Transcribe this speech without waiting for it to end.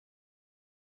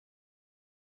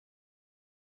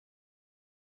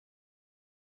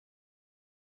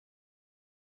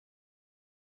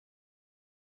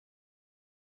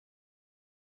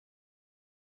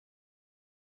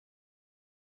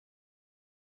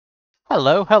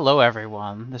Hello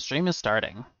everyone. The stream is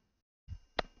starting.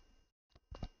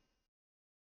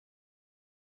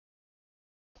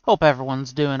 Hope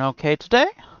everyone's doing okay today.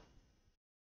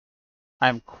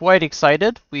 I'm quite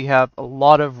excited. We have a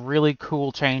lot of really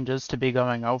cool changes to be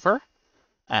going over,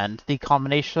 and the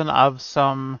combination of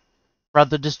some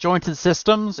rather disjointed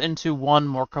systems into one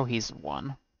more cohesive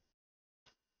one.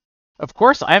 Of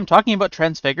course, I am talking about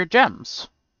Transfigured Gems.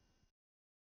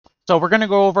 So we're going to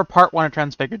go over part 1 of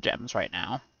Transfigured Gems right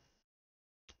now,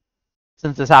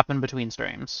 since this happened between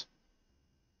streams.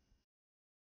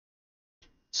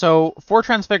 So for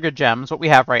Transfigured Gems, what we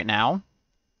have right now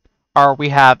are we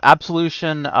have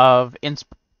Absolution of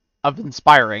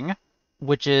Inspiring,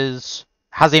 which has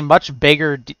a much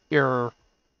bigger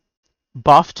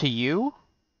buff to you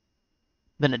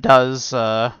than it does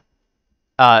to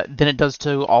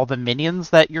all the minions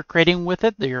that you're creating with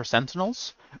it, your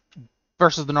Sentinels,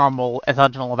 versus the normal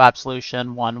Sentinel of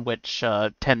Absolution one, which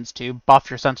tends to buff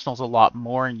your Sentinels a lot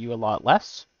more and you a lot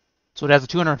less. So it has a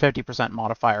 250%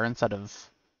 modifier instead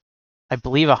of, I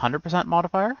believe, 100%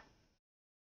 modifier.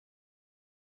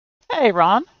 Hey,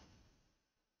 Ron.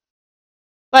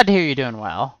 Glad to hear you're doing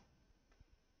well.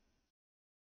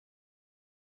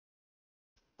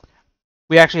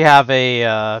 We actually have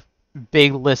a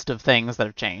big list of things that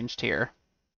have changed here.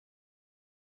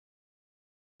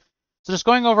 So just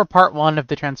going over part 1 of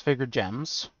the Transfigured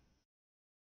Gems.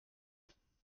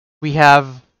 We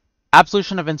have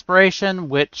Absolution of Inspiration,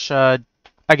 which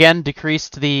again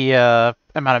decreased the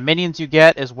amount of minions you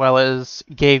get, as well as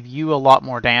gave you a lot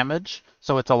more damage,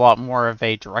 so it's a lot more of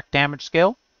a direct damage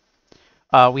skill.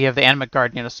 We have the Animate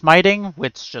Guardian of Smiting,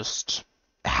 which just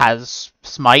has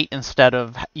Smite instead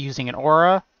of using an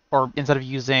aura, or instead of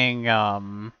using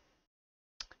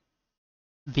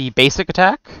the basic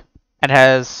attack, and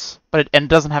it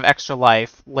doesn't have extra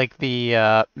life like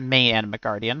the main Animate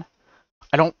Guardian.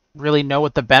 I don't really know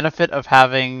what the benefit of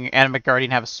having Animate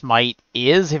Guardian have Smite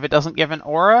is if it doesn't give an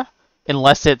aura,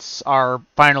 unless it's our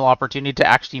final opportunity to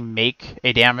actually make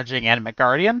a damaging Animate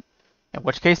Guardian, in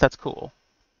which case that's cool.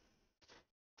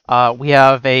 We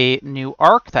have a new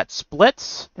arc that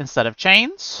splits instead of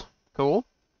chains. Cool.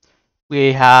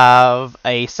 We have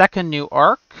a second new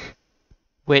arc,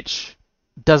 which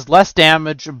does less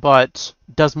damage, but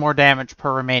does more damage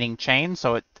per remaining chain,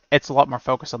 so it's a lot more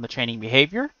focused on the chaining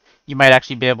behavior. You might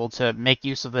actually be able to make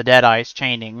use of the Deadeye's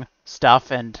chaining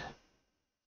stuff, and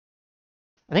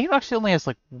I think it actually only has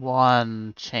like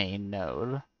one chain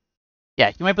node. Yeah,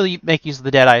 you might be able to make use of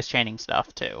the Deadeye's chaining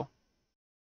stuff too.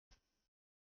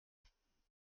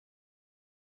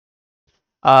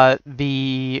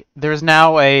 There's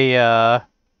now a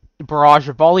Barrage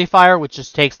of Volley Fire, which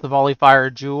just takes the Volley Fire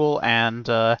jewel and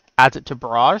adds it to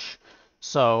Barrage.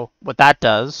 So what that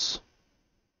does,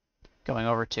 going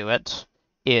over to it,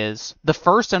 is the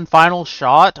first and final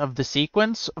shot of the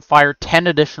sequence fire 10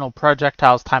 additional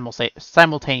projectiles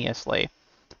simultaneously.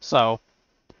 So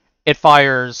it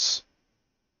fires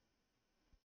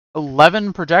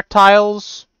 11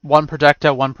 projectiles, 1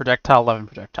 projectile, 1 projectile, 11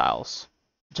 projectiles.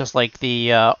 Just like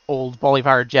the old Volley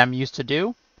Fire gem used to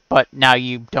do, but now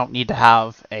you don't need to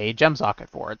have a gem socket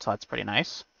for it, so that's pretty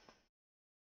nice.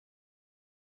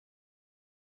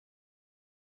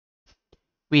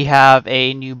 We have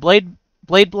a new Blade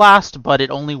Blast, but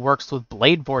it only works with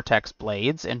Blade Vortex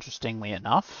blades, interestingly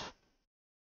enough.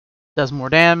 Does more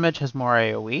damage, has more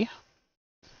AoE.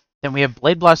 Then we have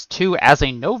Blade Blast 2 as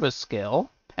a Nova skill,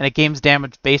 and it gains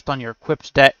damage based on your equipped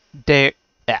Start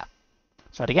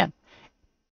again.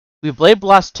 We have Blade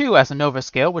Blast 2 as a Nova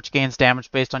skill, which gains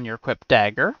damage based on your equipped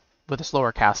dagger, with a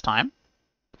slower cast time.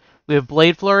 We have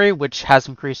Blade Flurry, which has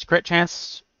increased crit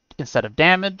chance instead of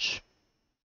damage.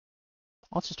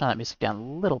 Let's just turn that music down a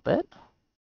little bit.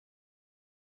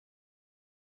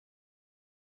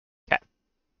 Okay.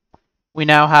 We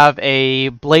now have a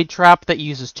Blade Trap that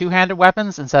uses two-handed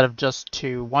weapons instead of just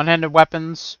two one-handed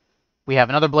weapons. We have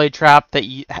another Blade Trap that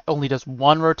only does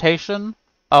one rotation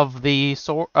of the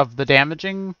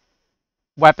damaging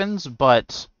weapons,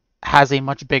 but has a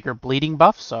much bigger bleeding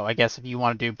buff, so I guess if you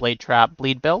want to do Blade Trap,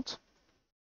 bleed build.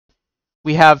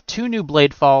 We have two new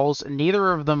Blade Falls,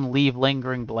 neither of them leave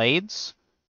lingering blades.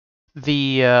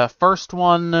 The first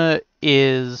one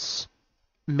is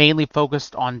mainly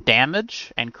focused on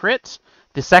damage and crit.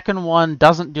 The second one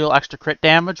doesn't deal extra crit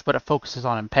damage, but it focuses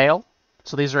on Impale.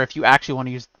 So these are if you actually want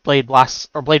to use Blade Blast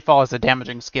or Blade Fall as a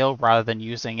damaging skill rather than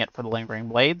using it for the lingering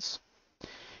blades.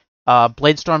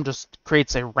 Bladestorm just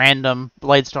creates a random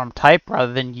Bladestorm type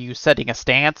rather than you setting a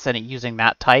stance and it using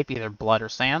that type, either blood or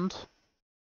sand.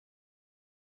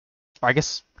 Or I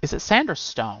guess, is it sand or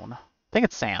stone? I think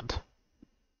it's sand.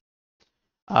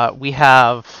 We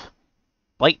have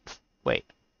Blight. Wait.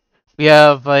 We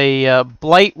have a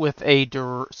Blight with a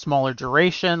smaller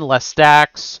duration, less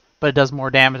stacks, but it does more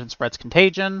damage and spreads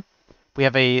contagion. We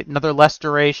have another less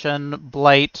duration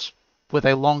Blight with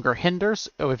a longer hinder,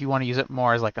 so if you want to use it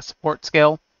more as like a support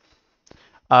skill.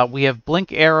 We have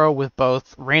Blink Arrow with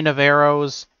both Rain of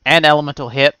Arrows and Elemental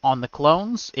Hit on the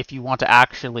clones, if you want to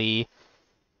actually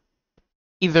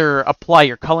either apply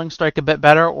your Culling Strike a bit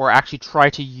better or actually try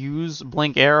to use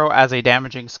Blink Arrow as a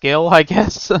damaging skill, I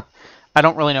guess. I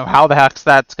don't really know how the heck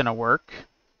that's going to work.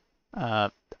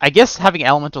 I guess having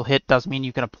Elemental Hit does mean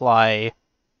you can apply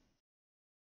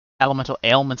Elemental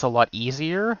Ailments a lot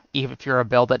easier, even if you're a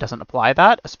build that doesn't apply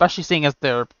that, especially seeing as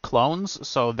they're clones,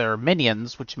 so they're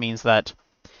minions, which means that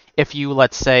if you,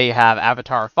 let's say, have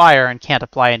Avatar Fire and can't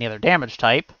apply any other damage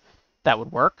type, that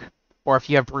would work. Or if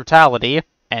you have Brutality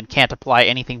and can't apply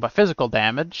anything but physical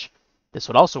damage, this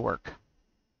would also work. So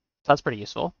that's pretty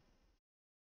useful.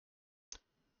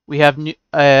 We have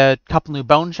a couple new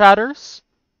Bone Shatters.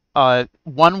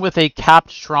 One with a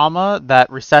capped trauma that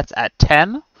resets at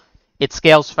 10. It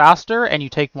scales faster and you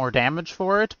take more damage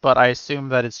for it, but I assume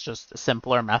that it's just a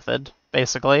simpler method,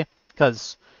 basically,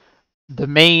 because the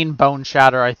main Bone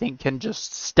Shatter, I think, can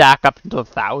just stack up into the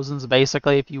thousands,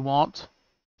 basically, if you want.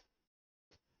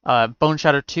 Bone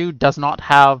Shatter 2 does not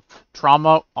have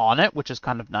trauma on it, which is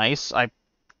kind of nice. I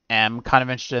am kind of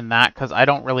interested in that, because I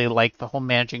don't really like the whole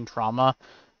managing trauma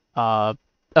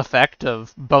effect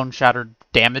of Bone Shatter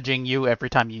damaging you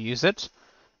every time you use it.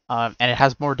 And it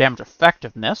has more damage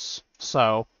effectiveness,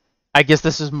 so I guess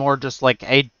this is more just like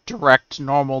a direct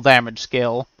normal damage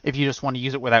skill if you just want to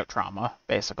use it without trauma,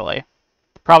 basically.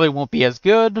 Probably won't be as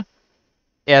good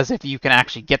as if you can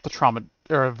actually get the trauma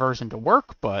version to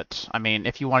work, but I mean,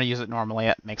 if you want to use it normally,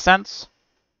 it makes sense.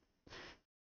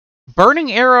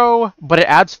 Burning Arrow, but it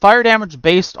adds fire damage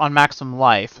based on maximum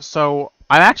life, so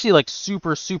I'm actually like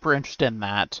super interested in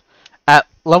that. At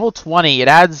level 20, it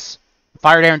adds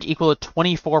fire damage equal to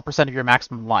 24% of your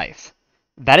maximum life.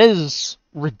 That is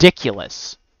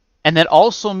ridiculous. And that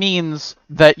also means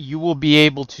that you will be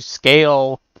able to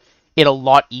scale it a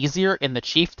lot easier in the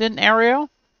Chieftain area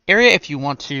if you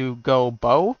want to go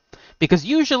bow. Because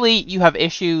usually you have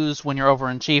issues when you're over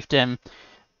in Chieftain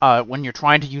when you're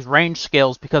trying to use range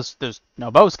skills because there's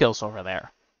no bow skills over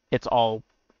there. It's all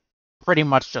pretty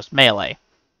much just melee.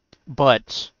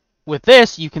 But with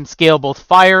this, you can scale both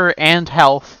fire and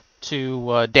health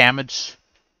to damage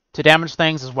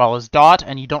things as well as dot,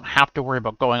 and you don't have to worry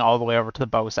about going all the way over to the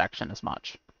bow section as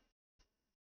much.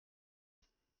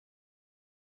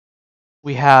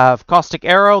 We have Caustic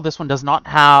Arrow. This one does not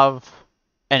have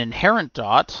an inherent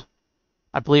dot.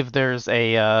 I believe there's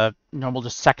a normal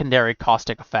just secondary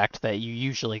caustic effect that you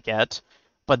usually get,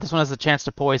 but this one has a chance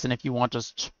to poison if you want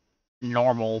just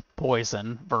normal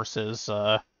poison versus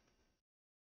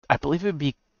I believe it would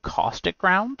be Caustic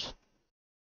Ground.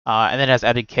 And then it has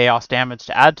added chaos damage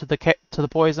to add to the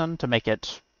poison to make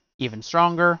it even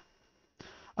stronger.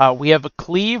 We have a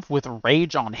Cleave with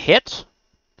Rage on hit,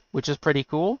 which is pretty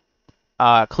cool.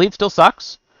 Cleave still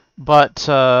sucks, but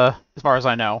as far as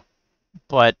I know.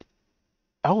 But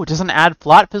it doesn't add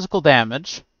flat physical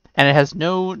damage, and it has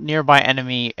no nearby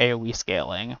enemy AoE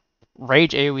scaling.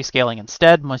 Rage AoE scaling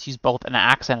instead must use both an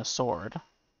axe and a sword.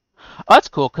 Oh, that's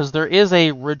cool, because there is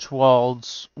a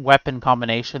Ridgewald's weapon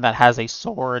combination that has a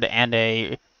sword and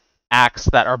a axe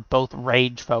that are both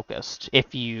rage focused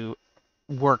if you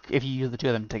use the two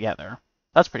of them together.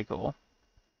 That's pretty cool.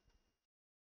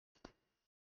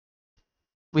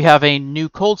 We have a new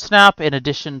Cold Snap in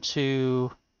addition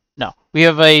to... No, we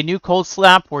have a new Cold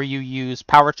Snap where you use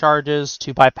power charges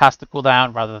to bypass the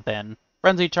cooldown rather than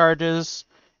frenzy charges,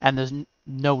 and there's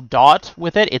no dot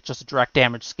with it. It's just a direct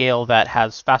damage scale that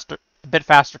has a bit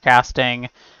faster casting,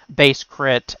 base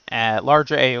crit,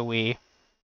 larger AoE,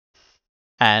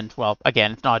 and, well,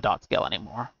 again, it's not a dot scale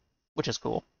anymore, which is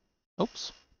cool.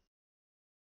 Oops.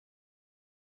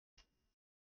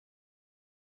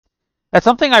 That's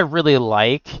something I really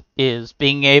like, is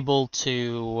being able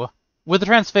to, with the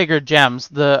Transfigured gems,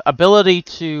 the ability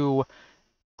to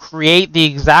create the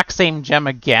exact same gem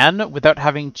again without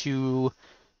having to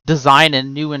design a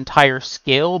new entire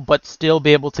skill, but still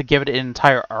be able to give it an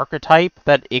entire archetype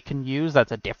that it can use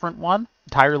that's a different one,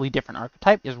 entirely different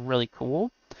archetype, is really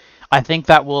cool. I think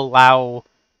that will allow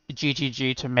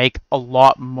GGG to make a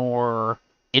lot more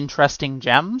interesting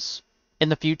gems in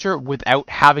the future without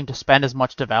having to spend as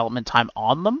much development time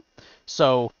on them.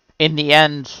 So in the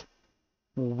end,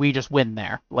 we just win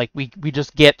there. Like, we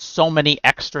just get so many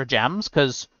extra gems,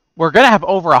 because we're going to have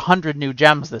over 100 new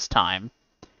gems this time.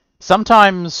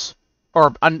 Sometimes,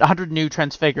 or 100 new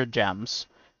Transfigured gems.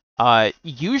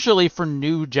 Usually for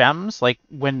new gems, like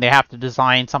when they have to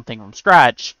design something from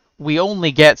scratch, we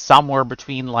only get somewhere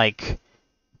between like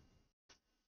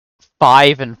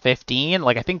 5 and 15.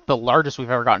 Like I think the largest we've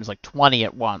ever gotten is like 20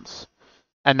 at once.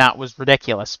 And that was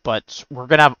ridiculous, but we're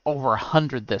going to have over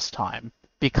 100 this time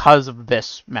because of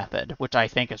this method, which I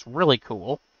think is really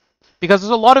cool. Because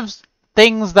there's a lot of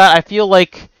things that I feel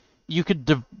like you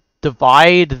could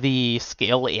divide the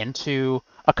skill into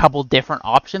a couple different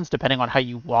options depending on how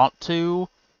you want to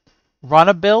run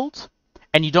a build.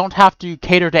 And you don't have to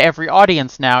cater to every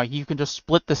audience now. You can just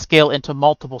split the skill into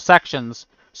multiple sections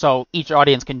so each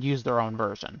audience can use their own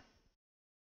version.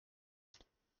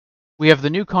 We have the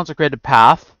new Consecrated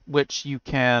Path, which you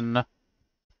can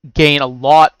gain a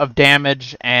lot of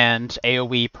damage and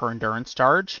AoE per endurance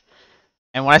charge.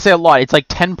 And when I say a lot, it's like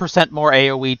 10% more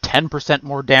AoE, 10%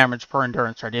 more damage per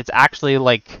endurance charge. It's actually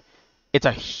like, it's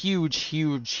a huge,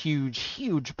 huge, huge,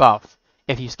 huge buff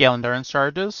if you scale endurance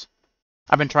charges.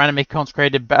 I've been trying to make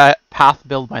Consecrated Path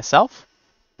build myself,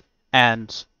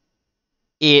 and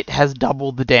it has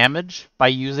doubled the damage by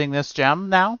using this gem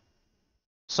now.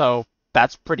 So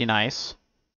that's pretty nice.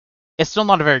 It's still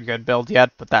not a very good build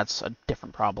yet, but that's a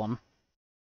different problem.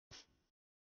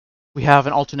 We have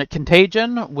an alternate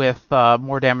contagion with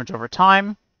more damage over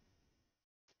time.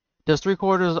 Does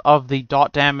 3/4 of the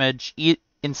dot damage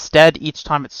instead each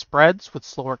time it spreads with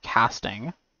slower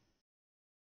casting.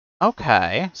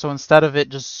 Okay, so instead of it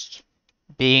just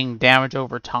being damage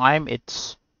over time,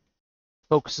 it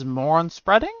focuses more on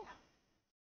spreading?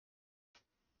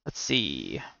 Let's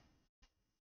see.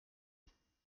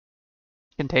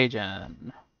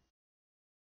 Contagion.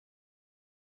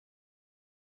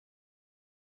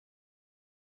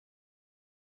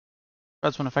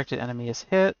 Spreads when affected enemy is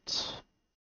hit.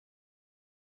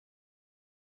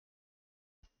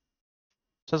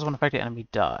 Says when affected enemy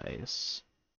dies.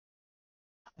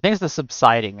 I think it's the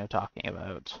subsiding they're talking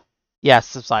about. Yes,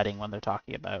 subsiding one they're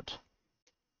talking about.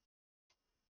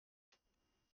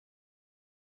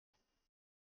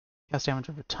 Cast damage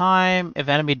over time. If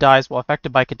enemy dies while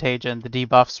affected by contagion, the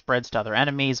debuff spreads to other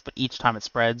enemies, but each time it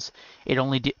spreads, it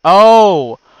only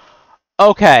Oh!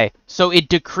 Okay, so it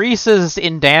decreases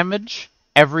in damage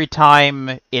every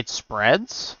time it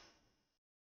spreads.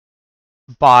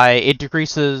 It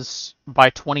decreases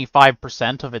by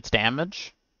 25% of its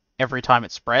damage every time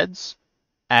it spreads,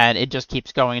 and it just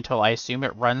keeps going until I assume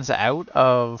it runs out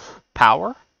of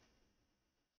power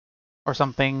or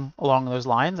something along those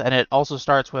lines. And it also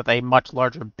starts with a much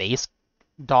larger base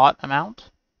dot amount.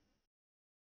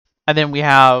 And then we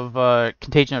have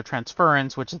Contagion of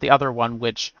Transference, which is the other one,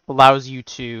 which allows you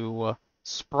to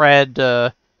spread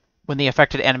when the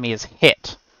affected enemy is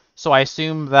hit. So I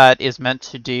assume that is meant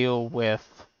to deal with...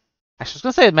 Actually, I was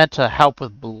going to say it's meant to help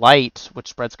with Blight, which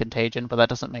spreads Contagion, but that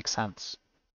doesn't make sense.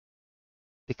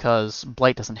 Because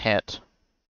Blight doesn't hit.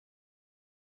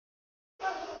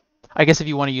 I guess if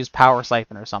you want to use Power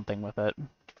Siphon or something with it.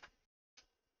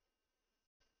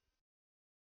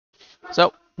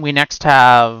 So, we next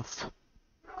have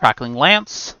Crackling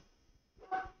Lance.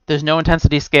 There's no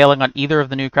intensity scaling on either of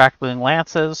the new Crackling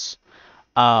Lances.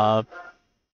 Oh.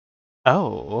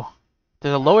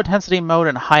 There's a low intensity mode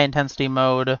and a high intensity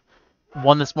mode.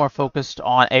 One that's more focused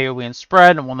on AoE and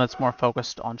spread, and one that's more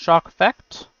focused on shock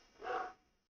effect.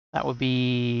 That would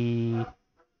be...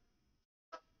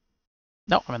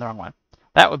 No, I'm in the wrong one.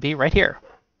 That would be right here.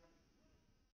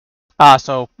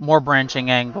 So more branching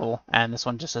angle, and this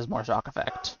one just has more shock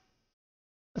effect.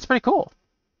 That's pretty cool.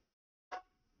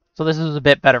 So this is a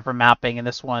bit better for mapping, and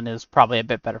this one is probably a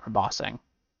bit better for bossing.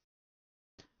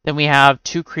 Then we have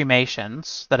 2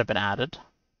 cremations that have been added.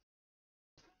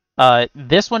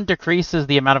 This one decreases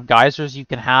the amount of geysers you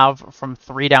can have from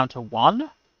 3 down to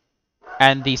 1.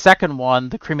 And the second one,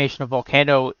 the Cremation of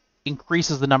Volcano,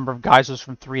 increases the number of geysers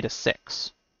from 3 to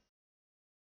 6.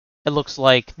 It looks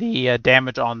like the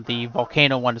damage on the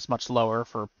Volcano one is much lower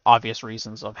for obvious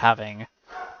reasons of having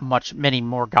many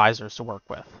more geysers to work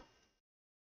with.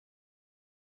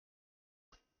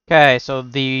 Okay, so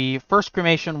the first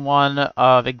cremation one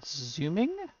of Exhuming,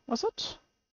 was it?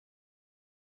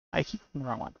 I keep the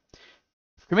wrong one.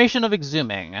 Cremation of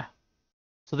Exhuming.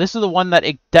 So this is the one that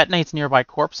it detonates nearby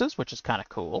corpses, which is kind of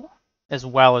cool, as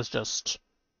well as just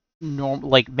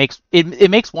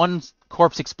it makes one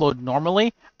corpse explode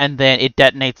normally, and then it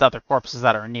detonates other corpses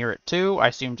that are near it too. I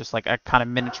assume just like a kind of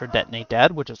miniature detonate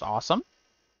dead, which is awesome.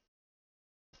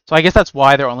 So I guess that's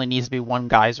why there only needs to be one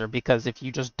geyser, because if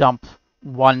you just dump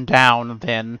one down,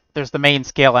 then there's the main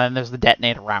scale and there's the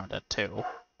detonate around it too,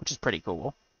 which is pretty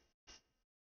cool.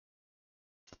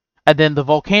 And then the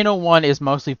Volcano one is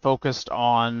mostly focused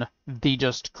on the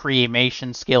just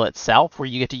cremation skill itself, where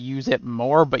you get to use it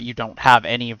more, but you don't have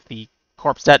any of the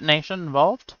corpse detonation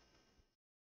involved.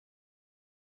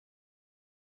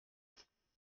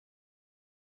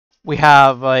 We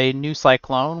have a new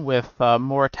Cyclone with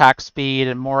more attack speed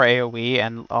and more AoE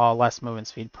and less movement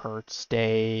speed per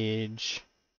stage.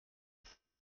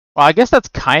 Well, I guess that's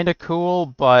kind of cool,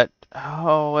 but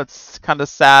oh, it's kind of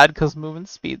sad because movement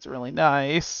speed's really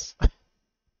nice.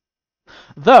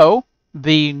 Though,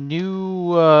 the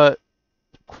new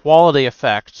quality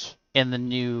effect in the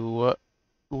new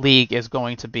league is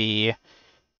going to be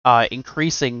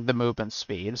increasing the movement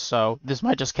speed, so this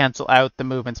might just cancel out the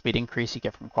movement speed increase you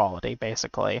get from quality,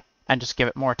 basically, and just give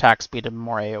it more attack speed and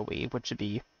more AoE, which would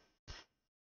be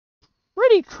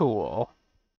pretty cool.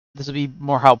 This would be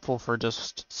more helpful for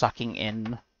just sucking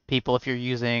in people if you're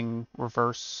using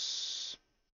reverse...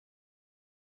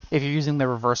 If you're using the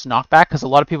reverse knockback, because a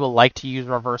lot of people like to use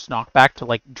reverse knockback to,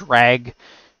 like, drag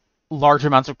large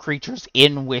amounts of creatures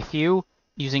in with you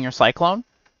using your Cyclone,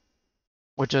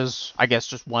 which is, I guess,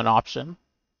 just one option.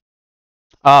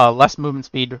 Less movement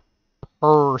speed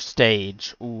per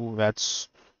stage. Ooh, that's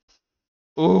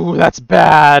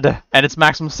bad. And it's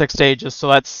maximum 6 stages, so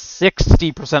that's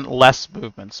 60% less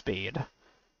movement speed,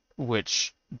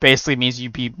 which basically means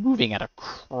you'd be moving at a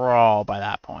crawl by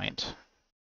that point.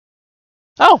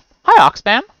 Oh, hi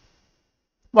Oxban.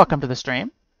 Welcome to the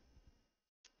stream.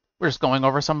 We're just going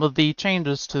over some of the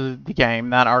changes to the game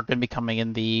that are going to be coming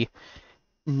in the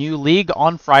new league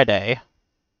on Friday.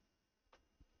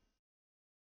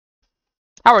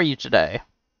 How are you today?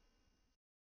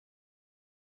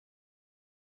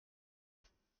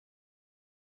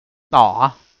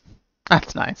 Aw,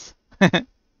 that's nice.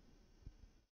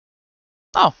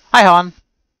 Oh, hi Han.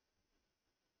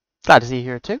 Glad to see you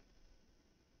here too.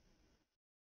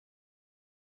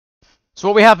 So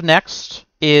what we have next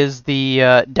is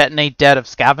the Detonate Dead of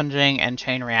Scavenging and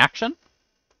Chain Reaction.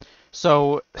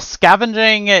 So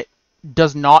Scavenging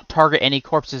does not target any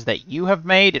corpses that you have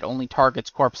made. It only targets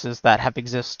corpses that have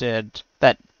existed,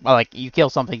 that, well, like, you kill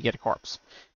something, you get a corpse.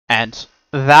 And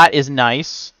that is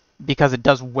nice, because it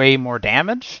does way more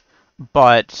damage,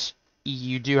 but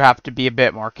you do have to be a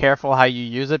bit more careful how you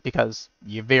use it, because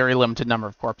you have a very limited number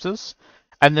of corpses.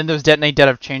 And then there's Detonate Dead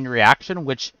of Chain Reaction,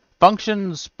 which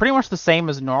functions pretty much the same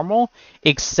as normal,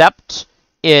 except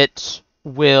it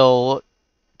will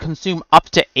consume up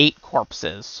to 8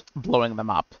 corpses, blowing them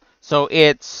up. So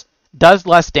it does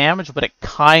less damage, but it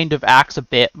kind of acts a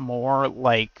bit more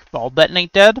like VoD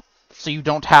Detonate Dead, so you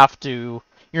don't have to...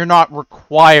 You're not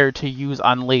required to use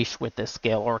Unleash with this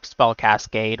skill, or Spell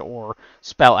Cascade, or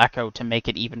Spell Echo to make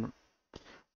it even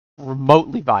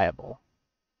remotely viable.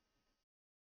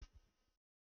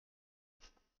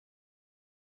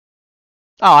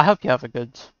 Oh, I hope you have a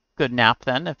good nap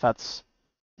then, if that's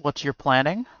what you're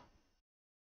planning.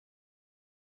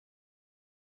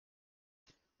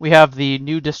 We have the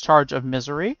new Discharge of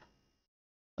Misery.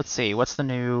 Let's see, what's the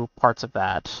new parts of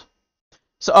that?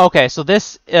 So, okay, so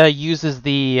this uses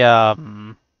the, I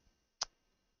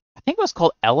think it was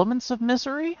called Elements of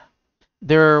Misery?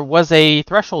 There was a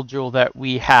threshold jewel that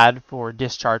we had for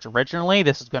Discharge originally.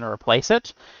 This is going to replace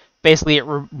it. Basically, it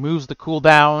removes the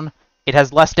cooldown. It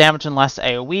has less damage and less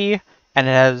AoE, and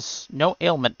it has no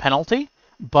ailment penalty,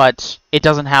 but it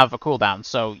doesn't have a cooldown,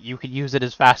 so you could use it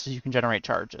as fast as you can generate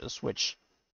charges, which,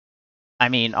 I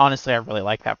mean, honestly, I really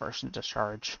like that version of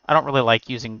Discharge. I don't really like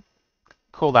using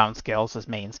cooldown skills as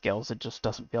main skills. It just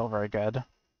doesn't feel very good.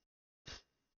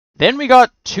 Then we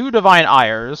got 2 Divine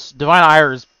Ires. Divine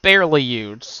Ire is barely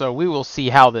used, so we will see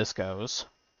how this goes.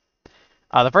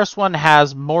 The first one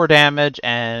has more damage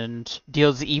and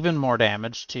deals even more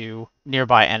damage to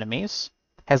nearby enemies.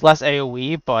 Has less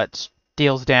AoE, but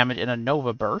deals damage in a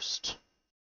Nova Burst.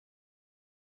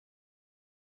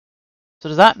 So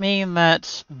does that mean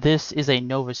that this is a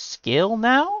Nova skill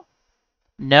now?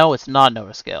 No, it's not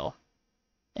Nova skill.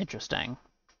 Interesting.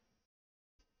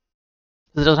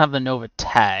 It doesn't have the Nova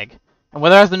tag. And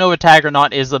whether it has the Nova tag or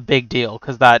not is a big deal,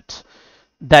 because that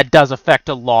does affect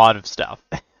a lot of stuff.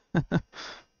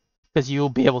 Because you'll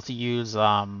be able to use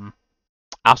Astral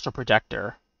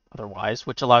Projector otherwise,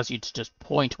 which allows you to just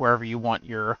point wherever you want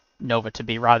your Nova to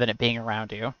be rather than it being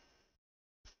around you.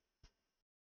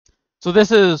 So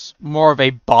this is more of a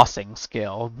bossing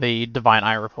skill, the Divine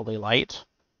Ire of Holy Light.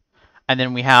 And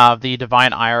then we have the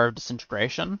Divine Ire of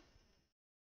Disintegration,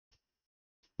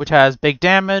 which has big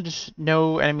damage,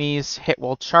 no enemies hit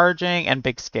while charging, and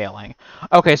big scaling.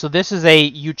 Okay, so this is a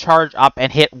you charge up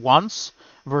and hit once,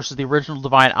 versus the original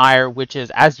Divine Ire, which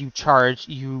is as you charge,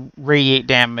 you radiate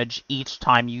damage each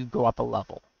time you go up a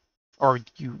level. or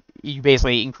you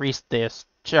basically increase this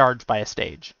charge by a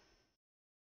stage.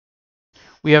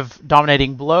 We have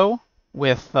Dominating Blow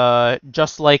with,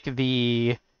 just like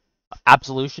the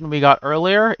Absolution we got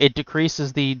earlier, it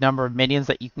decreases the number of minions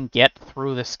that you can get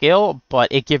through the skill, but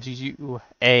it gives you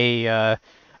a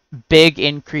big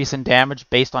increase in damage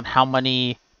based on how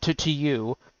many, to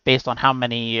you, based on how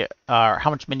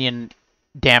much minion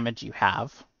damage you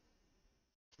have.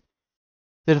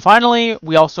 Then finally,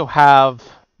 we also have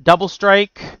Double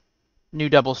Strike, new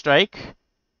Double Strike.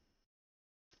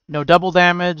 No double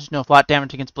damage, no flat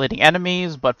damage against bleeding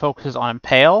enemies, but focuses on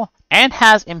Impale, and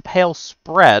has Impale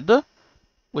Spread,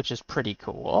 which is pretty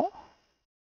cool.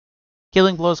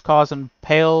 Healing blows cause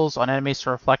impales on enemies to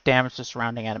reflect damage to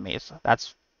surrounding enemies.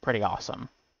 That's pretty awesome.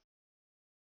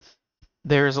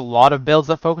 There's a lot of builds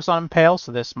that focus on Impale,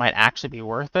 so this might actually be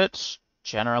worth it.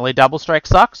 Generally, Double Strike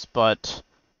sucks, but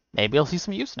maybe you'll see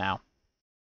some use now.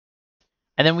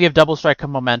 And then we have Double Strike of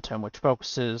Momentum, which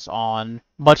focuses on,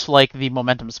 much like the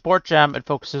Momentum Sport Gem, it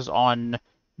focuses on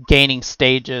gaining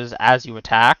stages as you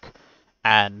attack,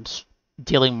 and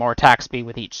dealing more attack speed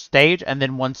with each stage, and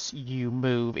then once you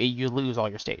move, you lose all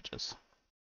your stages.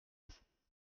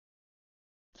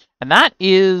 And that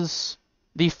is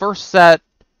the first set,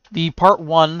 the part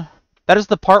 1, that is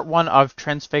the part 1 of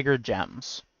Transfigured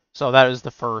Gems. So that is the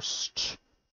first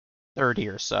 30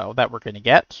 or so that we're going to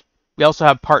get. We also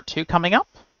have part 2 coming up,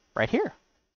 right here.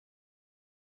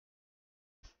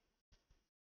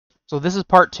 So this is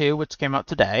part 2, which came out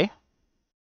today.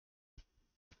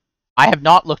 I have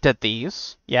not looked at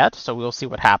these yet, so we'll see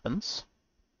what happens.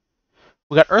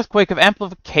 We got Earthquake of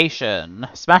Amplification.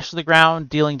 Smash to the ground,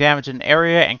 dealing damage in an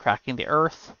area and cracking the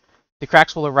earth. The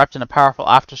cracks will erupt in a powerful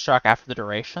aftershock after the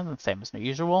duration, the same as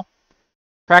usual.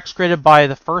 Cracks created by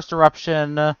the first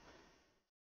eruption...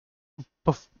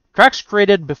 Cracks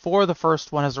created before the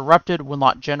first one has erupted will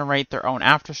not generate their own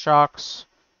aftershocks.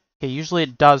 Okay, usually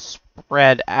it does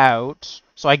spread out.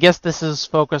 So I guess this is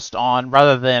focused on,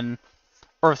 rather than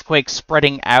earthquakes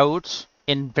spreading out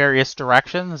in various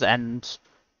directions and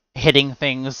hitting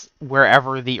things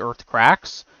wherever the earth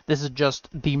cracks, this is just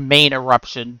the main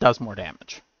eruption does more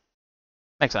damage.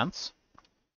 Makes sense.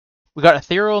 We got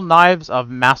Ethereal Knives of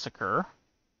Massacre.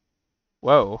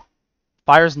 Whoa.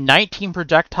 Fires 19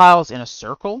 projectiles in a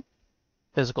circle.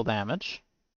 Physical damage.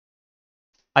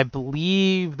 I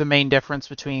believe the main difference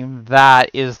between that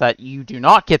is that you do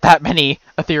not get that many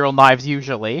Ethereal Knives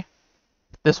usually.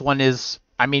 This one is,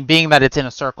 I mean, being that it's in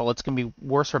a circle, it's going to be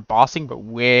worse for bossing, but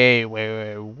way,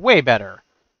 way, way, way better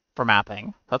for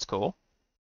mapping. That's cool.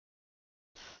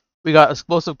 We got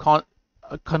Explosive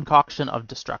Concoction of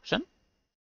Destruction.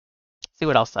 Let's see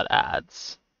what else that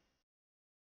adds.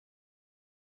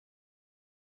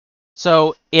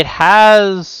 So it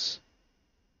has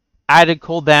added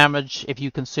cold damage if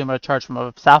you consume a charge from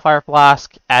a Sapphire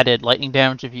Flask, added lightning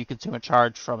damage if you consume a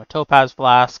charge from a Topaz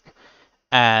Flask,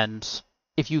 and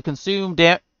if you consume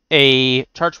a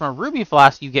charge from a Ruby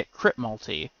Flask, you get crit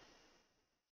multi,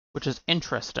 which is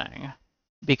interesting,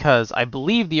 because I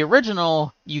believe the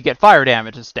original, you get fire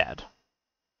damage instead.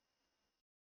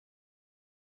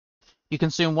 You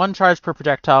consume 1 charge per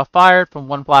projectile fired from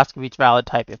 1 flask of each valid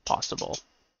type if possible.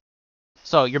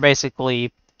 So you're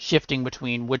basically shifting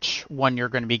between which one you're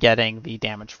going to be getting the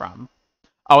damage from.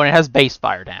 Oh, and it has base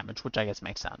fire damage, which I guess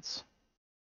makes sense.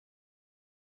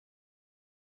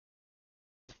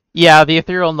 Yeah, the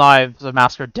Ethereal Knives of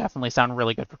Massacre definitely sound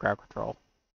really good for crowd control.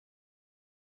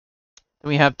 Then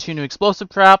we have 2 new explosive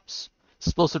traps.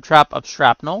 Explosive Trap of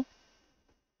Shrapnel,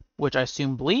 which I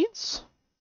assume bleeds.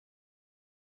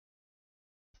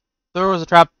 There was a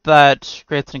trap that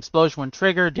creates an explosion when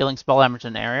triggered, dealing spell damage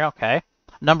in an area. Okay.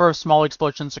 A number of small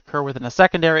explosions occur within a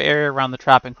secondary area around the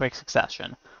trap in quick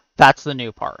succession. That's the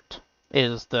new part,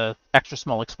 is the extra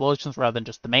small explosions rather than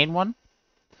just the main one.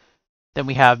 Then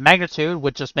we have Magnitude,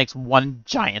 which just makes 1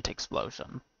 giant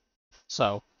explosion.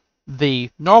 So the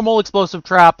normal explosive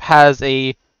trap has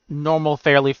a normal,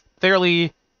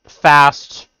 fairly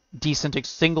fast, decent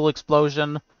single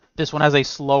explosion. This one has a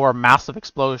slower, massive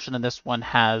explosion, and this one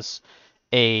has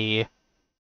a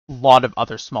lot of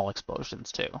other small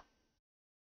explosions too.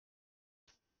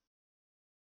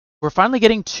 We're finally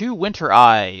getting 2 Winter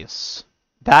Eyes.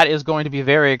 That is going to be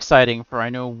very exciting, for I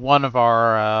know one of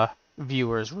our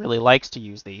viewers really likes to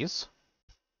use these.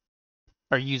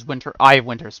 Or use Eye of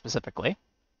Winter specifically.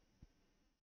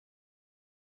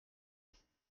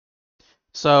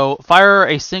 So, fire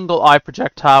a single eye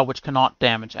projectile which cannot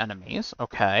damage enemies.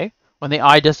 Okay. When the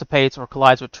eye dissipates or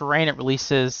collides with terrain, it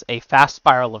releases a fast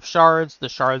spiral of shards. The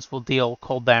shards will deal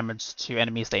cold damage to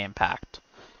enemies they impact.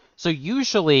 So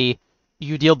usually,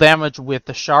 you deal damage with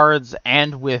the shards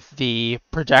and with the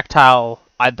projectile,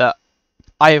 the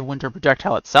Eye of Winter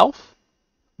projectile itself,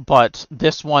 but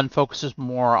this one focuses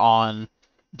more on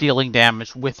dealing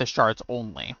damage with the shards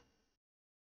only.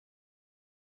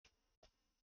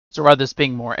 So rather than this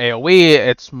being more AoE,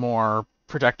 it's more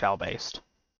projectile based.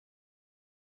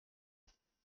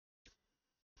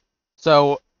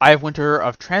 So, Eye of Winter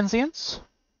of Transience.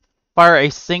 Fire a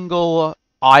single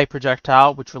eye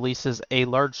projectile, which releases a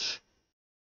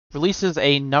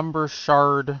number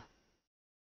shard.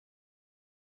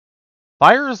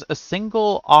 Fires a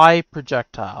single eye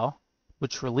projectile,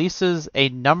 which releases a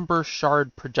number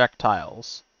shard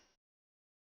projectiles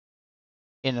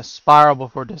in a spiral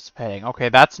before dissipating. Okay,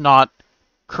 that's not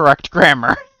correct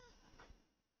grammar.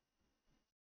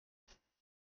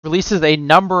 Releases a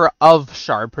number of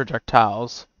shard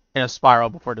projectiles in a spiral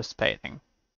before dissipating.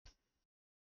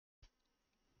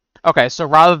 Okay, so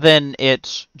rather than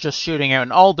it just shooting out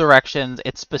in all directions,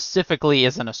 it specifically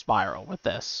is in a spiral with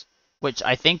this, which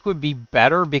I think would be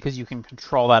better because you can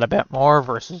control that a bit more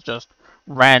versus just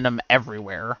random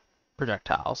everywhere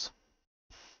projectiles.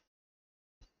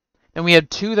 Then we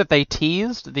had two that they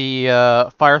teased, the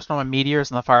Firestorm of Meteors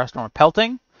and the Firestorm of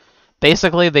Pelting.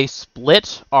 Basically, they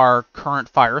split our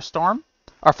current Firestorm.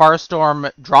 Our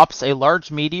Firestorm drops a large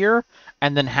meteor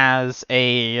and then has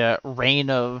a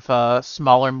rain of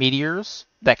smaller meteors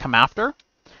that come after.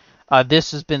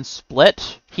 This has been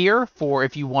split here for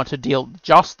if you want to deal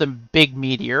just the big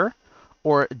meteor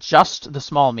or just the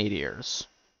small meteors.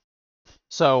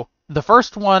 So the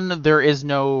first one, there is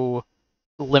no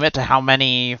limit to how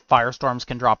many Firestorms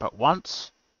can drop at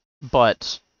once,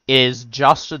 but it is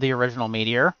just the original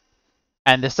meteor.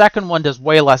 And the second one does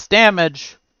way less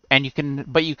damage, and you can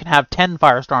have 10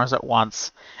 Firestorms at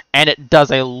once, and it does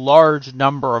a large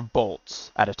number of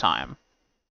bolts at a time.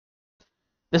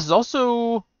 This is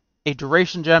also a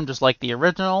duration gem, just like the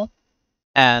original,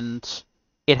 and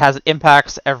it has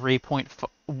impacts every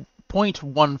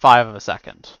 0.15 of a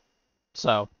second.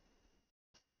 So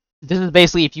this is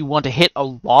basically if you want to hit a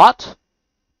lot,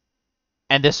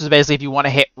 and this is basically if you want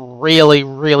to hit really,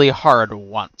 really hard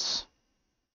once.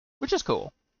 Which is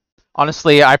cool.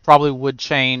 Honestly, I probably would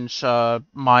change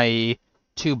my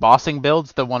two bossing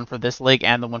builds, the one for this league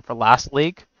and the one for last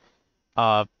league.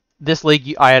 This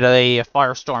league, I had a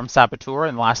Firestorm Saboteur,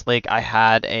 and last league I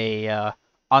had a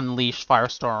Unleash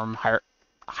Firestorm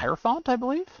Hierophant, I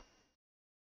believe?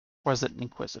 Or is it an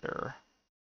Inquisitor?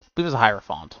 I believe it was a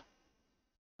Hierophant.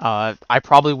 I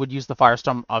probably would use the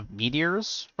Firestorm of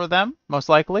Meteors for them, most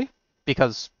likely,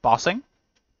 because bossing.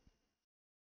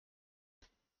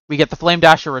 We get the Flame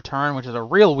Dasher Return, which is a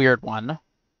real weird one,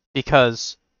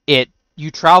 because you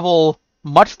travel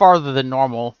much farther than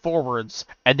normal forwards,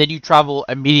 and then you travel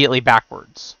immediately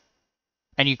backwards.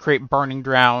 And you create Burning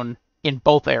Drown in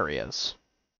both areas.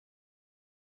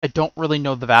 I don't really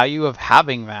know the value of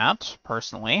having that,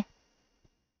 personally.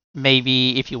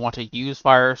 Maybe if you want to use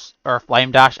Fire or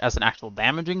Flame Dash as an actual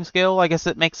damaging skill, I guess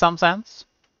it makes some sense.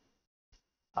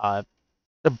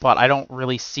 But I don't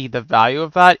really see the value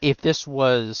of that. If this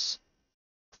was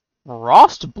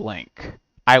Frostblink,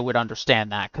 I would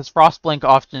understand that, because Frostblink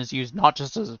often is used not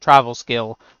just as a travel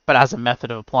skill, but as a method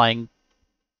of applying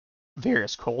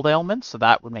various cold ailments, so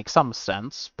that would make some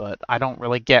sense, but I don't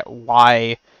really get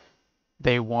why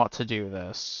they want to do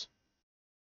this.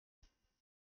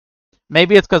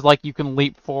 Maybe it's because, like, you can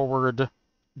leap forward,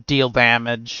 deal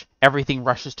damage, everything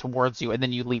rushes towards you, and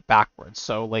then you leap backwards.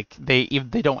 So, like, they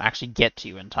don't actually get to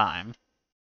you in time.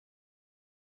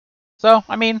 So,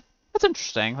 I mean, it's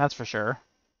interesting, that's for sure.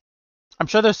 I'm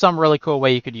sure there's some really cool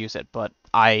way you could use it, but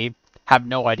I have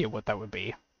no idea what that would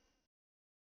be.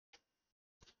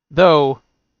 Though,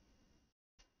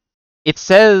 it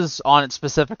says on it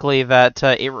specifically that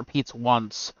it repeats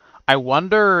once. I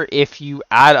wonder if you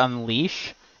add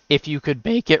Unleash, if you could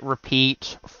make it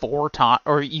repeat 4 times,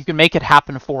 or you can make it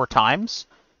happen 4 times.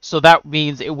 So that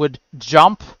means it would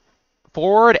jump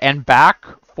forward and back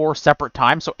 4 separate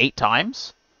times, so 8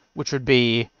 times, which would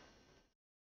be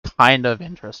kind of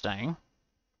interesting.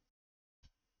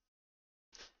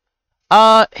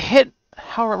 How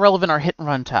relevant are hit and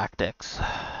run tactics?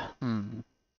 Hit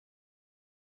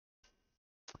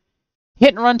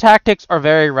and run tactics are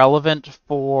very relevant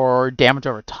for damage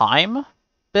over time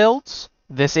builds.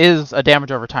 This is a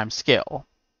damage over time skill,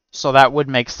 so that would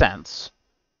make sense.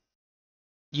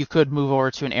 You could move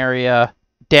over to an area,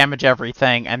 damage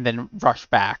everything, and then rush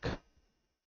back.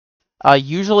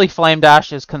 Usually Flame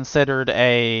Dash is considered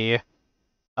a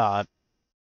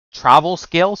travel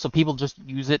skill, so people just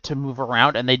use it to move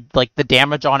around, and they like the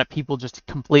damage on it people just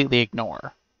completely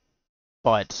ignore.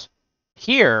 But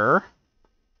here,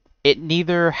 it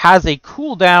neither has a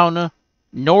cooldown,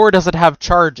 nor does it have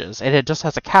charges, and it just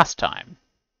has a cast time.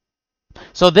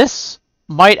 So this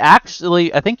might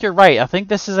actually, I think you're right, I think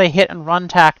this is a hit and run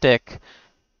tactic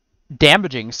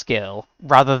damaging skill,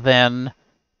 rather than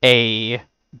a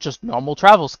just normal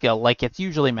travel skill like it's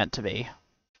usually meant to be.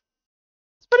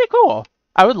 It's pretty cool.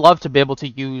 I would love to be able to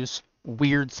use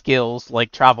weird skills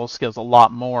like travel skills a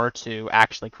lot more to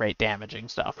actually create damaging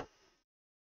stuff.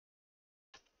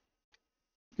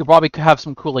 You probably could have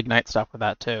some cool ignite stuff with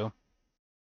that too.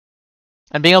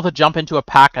 And being able to jump into a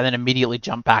pack and then immediately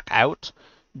jump back out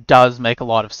does make a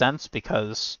lot of sense,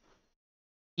 because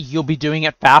you'll be doing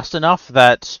it fast enough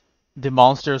that the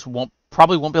monsters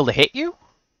probably won't be able to hit you.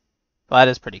 That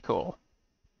is pretty cool.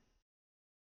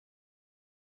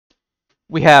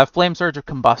 We have Flame Surge of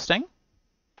Combusting.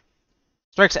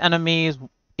 Strikes enemies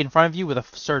in front of you with a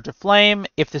surge of flame.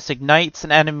 If this ignites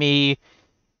an enemy,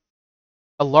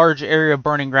 a large area of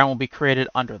burning ground will be created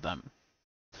under them.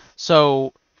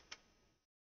 So,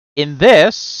 in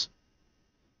this,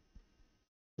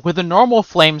 with a normal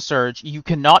Flame Surge, you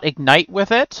cannot ignite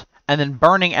with it, and then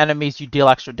burning enemies you deal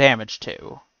extra damage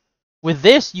to. With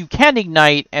this, you can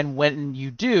ignite, and when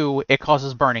you do, it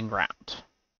causes burning ground.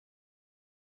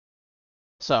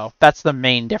 So that's the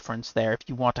main difference there. If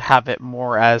you want to have it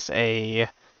more as a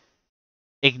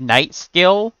ignite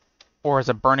skill or as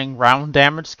a burning ground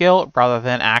damage skill, rather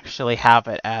than actually have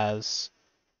it as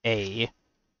a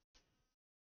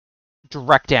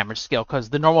direct damage skill, because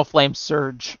the normal Flame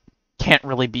Surge can't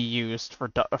really be used for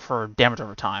damage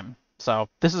over time. So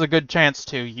this is a good chance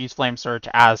to use Flame Surge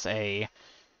as a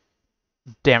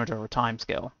damage over time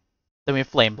skill. Then we have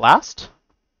Flame Blast.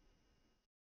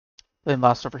 Flame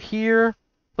Blast over here.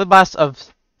 Flame Blast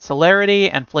of Celerity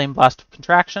and Flame Blast of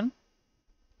Contraction.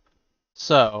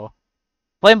 So,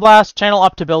 Flame Blast, channel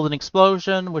up to build an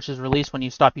explosion, which is released when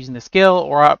you stop using the skill,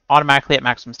 or automatically at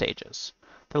maximum stages.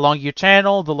 The longer you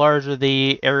channel, the larger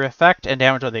the area effect and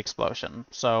damage of the explosion.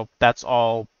 So that's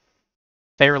all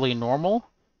fairly normal.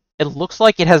 It looks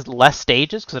like it has less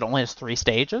stages, because it only has 3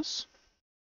 stages.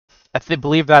 I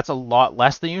believe that's a lot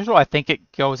less than usual. I think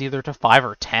it goes either to 5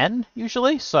 or 10,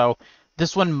 usually, so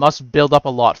this one must build up a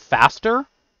lot faster,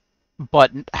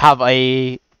 but have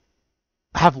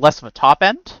less of a top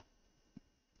end.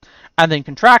 And then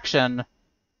Contraction,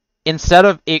 instead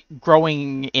of it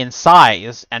growing in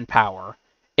size and power,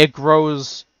 it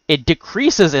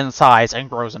decreases in size and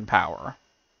grows in power.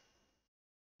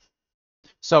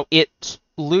 So it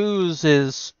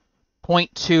loses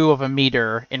 0.2 of a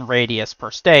meter in radius per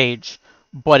stage,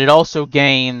 but it also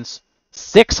gains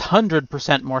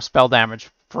 600% more spell damage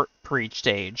per each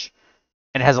stage,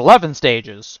 and it has 11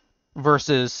 stages,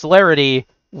 versus Celerity,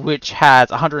 which has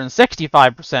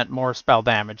 165% more spell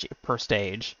damage per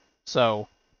stage, so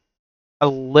a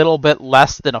little bit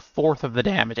less than a fourth of the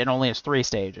damage, and only has 3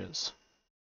 stages.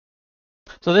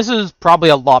 So this is probably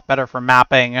a lot better for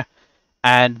mapping,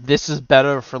 and this is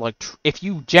better for, like, if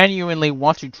you genuinely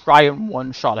want to try and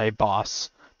one-shot a boss,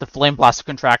 the Flame Blast of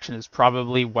Contraction is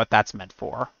probably what that's meant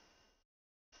for.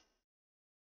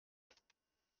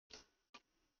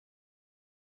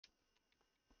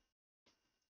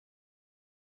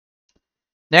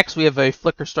 Next, we have a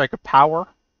Flicker Strike of Power.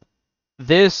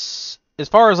 This, as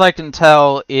far as I can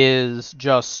tell, is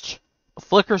just a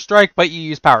Flicker Strike, but you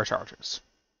use power charges.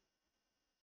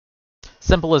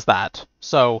 Simple as that.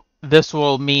 So this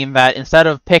will mean that instead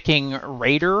of picking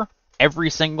Raider every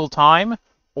single time,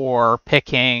 or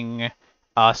picking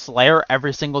Slayer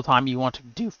every single time you want to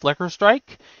do Flicker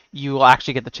Strike, you will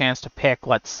actually get the chance to pick,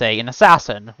 let's say, an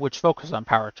Assassin, which focuses on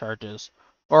power charges.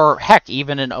 Or, heck,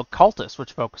 even an Occultist,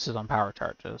 which focuses on power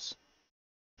charges.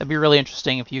 That'd be really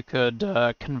interesting if you could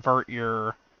convert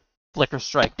your Flicker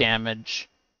Strike damage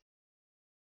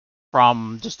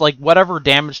from just, like, whatever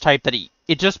damage type that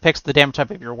it just picks the damage type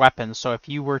of your weapon. So if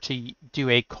you were to do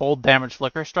a cold damage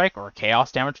Flicker Strike or a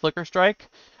chaos damage Flicker Strike,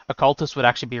 Occultist would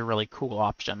actually be a really cool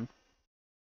option.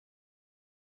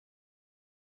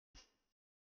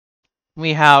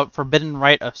 We have Forbidden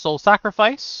Rite of Soul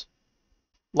Sacrifice.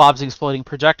 Lobs exploding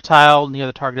projectile near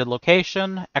the targeted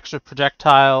location. Extra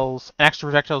projectiles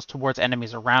towards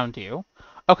enemies around you.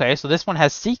 Okay, so this one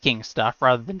has seeking stuff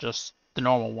rather than just the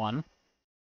normal one.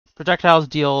 Projectiles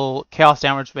deal chaos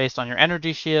damage based on your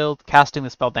energy shield. Casting the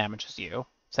spell damages you.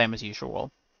 Same as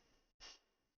usual.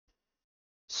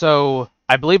 So,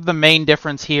 I believe the main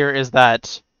difference here is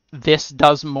that this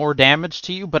does more damage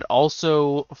to you, but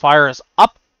also fires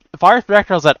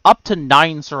projectiles at up to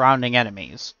 9 surrounding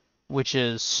enemies, which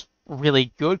is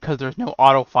really good because there's no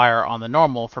auto fire on the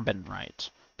normal Forbidden Rite.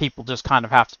 People just kind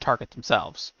of have to target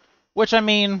themselves. Which, I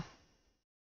mean,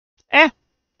 I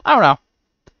don't know.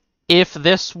 if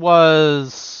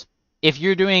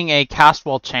you're doing a cast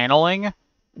while channeling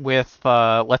with,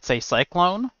 let's say,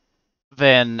 Cyclone,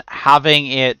 then having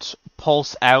it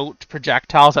pulse out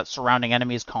projectiles at surrounding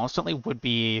enemies constantly would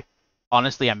be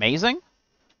honestly amazing.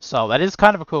 So that is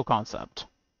kind of a cool concept,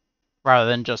 rather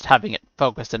than just having it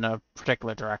focused in a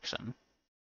particular direction.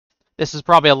 This is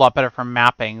probably a lot better for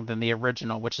mapping than the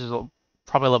original, which is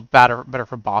probably a little better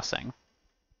for bossing.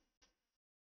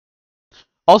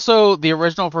 Also, the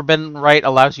original Forbidden Rite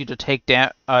allows you to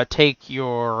take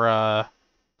your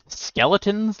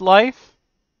skeleton's life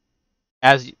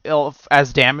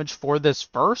as damage for this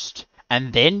first,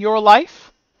 and then your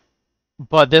life.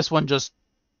 But this one just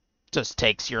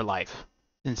takes your life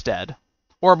instead.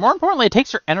 Or more importantly, it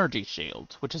takes your energy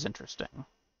shield, which is interesting.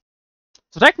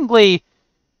 So technically,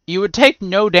 you would take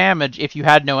no damage if you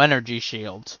had no energy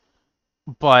shield,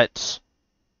 but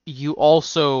you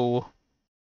also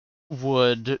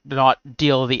would not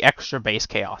deal the extra base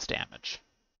chaos damage.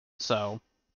 So,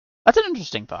 that's an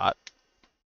interesting thought.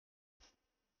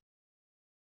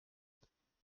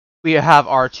 We have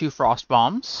our 2 Frost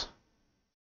Bombs.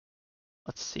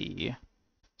 Let's see.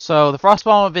 So, the Frost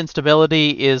Bomb of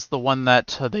Instability is the one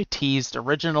that they teased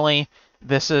originally.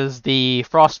 This is the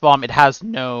Frost Bomb. It has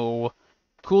no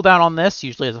cooldown on this.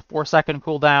 Usually has a 4-second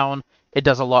cooldown. It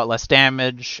does a lot less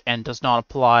damage and does not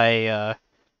apply...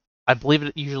 I believe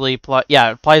it usually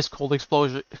applies cold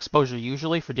exposure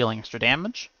usually for dealing extra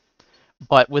damage.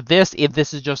 But with this,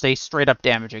 this is just a straight-up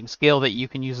damaging skill that you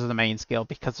can use as the main skill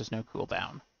because there's no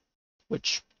cooldown.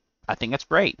 Which, I think that's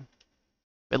great.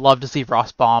 I'd love to see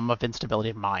Frost Bomb of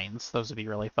Instability of Mines. Those would be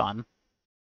really fun.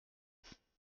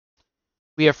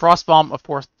 We have Frost Bomb of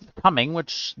Forthcoming,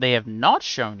 which they have not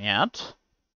shown yet.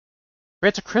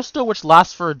 Creates a crystal which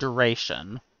lasts for a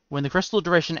duration. When the crystal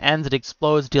duration ends, it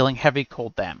explodes, dealing heavy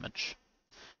cold damage.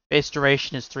 Base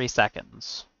duration is 3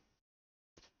 seconds.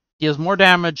 Deals more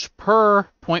damage per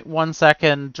 0.1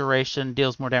 second duration,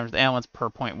 deals more damage to elements per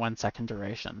 0.1 second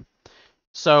duration.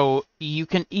 So you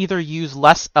can either use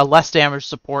a less damage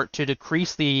support to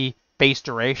decrease the base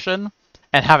duration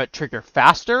and have it trigger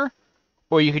faster,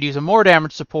 or you could use a more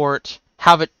damage support,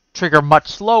 have it trigger much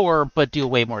slower, but deal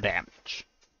way more damage.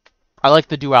 I like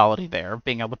the duality there,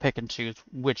 being able to pick and choose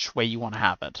which way you want to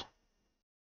have it.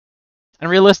 And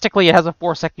realistically, it has a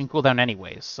 4-second cooldown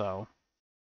anyways, so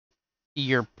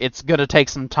it's gonna take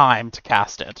some time to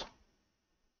cast it.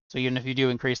 So even if you do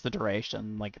increase the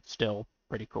duration, like, it's still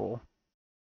pretty cool.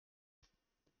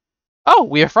 Oh,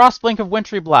 we have Frostblink of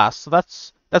Wintry Blast. So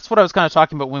that's what I was kind of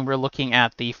talking about when we were looking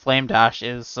at the Flame Dash.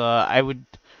 Is I would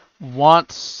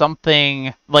want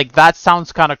something like that.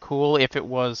 Sounds kind of cool if it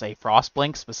was a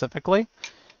Frostblink specifically.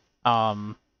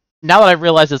 Now that I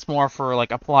realize it's more for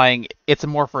like applying, it's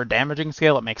more for a damaging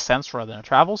scale. It makes sense rather than a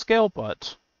travel scale,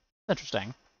 but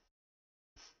interesting.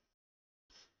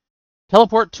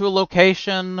 Teleport to a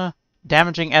location,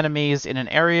 damaging enemies in an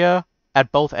area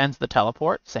at both ends of the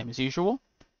teleport, same as usual.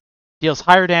 Deals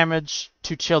higher damage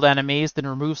to chilled enemies, then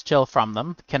removes chill from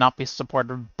them. Cannot be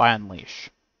supported by Unleash.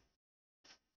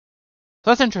 So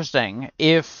that's interesting.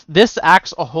 If this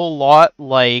acts a whole lot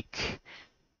like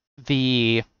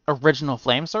the original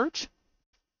Flame Surge.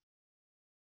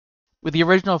 With the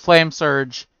original Flame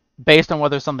Surge, based on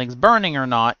whether something's burning or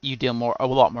not, you deal a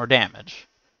lot more damage.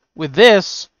 With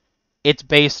this, it's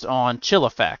based on chill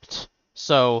effect.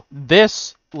 So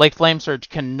this, like Flame Surge,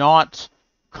 cannot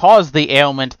cause the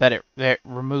ailment that it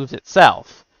removes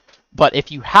itself. But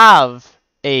if you have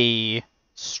a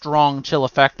strong chill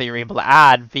effect that you're able to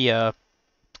add via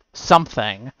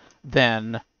something,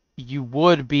 then you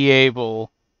would be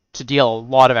able to deal a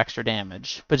lot of extra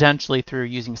damage, potentially through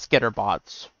using skitter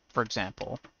bots, for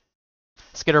example.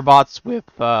 Skitter bots with,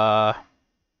 let's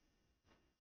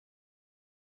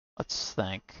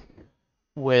think,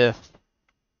 with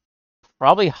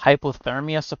probably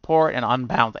hypothermia support and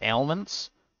unbound ailments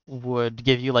would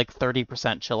give you like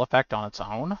 30% chill effect on its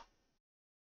own.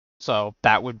 So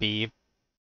that would be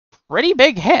pretty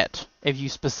big hit if you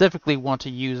specifically want to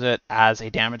use it as a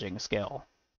damaging skill.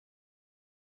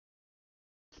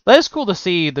 But it's cool to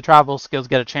see the travel skills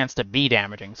get a chance to be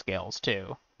damaging skills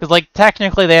too. Because like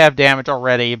technically they have damage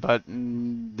already, but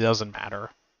it doesn't matter.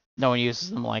 No one uses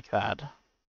them like that.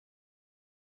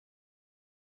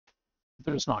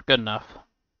 They're just not good enough.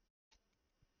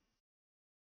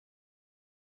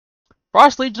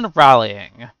 Frost Legion of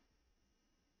Rallying.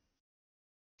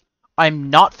 I'm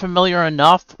not familiar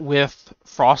enough with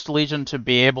Frost Legion to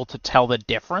be able to tell the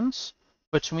difference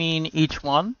between each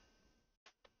one.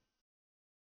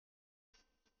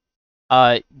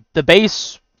 The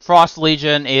base Frost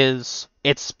Legion is,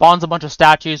 it spawns a bunch of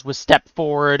statues with step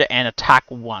forward and attack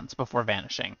once before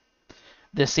vanishing.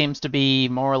 This seems to be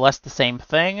more or less the same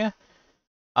thing.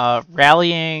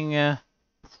 Rallying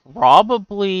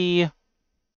probably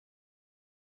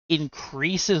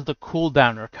increases the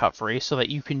cooldown recovery so that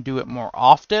you can do it more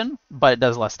often, but it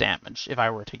does less damage, if I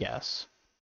were to guess.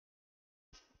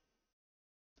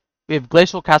 We have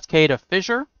Glacial Cascade of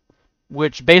Fissure,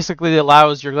 which basically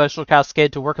allows your Glacial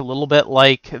Cascade to work a little bit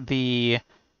like the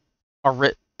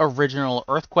original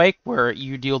Earthquake, where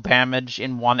you deal damage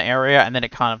in one area and then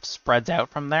it kind of spreads out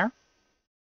from there.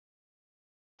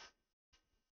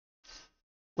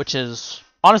 Which is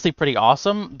honestly pretty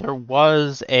awesome. There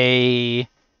was a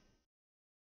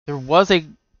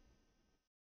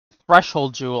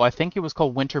threshold jewel, I think it was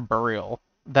called Winter Burial,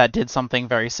 that did something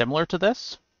very similar to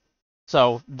this.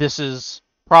 So this is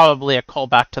probably a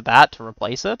callback to that to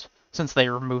replace it, since they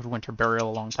removed Winter Burial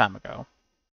a long time ago.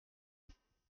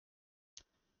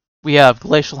 We have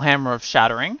Glacial Hammer of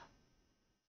Shattering.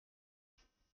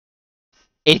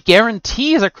 It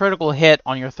guarantees a critical hit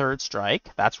on your third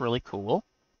strike. That's really cool.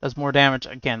 Does more damage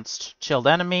against chilled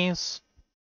enemies.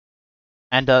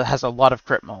 And has a lot of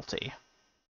crit multi.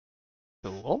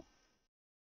 Cool.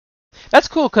 That's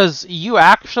cool because you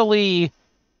actually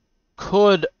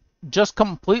could just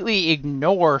completely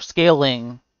ignore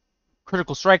scaling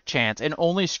critical strike chance and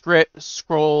only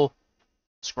scroll?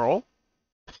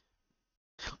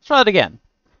 Let's try that again.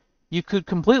 You could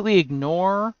completely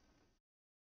ignore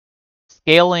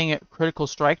scaling critical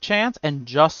strike chance and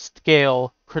just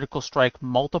scale critical strike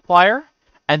multiplier,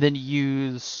 and then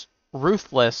use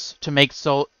Ruthless to make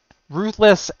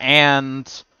Ruthless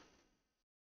and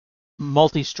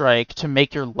multi-strike to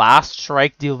make your last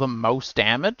strike deal the most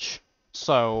damage.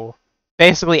 So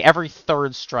basically every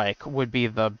third strike would be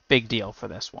the big deal for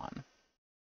this one.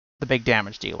 The big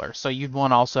damage dealer. So you'd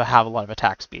want to also have a lot of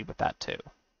attack speed with that too.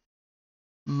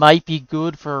 Might be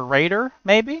good for a raider,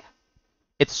 maybe?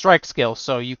 It's strike skill,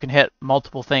 so you can hit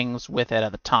multiple things with it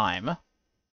at a time.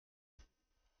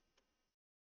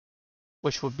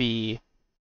 Which would be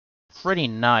pretty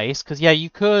nice, because yeah,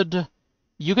 you could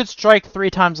strike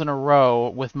 3 times in a row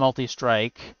with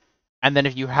multi-strike, and then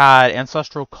if you had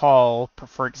Ancestral Call,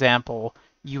 for example,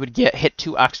 you would hit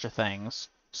 2 extra things.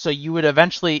 So you would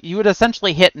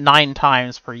essentially hit 9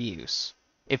 times per use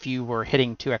if you were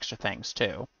hitting 2 extra things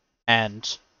too.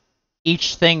 And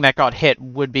each thing that got hit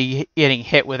would be getting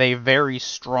hit with a very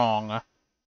strong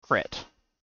crit.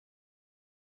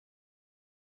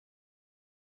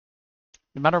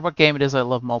 No matter what game it is, I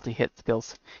love multi-hit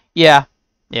skills. Yeah.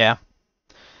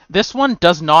 This one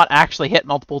does not actually hit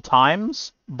multiple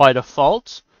times by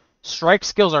default. Strike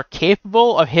skills are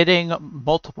capable of hitting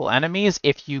multiple enemies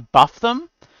if you buff them.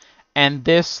 And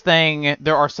this thing,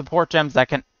 there are support gems that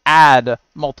can add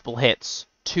multiple hits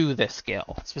to this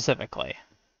skill, specifically.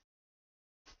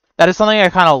 That is something I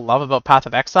kind of love about Path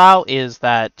of Exile, is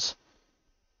that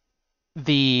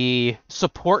the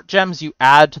support gems you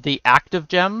add to the active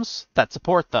gems that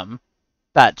support them,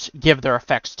 that give their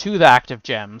effects to the active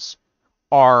gems,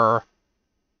 are...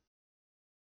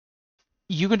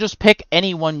 You can just pick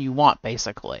any one you want,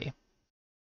 basically.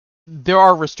 There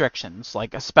are restrictions,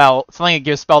 like something that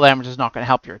gives spell damage is not going to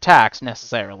help your attacks,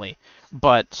 necessarily,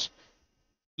 but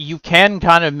you can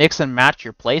kind of mix and match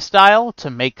your playstyle to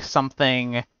make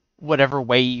something whatever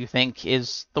way you think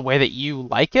is the way that you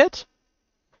like it.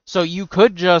 So you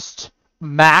could just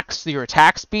max your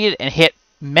attack speed and hit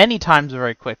many times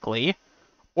very quickly,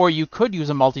 or you could use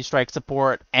a multi-strike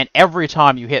support and every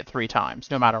time you hit 3 times,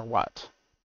 no matter what.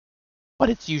 But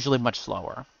it's usually much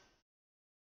slower.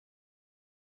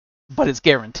 But it's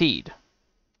guaranteed.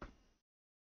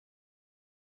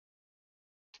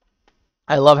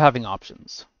 I love having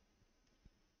options.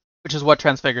 Which is what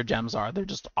Transfigured gems are. They're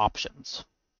just options.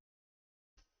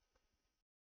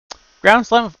 Ground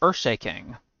Slam of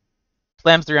Earthshaking.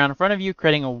 Slams the ground in front of you,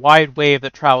 creating a wide wave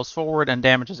that travels forward and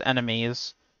damages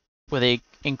enemies with an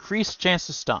increased chance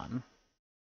to stun.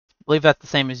 I believe that's the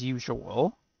same as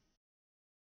usual.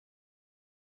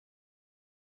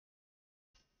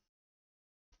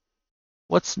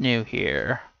 What's new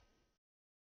here?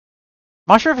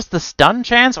 I'm not sure if it's the stun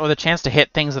chance or the chance to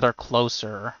hit things that are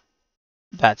closer.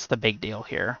 That's the big deal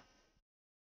here.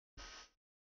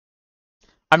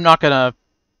 I'm not gonna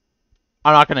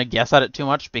guess at it too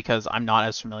much because I'm not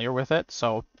as familiar with it,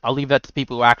 so I'll leave that to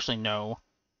people who actually know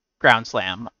Ground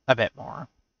Slam a bit more.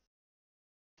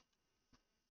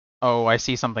 Oh, I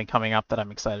see something coming up that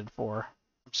I'm excited for.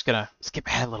 I'm just gonna skip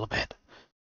ahead a little bit.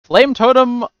 Flame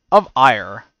Totem of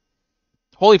Ire.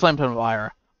 Holy Flame Totem of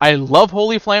Ire. I love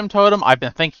Holy Flame Totem. I've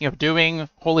been thinking of doing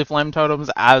Holy Flame Totems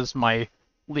as my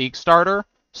League starter,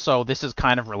 so this is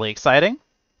kind of really exciting.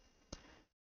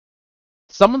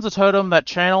 Summons a totem that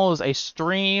channels a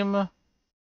stream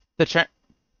that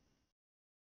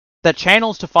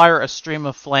channels to fire a stream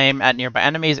of flame at nearby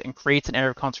enemies and creates an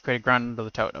area of consecrated ground under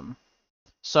the totem.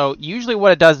 So usually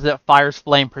what it does is it fires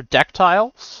flame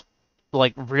projectiles,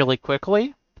 like, really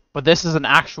quickly, but this is an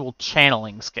actual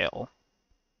channeling skill.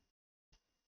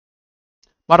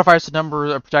 Modifiers to number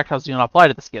of projectiles do not apply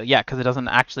to the skill. Yeah, because it doesn't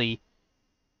actually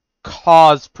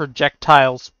cause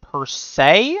projectiles per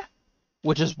se,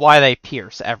 which is why they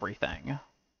pierce everything.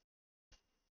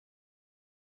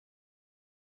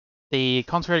 The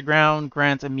consecrated ground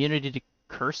grants immunity to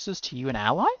curses to you and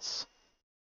allies?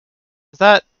 Is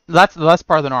that's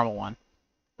part of the normal one.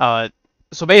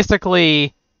 So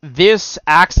basically, this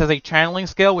acts as a channeling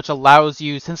skill, which allows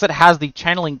you, since it has the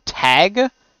channeling tag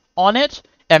on it,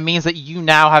 it means that you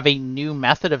now have a new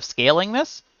method of scaling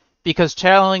this, because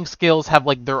channeling skills have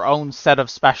like their own set of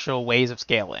special ways of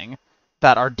scaling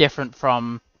that are different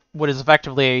from what is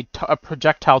effectively a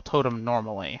projectile totem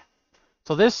normally.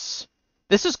 So this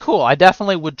is cool. I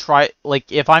definitely would try,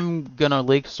 like, if I'm gonna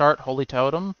League start Holy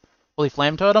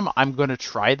Flame Totem, I'm gonna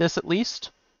try this at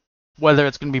least. Whether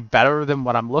it's gonna be better than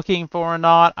what I'm looking for or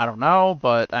not, I don't know,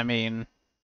 but I mean,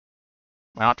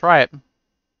 why not try it?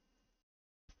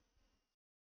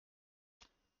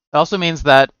 It also means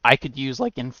that I could use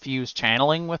like infused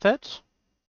channeling with it.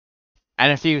 And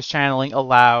infused channeling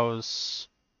allows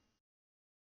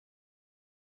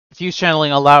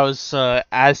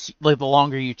as like the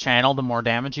longer you channel, the more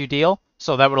damage you deal.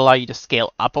 So that would allow you to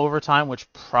scale up over time,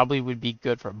 which probably would be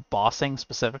good for bossing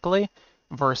specifically,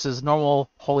 versus normal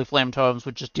Holy Flame Totems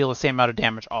would just deal the same amount of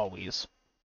damage always.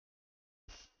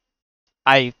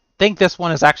 I think this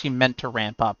one is actually meant to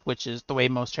ramp up, which is the way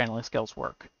most channeling skills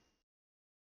work.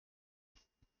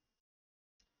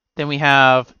 Then we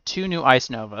have 2 new Ice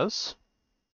Novas.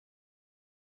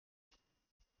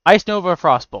 Ice Nova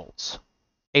Frostbolts.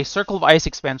 A circle of ice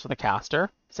expands for the caster,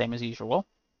 same as usual.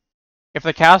 If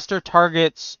the caster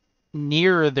targets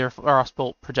near their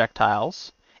Frostbolt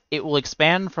projectiles, it will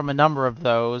expand from a number of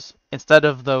those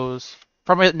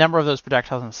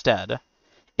projectiles instead.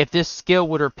 If this skill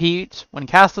would repeat when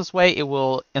cast this way, it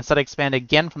will instead expand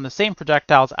again from the same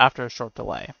projectiles after a short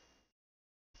delay.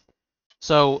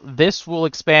 So this will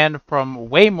expand from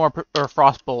way more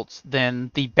Frostbolts than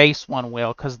the base one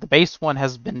will, because the base one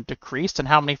has been decreased in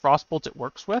how many Frostbolts it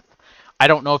works with. I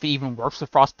don't know if it even works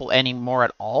with Frostbolt anymore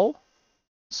at all.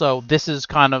 So this is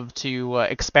kind of to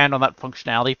expand on that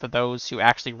functionality for those who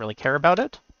actually really care about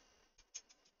it.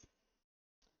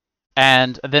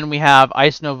 And then we have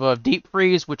Ice Nova of Deep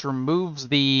Freeze, which removes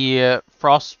the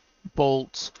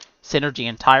Frostbolt synergy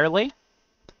entirely.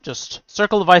 Just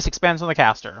Circle of Ice expands on the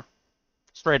caster.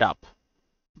 Straight up.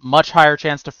 Much higher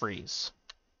chance to freeze.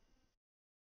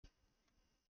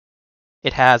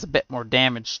 It has a bit more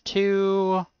damage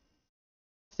too.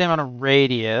 Same amount of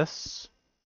radius.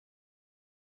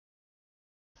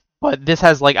 But this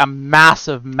has like a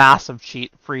massive, massive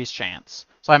freeze chance.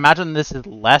 So I imagine this is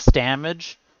less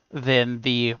damage than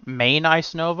the main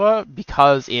Ice Nova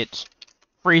because it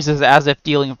freezes as if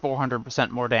dealing 400%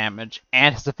 more damage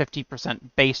and has a 50%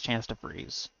 base chance to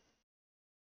freeze.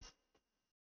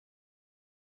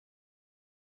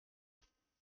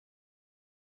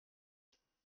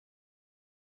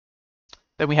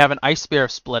 Then we have an Ice Spear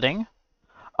of Splitting.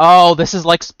 Oh, this is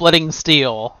like splitting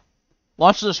steel.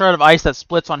 Launches a shard of ice that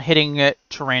splits on hitting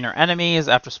terrain or enemies.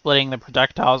 After splitting, the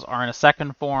projectiles are in a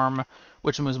second form,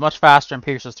 which moves much faster and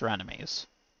pierces through enemies.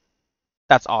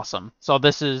 That's awesome. So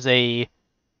this is a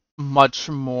much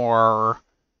more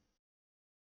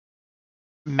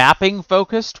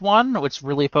mapping-focused one, which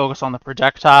really focused on the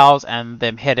projectiles and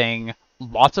them hitting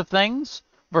lots of things,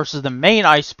 versus the main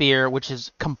Ice Spear, which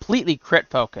is completely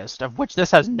crit-focused, of which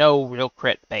this has no real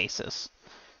crit basis.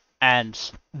 And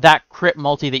that crit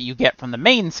multi that you get from the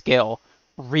main skill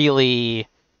really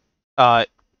kind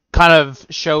of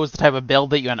shows the type of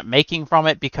build that you end up making from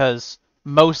it, because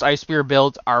most Ice Spear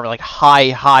builds are like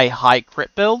high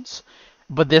crit builds,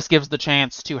 but this gives the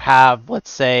chance to have, let's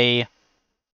say,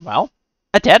 well,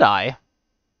 a Deadeye.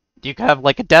 You can have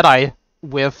like a Deadeye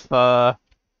with a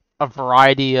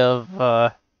variety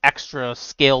of extra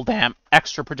skill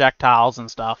extra projectiles and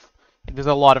stuff. There's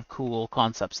a lot of cool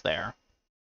concepts there.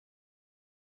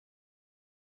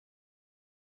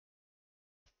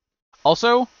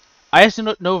 Also, Ice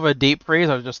Nova Deep Freeze,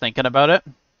 I was just thinking about it.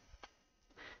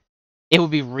 It would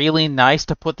be really nice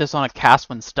to put this on a cast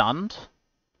when stunned.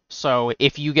 So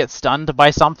if you get stunned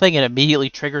by something, it immediately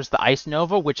triggers the Ice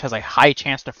Nova, which has a high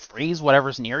chance to freeze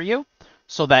whatever's near you.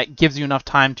 So that gives you enough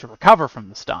time to recover from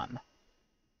the stun.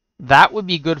 That would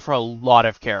be good for a lot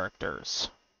of characters.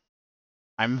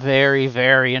 I'm very,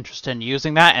 very interested in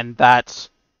using that, and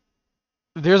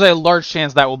there's a large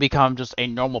chance that will become just a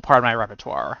normal part of my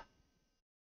repertoire.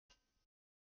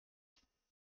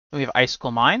 Then we have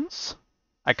Icicle Mines.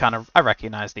 I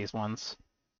recognize these ones.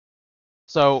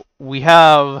 So we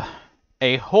have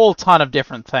a whole ton of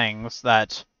different things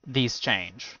that these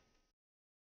change.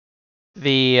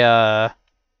 The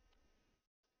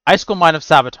Icicle Mine of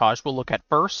Sabotage we'll look at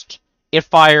first. It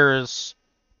fires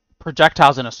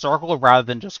projectiles in a circle rather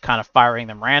than just kind of firing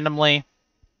them randomly.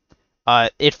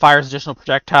 It fires additional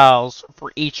projectiles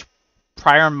for each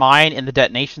prior mine in the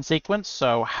detonation sequence,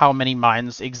 so how many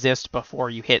mines exist before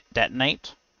you hit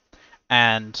detonate.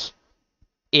 And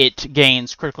it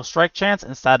gains critical strike chance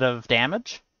instead of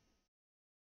damage.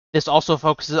 This also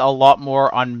focuses a lot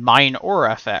more on Mine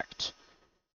Aura Effect,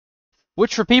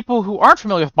 which for people who aren't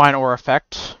familiar with Mine Aura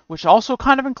Effect, which also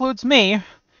kind of includes me,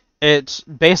 it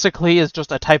basically is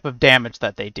just a type of damage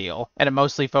that they deal, and it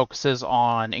mostly focuses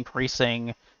on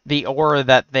increasing the aura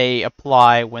that they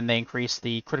apply when they increase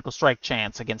the critical strike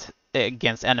chance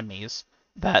against enemies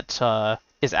that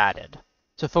is added.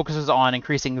 So it focuses on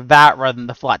increasing that rather than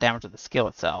the flat damage of the skill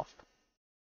itself.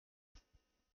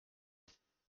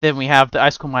 Then we have the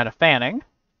Icicle Mine of Fanning.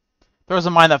 Throws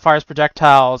a mine that fires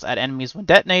projectiles at enemies when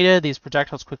detonated. These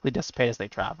projectiles quickly dissipate as they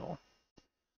travel.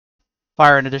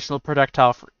 Fire an additional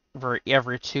projectile for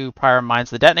every 2 prior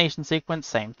mines of the detonation sequence.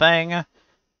 Same thing.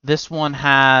 This one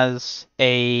has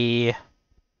a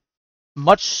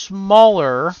much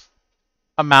smaller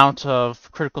amount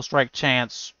of critical strike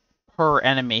chance per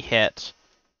enemy hit,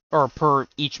 or per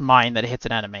each mine that hits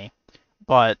an enemy.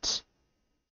 But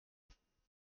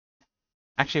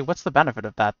actually, what's the benefit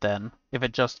of that then? If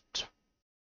it just...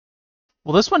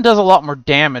 Well, this one does a lot more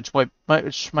damage,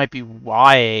 which might be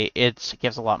why it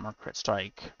gives a lot more crit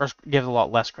strike, or gives a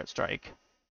lot less crit strike.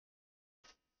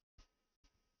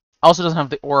 Also doesn't have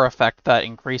the aura effect that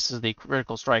increases the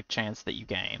critical strike chance that you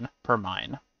gain per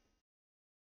mine.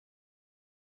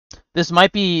 This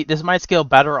might scale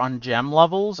better on gem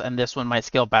levels, and this one might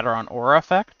scale better on aura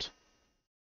effect.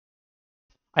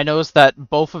 I noticed that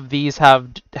both of these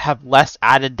have less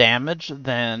added damage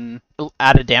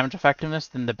effectiveness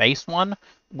than the base one,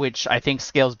 which I think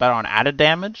scales better on added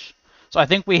damage. So I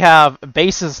think we have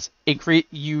bases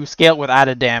you scale with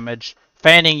added damage,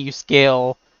 fanning you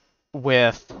scale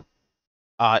with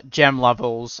gem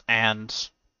levels, and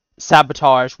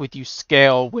sabotage with you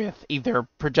scale with either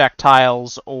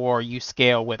projectiles or you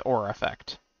scale with aura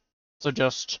effect. So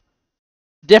just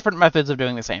different methods of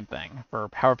doing the same thing for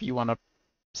however you want to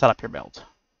set up your build.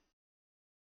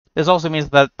 This also means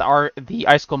that the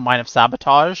Icicle Mine of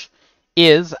Sabotage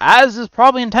is, as is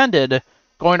probably intended,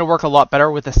 going to work a lot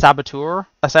better with the Saboteur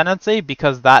Ascendancy,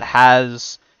 because that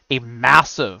has a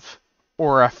massive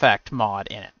aura effect mod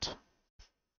in it.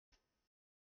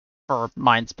 For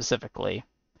mine specifically.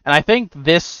 And I think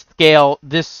this skill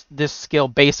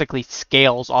basically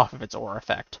scales off of its aura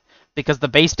effect, because the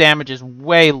base damage is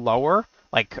way lower,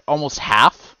 like almost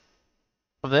half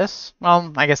of this.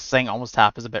 Well, I guess saying almost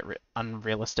half is a bit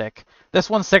unrealistic. This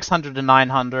one's 600 to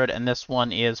 900, and this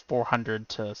one is 400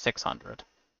 to 600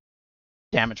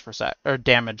 damage per set, or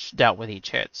damage dealt with each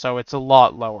hit. So it's a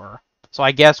lot lower. So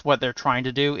I guess what they're trying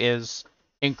to do is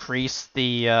increase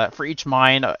the for each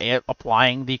mine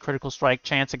applying the critical strike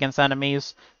chance against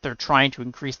enemies. They're trying to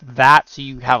increase that so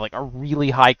you have like a really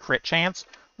high crit chance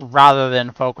rather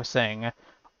than focusing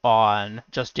on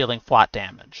just dealing flat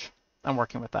damage. I'm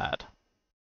working with that.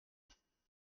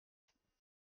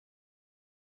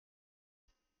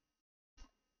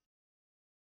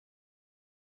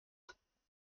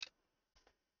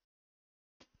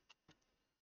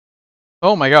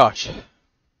 Oh my gosh.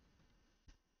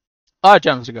 A lot of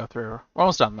gems to go through. We're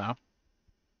almost done though.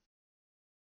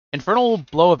 Infernal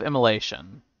Blow of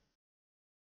Immolation.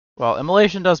 Well,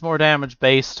 Immolation does more damage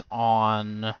based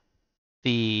on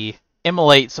the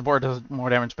Immolate support does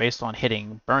more damage based on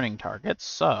hitting burning targets,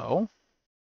 so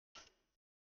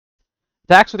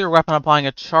attacks with your weapon applying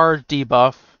a charge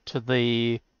debuff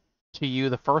to you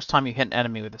the first time you hit an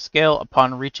enemy with a skill.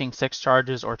 Upon reaching 6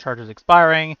 charges or charges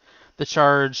expiring, the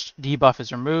charged debuff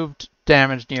is removed.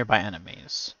 Damage nearby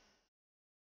enemies.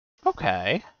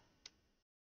 Okay.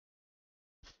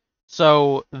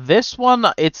 So this one,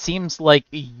 it seems like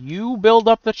you build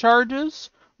up the charges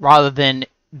rather than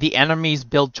the enemies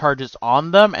build charges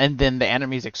on them and then the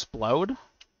enemies explode.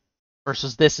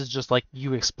 Versus this is just like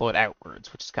you explode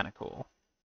outwards, which is kind of cool.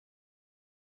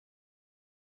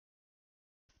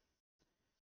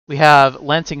 We have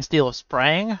Lancing Steel of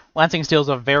Spraying. Lancing Steel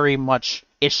is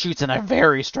it shoots in a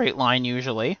very straight line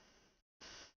usually.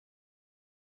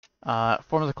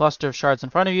 Forms a cluster of shards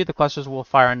in front of you. The clusters will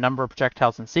fire a number of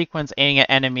projectiles in sequence, aiming at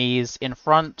enemies in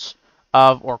front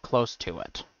of or close to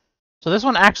it. So this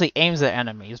one actually aims at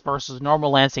enemies versus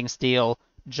normal Lancing Steel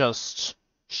just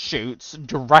shoots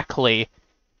directly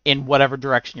in whatever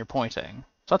direction you're pointing.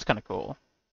 So that's kind of cool.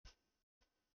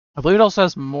 I believe it also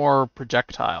has more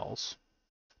projectiles.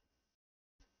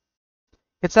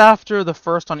 Hits after the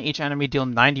first on each enemy deal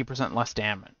 90% less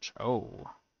damage.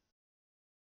 Oh.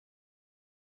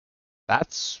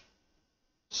 That's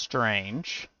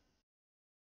strange.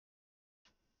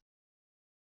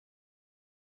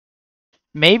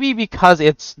 Maybe because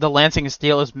the Lancing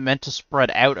Steel is meant to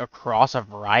spread out across a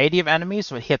variety of enemies,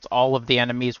 so it hits all of the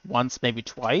enemies once, maybe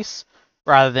twice,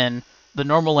 rather than the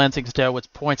normal Lancing Steel,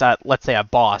 which points at, let's say, a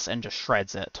boss and just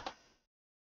shreds it.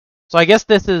 So I guess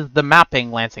this is the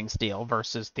mapping Lancing Steel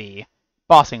versus the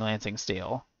bossing Lancing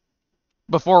Steel.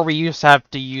 Before we used to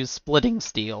have to use Splitting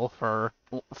Steel for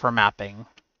mapping,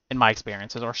 in my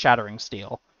experiences, or Shattering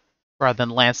Steel, rather than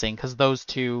Lancing, because those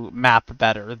two map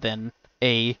better than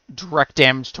a direct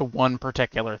damage to one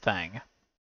particular thing.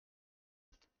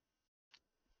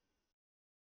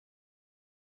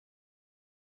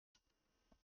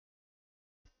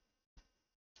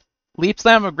 Leap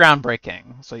Slam of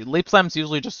Groundbreaking. So Leap Slam's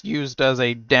usually just used as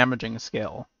a damaging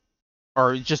skill.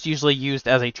 Or just usually used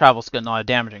as a travel skill, not a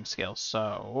damaging skill.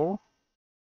 So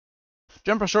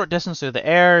jump a short distance through the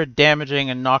air, damaging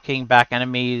and knocking back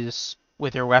enemies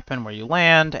with your weapon where you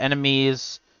land.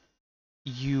 Enemies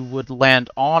you would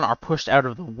land on are pushed out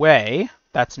of the way.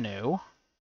 That's new.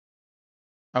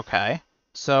 Okay.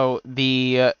 So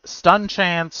the stun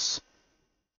chance,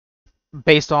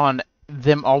 based on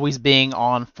them always being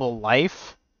on full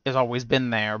life, has always been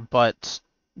there, but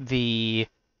the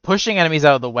pushing enemies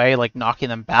out of the way, like knocking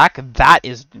them back, that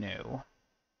is new.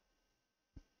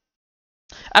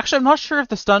 Actually, I'm not sure if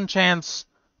the stun chance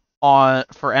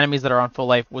for enemies that are on full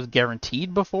life was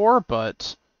guaranteed before,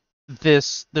 but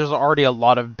there's already a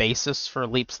lot of basis for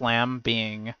Leap Slam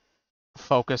being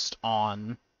focused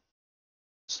on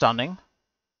stunning.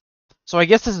 So I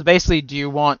guess this is basically, do you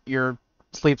want your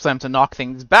Leap Slam to knock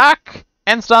things back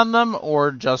and stun them,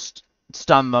 or just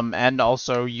stun them and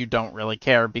also you don't really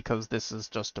care because this is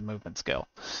just a movement skill?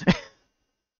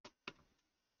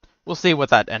 We'll see what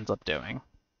that ends up doing.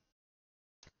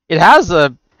 It has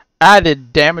a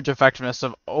added damage effectiveness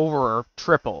of over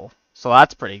triple, so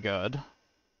that's pretty good.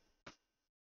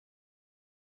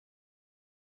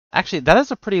 Actually, that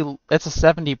is it's a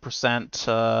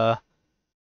 70%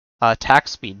 attack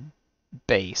speed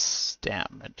base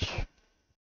damage.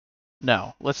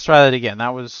 No, let's try that again.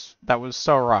 That was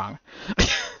so wrong.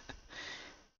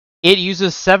 It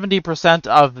uses 70%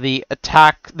 of the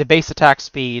base attack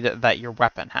speed that your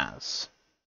weapon has,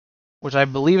 which I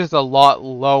believe is a lot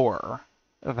lower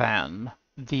than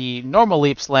the normal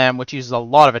Leap Slam, which uses a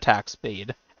lot of attack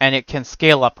speed, and it can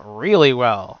scale up really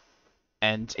well.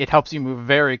 And it helps you move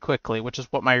very quickly, which is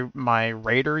what my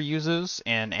Raider uses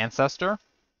in Ancestor,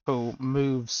 who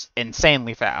moves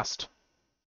insanely fast.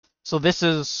 So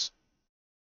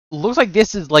looks like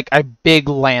this is like a big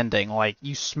landing, like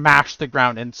you smash the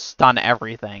ground and stun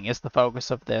everything is the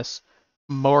focus of this.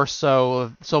 More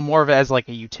so more of it as like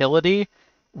a utility,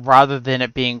 rather than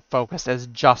it being focused as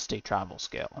just a travel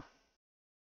skill.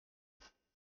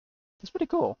 It's pretty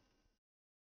cool.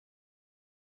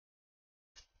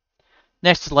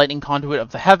 Next is Lightning Conduit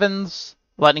of the Heavens.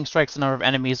 Lightning strikes a number of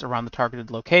enemies around the targeted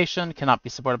location, cannot be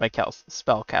supported by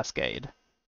spell cascade.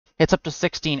 Hits up to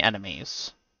 16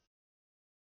 enemies.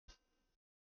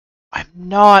 I'm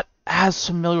not as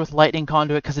familiar with Lightning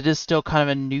Conduit because it is still kind of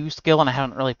a new skill and I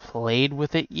haven't really played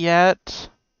with it yet.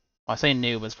 Well, I say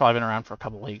new, but it's probably been around for a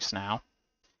couple weeks now.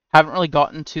 Haven't really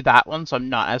gotten to that one, so I'm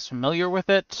not as familiar with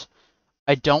it.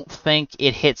 I don't think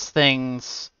it hits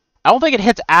things... I don't think it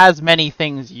hits as many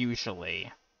things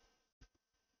usually.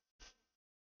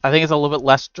 I think it's a little bit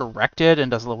less directed and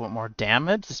does a little bit more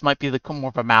damage. This might be more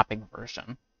of a mapping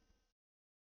version.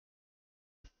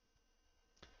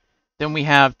 Then we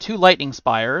have 2 Lightning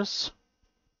Spires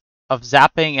of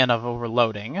zapping and of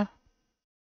overloading.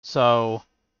 So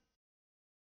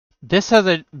this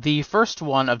has the first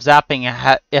one of zapping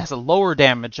has a lower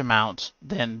damage amount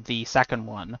than the second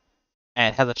one,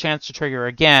 and it has a chance to trigger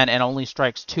again and only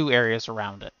strikes 2 areas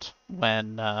around it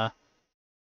when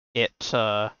its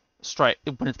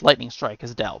lightning strike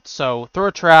is dealt. So throw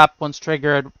a trap, once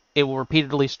triggered, it will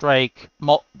repeatedly strike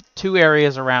 2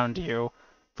 areas around you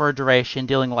for a duration,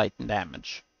 dealing lightning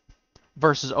damage.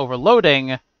 Versus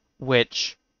overloading,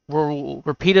 which will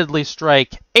repeatedly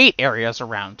strike 8 areas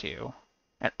around you,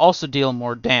 and also deal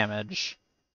more damage.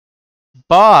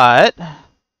 But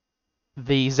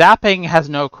The zapping has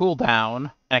no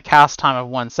cooldown and a cast time of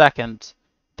 1 second.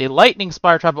 The lightning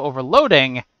spire trap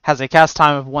overloading has a cast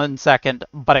time of 1 second,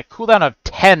 but a cooldown of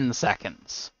 10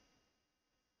 seconds.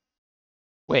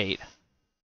 Wait.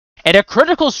 And a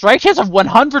critical strike chance of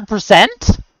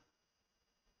 100%?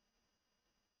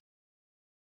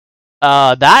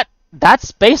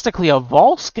 That's basically a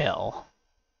Vol skill.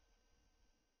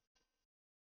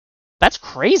 That's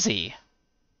crazy.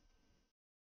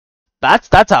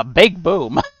 That's a big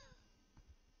boom.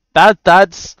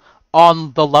 That's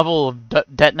on the level of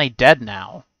Detonate Dead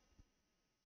now.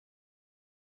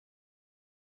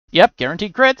 Yep,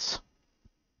 guaranteed crits.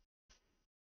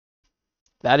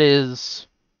 That's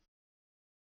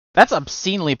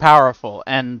obscenely powerful,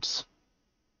 and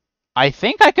I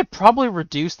think I could probably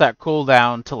reduce that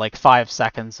cooldown to like 5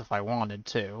 seconds if I wanted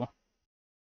to.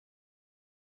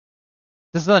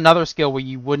 This is another skill where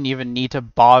you wouldn't even need to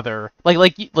bother.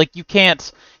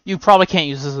 You probably can't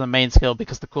use this as a main skill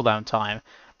because of the cooldown time,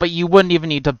 but you wouldn't even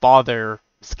need to bother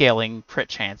scaling crit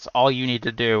chance. All you need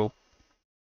to do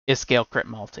is scale crit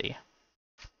multi.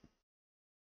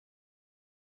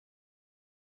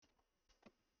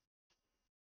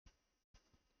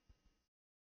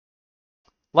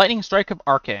 Lightning Strike of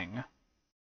Arcing.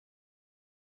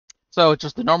 So it's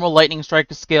just the normal lightning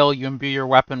strike skill, you imbue your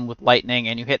weapon with lightning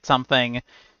and you hit something,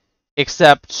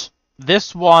 except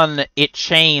this one, it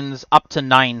chains up to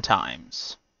 9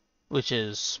 times, which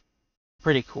is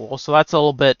pretty cool. So that's a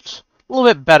little bit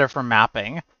better for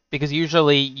mapping, because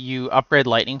usually you upgrade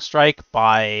lightning strike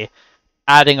by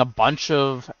adding a bunch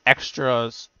of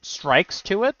extra strikes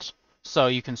to it, so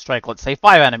you can strike, let's say,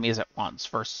 5 enemies at once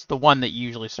versus the one that you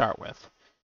usually start with.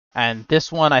 And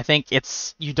this one, I think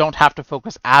you don't have to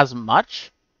focus as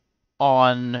much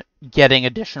on getting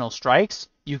additional strikes.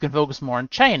 You can focus more on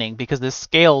chaining because this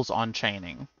scales on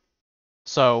chaining.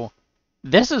 So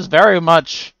this is very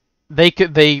much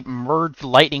they merged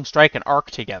lightning strike and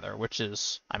arc together, which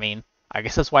is, I mean, I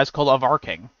guess that's why it's called of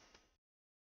arcing.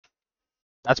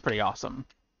 That's pretty awesome.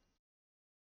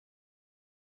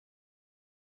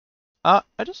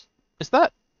 Is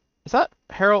that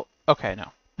Herald? Okay,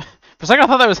 no. For a second, I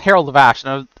thought that was Herald of Ash,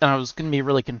 and I was going to be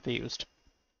really confused.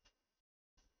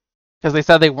 Because they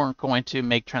said they weren't going to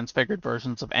make transfigured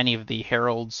versions of any of the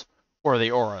Heralds or the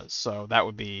Auras, so that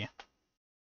would be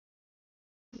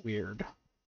weird.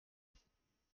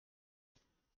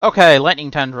 Okay,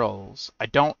 Lightning Tendrils. I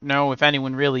don't know if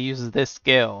anyone really uses this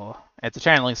skill. It's a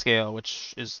channeling skill,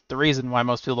 which is the reason why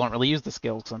most people don't really use the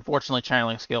skill, because unfortunately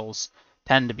channeling skills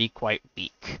tend to be quite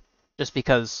weak. Just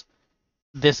because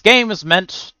this game is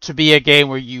meant to be a game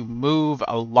where you move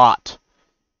a lot.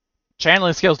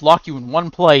 Channeling skills lock you in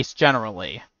one place,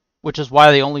 generally, which is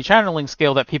why the only channeling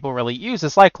skill that people really use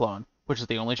is Cyclone, which is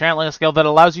the only channeling skill that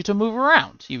allows you to move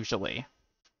around, usually.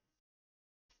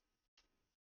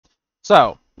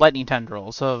 So, Lightning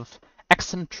Tendrils of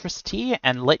Eccentricity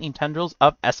and Lightning Tendrils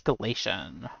of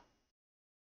Escalation.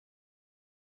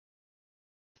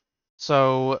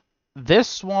 So,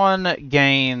 this one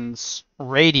gains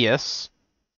Radius.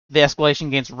 The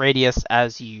Escalation gains Radius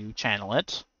as you channel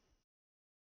it.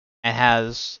 And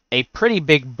has a pretty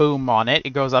big boom on it.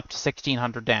 It goes up to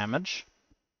 1600 damage.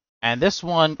 And this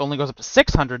one only goes up to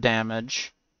 600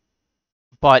 damage,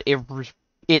 but it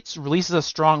releases a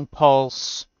strong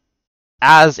pulse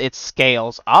as it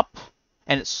scales up,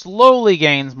 and it slowly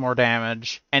gains more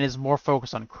damage, and is more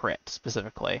focused on crit,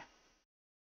 specifically.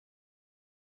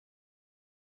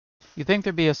 You'd think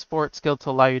there'd be a support skill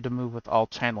to allow you to move with all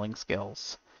channeling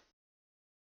skills.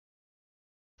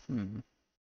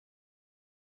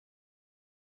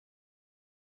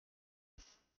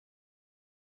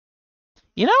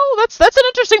 You know, that's an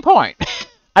interesting point.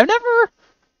 I've never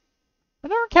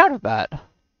encountered that.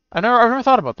 I've never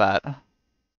thought about that.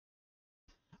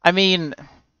 I mean,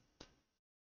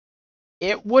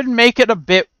 it would make it a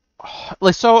bit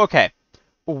like, so okay.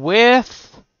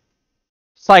 With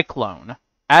Cyclone,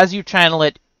 as you channel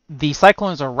it, the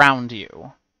Cyclone's around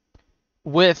you.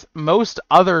 With most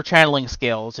other channeling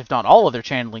skills, if not all other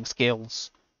channeling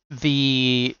skills,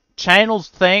 the channeled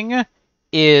thing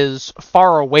is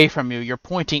far away from you. You're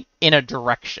pointing in a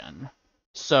direction.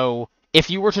 So if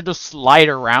you were to just slide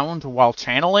around while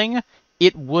channeling,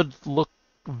 it would look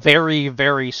very,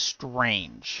 very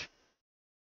strange.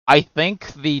 I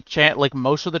think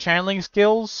most of the channeling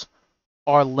skills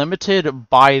are limited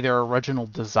by their original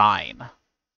design.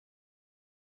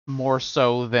 More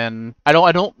so than I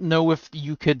don't know if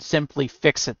you could simply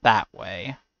fix it that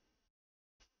way.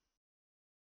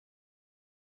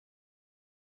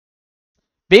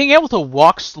 Being able to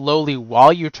walk slowly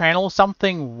while you channel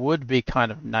something would be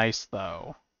kind of nice,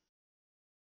 though.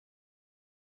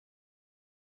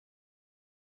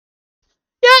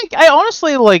 I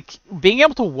honestly like being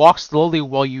able to walk slowly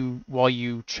while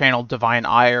you channel Divine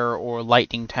Ire or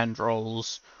Lightning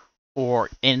Tendrils or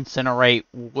Incinerate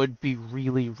would be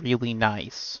really, really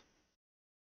nice.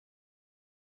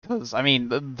 Because, I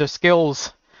mean, the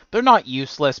skills, they're not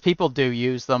useless. People do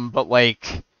use them, but,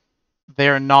 like,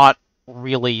 they're not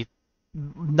really...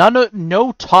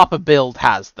 No top build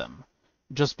has them.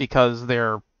 Just because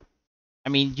they're... I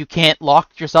mean, you can't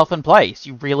lock yourself in place.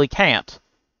 You really can't.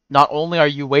 Not only are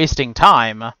you wasting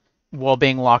time while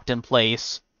being locked in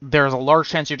place, there's a large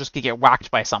chance you're just gonna get whacked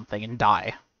by something and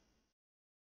die.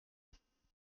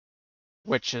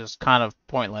 Which is kind of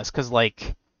pointless, because,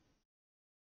 like...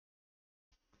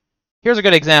 Here's a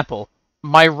good example.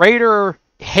 My Raider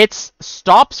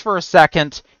stops for a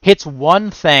second, hits one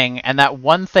thing, and that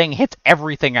one thing hits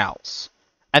everything else.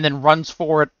 And then runs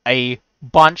forward a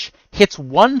bunch, hits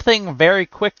one thing very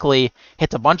quickly,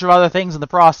 hits a bunch of other things in the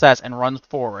process, and runs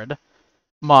forward.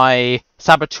 My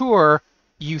Saboteur,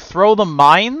 you throw the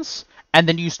mines, and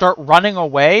then you start running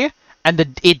away, and the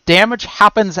damage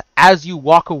happens as you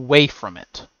walk away from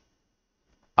it.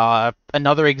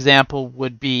 Another example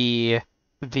would be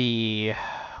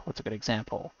what's a good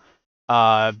example?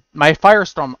 My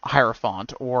Firestorm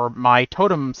Hierophant, or my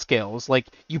totem skills. Like,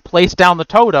 you place down the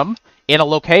totem in a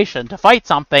location to fight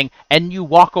something, and you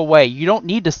walk away. You don't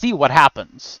need to see what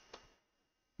happens.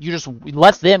 You just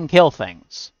let them kill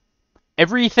things.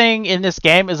 Everything in this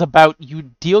game is about you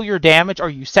deal your damage, or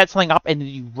you set something up, and then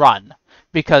you run.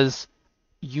 Because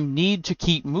you need to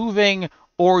keep moving,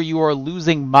 or you are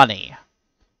losing money.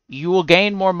 You will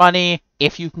gain more money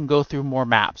if you can go through more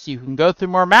maps. You can go through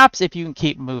more maps if you can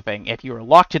keep moving. If you are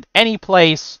locked in any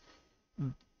place,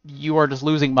 you are just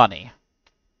losing money.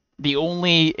 The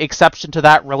only exception to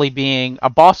that really being a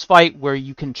boss fight where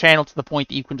you can channel to the point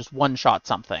that you can just one-shot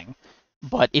something.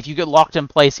 But if you get locked in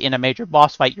place in a major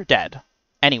boss fight, you're dead.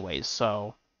 Anyways,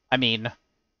 so, I mean...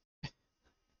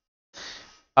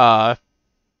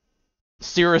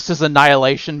 Cirrus's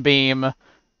Annihilation Beam,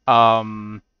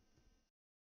 I'm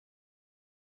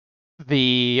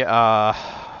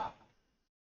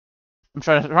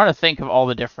trying to think of all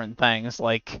the different things.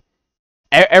 Like,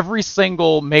 every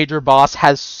single major boss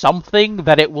has something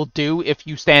that it will do if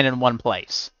you stand in one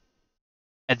place.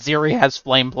 Aziri has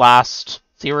Flame Blast.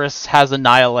 Cirrus has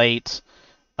Annihilate.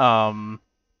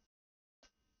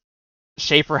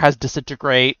 Schaefer has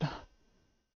Disintegrate.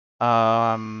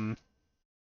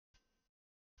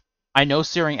 I know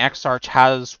Searing Exarch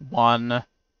has one.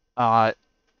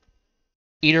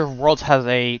 Eater of Worlds has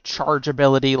a charge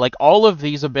ability. Like, all of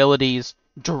these abilities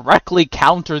directly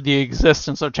counter the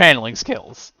existence of channeling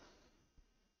skills.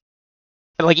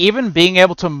 And, like, even being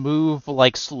able to move,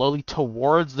 like, slowly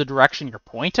towards the direction you're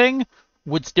pointing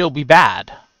would still be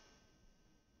bad.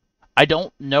 I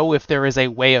don't know if there is a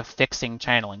way of fixing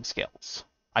channeling skills.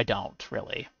 I don't,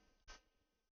 really.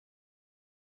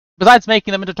 Besides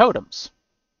making them into totems.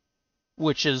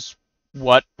 Which is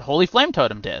what Holy Flame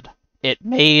Totem did. It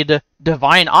made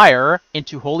Divine Ire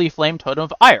into Holy Flame Totem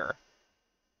of Ire.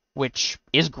 Which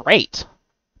is great.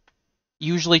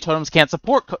 Usually totems can't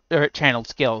support channeled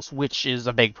skills, which is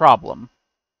a big problem.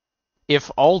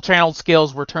 If all channeled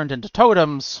skills were turned into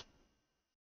totems,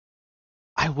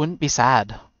 I wouldn't be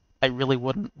sad. I really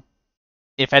wouldn't.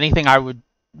 If anything, I would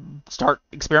start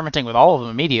experimenting with all of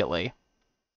them immediately.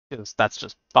 Because that's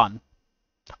just fun.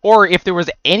 Or if there was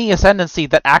any ascendancy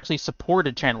that actually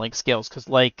supported channeling skills, because,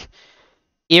 like,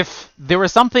 if there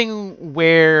was something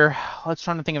where... Let's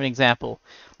try to think of an example.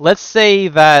 Let's say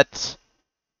that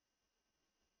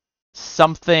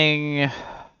something...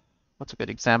 What's a good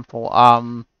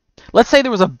example? Let's say there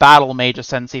was a battle mage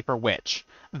ascendancy for Witch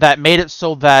that made it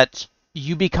so that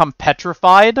you become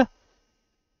petrified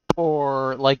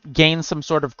or, like, gain some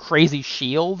sort of crazy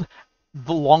shield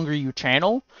the longer you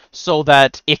channel, so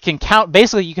that it can count...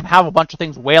 Basically, you can have a bunch of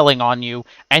things wailing on you,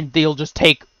 and they'll just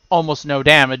take almost no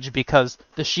damage because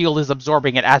the shield is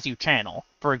absorbing it as you channel,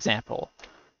 for example.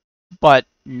 But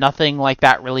nothing like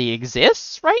that really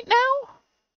exists right now?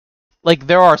 Like,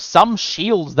 there are some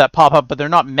shields that pop up, but they're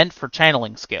not meant for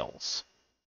channeling skills.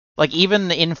 Like, even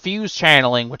the infused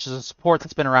channeling, which is a support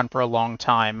that's been around for a long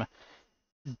time,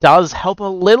 does help a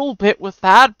little bit with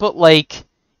that, but, like,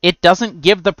 it doesn't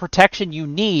give the protection you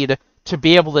need to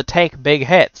be able to take big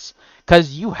hits.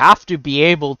 Because you have to be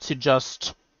able to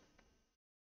just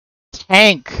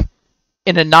tank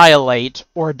an Annihilate,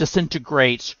 or a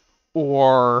Disintegrate,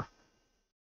 or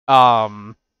a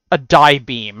Die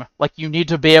Beam. Like, you need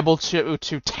to be able to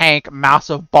tank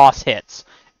massive boss hits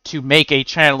to make a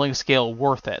channeling skill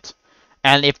worth it.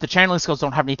 And if the channeling skills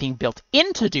don't have anything built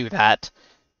in to do that,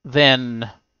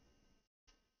 then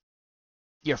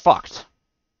you're fucked.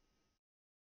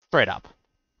 Straight up.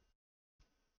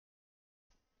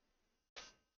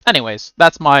 Anyways,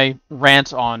 that's my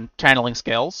rant on channeling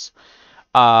skills.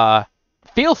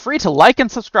 Feel free to like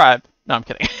and subscribe. No, I'm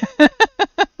kidding.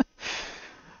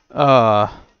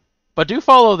 But do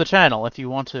follow the channel if you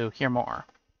want to hear more.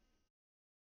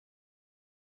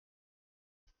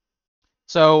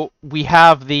 So we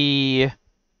have the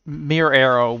mirror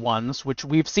arrow ones, which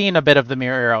we've seen a bit of the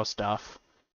mirror arrow stuff.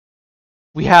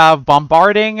 We have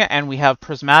bombarding and we have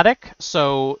prismatic.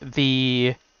 So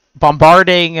the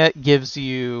bombarding gives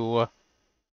you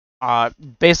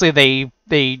basically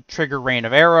they trigger rain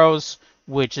of arrows,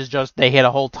 which is just they hit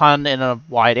a whole ton in a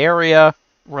wide area.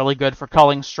 Really good for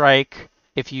culling strike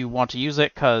if you want to use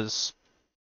it, because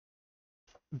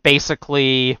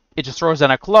basically it just throws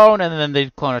in a clone and then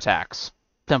the clone attacks.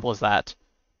 Simple as that.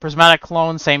 Prismatic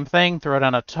clone, same thing. Throw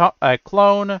down a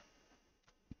clone,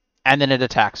 and then it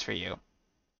attacks for you.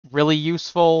 Really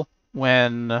useful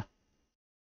when...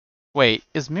 Wait,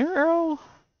 is Mirror Arrow?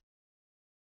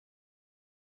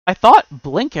 I thought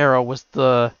Blink Arrow was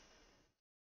the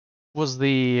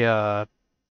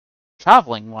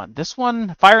traveling one. This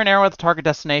one, fire an arrow at the target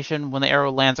destination. When the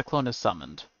arrow lands, a clone is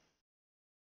summoned.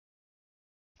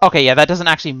 Okay, yeah, that doesn't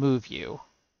actually move you.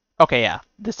 Okay, yeah,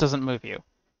 this doesn't move you.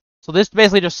 So this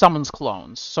basically just summons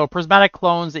clones. So prismatic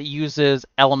clones, it uses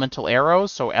elemental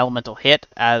arrows, so elemental hit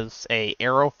as a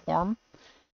arrow form.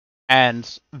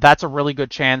 And that's a really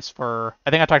good chance for, I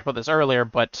think I talked about this earlier,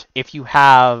 but if you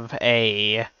have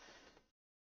a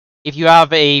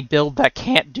build that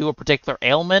can't do a particular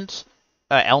ailment,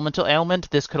 elemental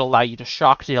ailment, this could allow you to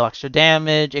shock to deal extra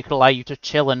damage. It could allow you to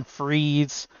chill and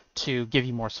freeze to give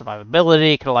you more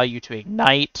survivability. It could allow you to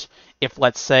ignite. If,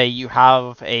 let's say, you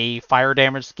have a fire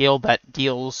damage skill that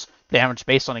deals damage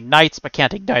based on ignites but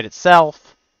can't ignite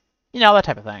itself. You know, that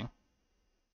type of thing.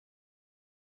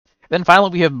 Then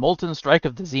finally we have Molten Strike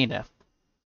of the Zenith.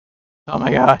 Oh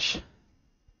my gosh. It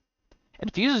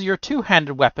infuses your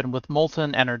two-handed weapon with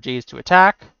molten energies to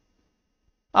attack.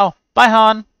 Oh, bye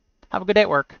Han. Have a good day at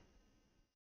work.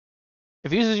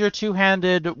 It uses your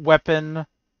two-handed weapon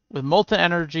with molten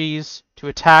energies to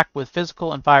attack with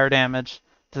physical and fire damage.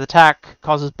 The attack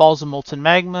causes balls of molten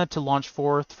magma to launch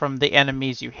forth from the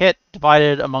enemies you hit,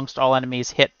 divided amongst all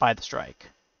enemies hit by the strike.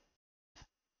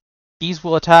 These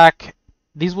will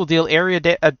deal area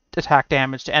attack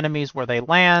damage to enemies where they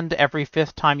land. Every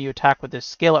 5th time you attack with this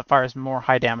skill, it fires more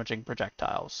high-damaging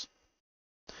projectiles.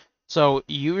 So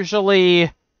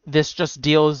usually this just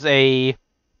deals a...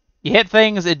 You hit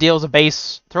things, it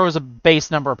throws a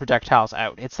base number of projectiles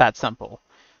out. It's that simple.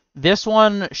 This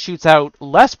one shoots out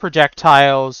less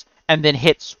projectiles and then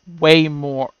hits way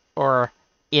more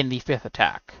in the 5th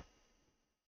attack.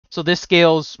 So this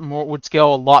would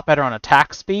scale a lot better on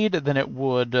attack speed than it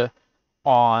would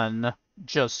on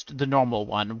just the normal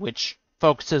one, which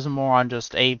focuses more on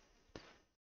just a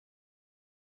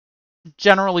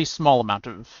generally small amount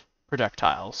of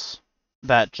projectiles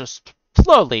that just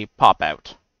slowly pop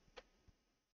out.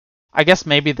 I guess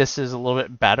maybe this is a little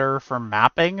bit better for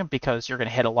mapping because you're going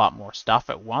to hit a lot more stuff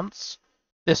at once.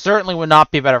 This certainly would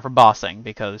not be better for bossing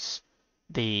because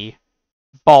the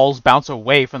balls bounce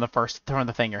away from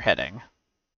the thing you're hitting.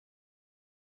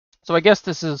 So I guess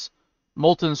this is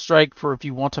Molten Strike for if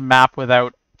you want to map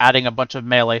without adding a bunch of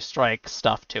melee strike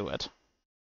stuff to it.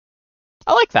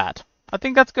 I like that. I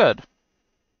think that's good.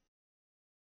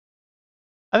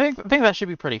 I think that should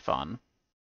be pretty fun.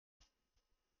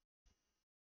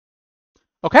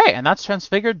 Okay, and that's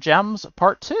Transfigured Gems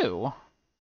Part 2.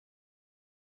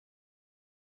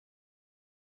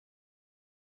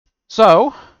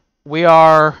 So, we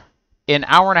are an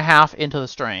hour and a half into the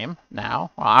stream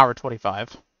now, well, hour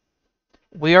 25.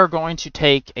 We are going to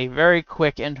take a very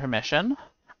quick intermission,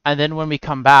 and then when we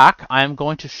come back, I'm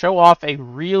going to show off a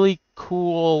really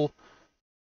cool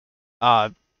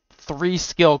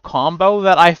 3-skill combo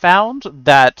that I found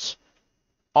that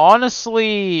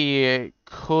honestly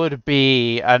could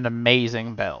be an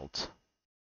amazing build.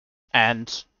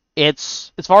 And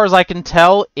it's, as far as I can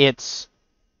tell, it's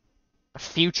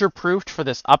future-proofed for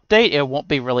this update. It won't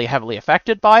be really heavily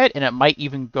affected by it, and it might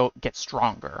even get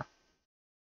stronger.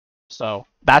 So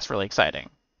that's really exciting.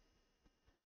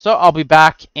 So I'll be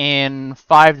back in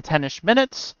 5 to 10-ish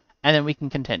minutes, and then we can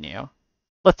continue.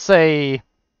 Let's say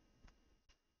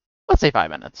 5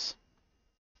 minutes.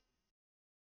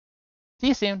 See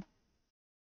you soon.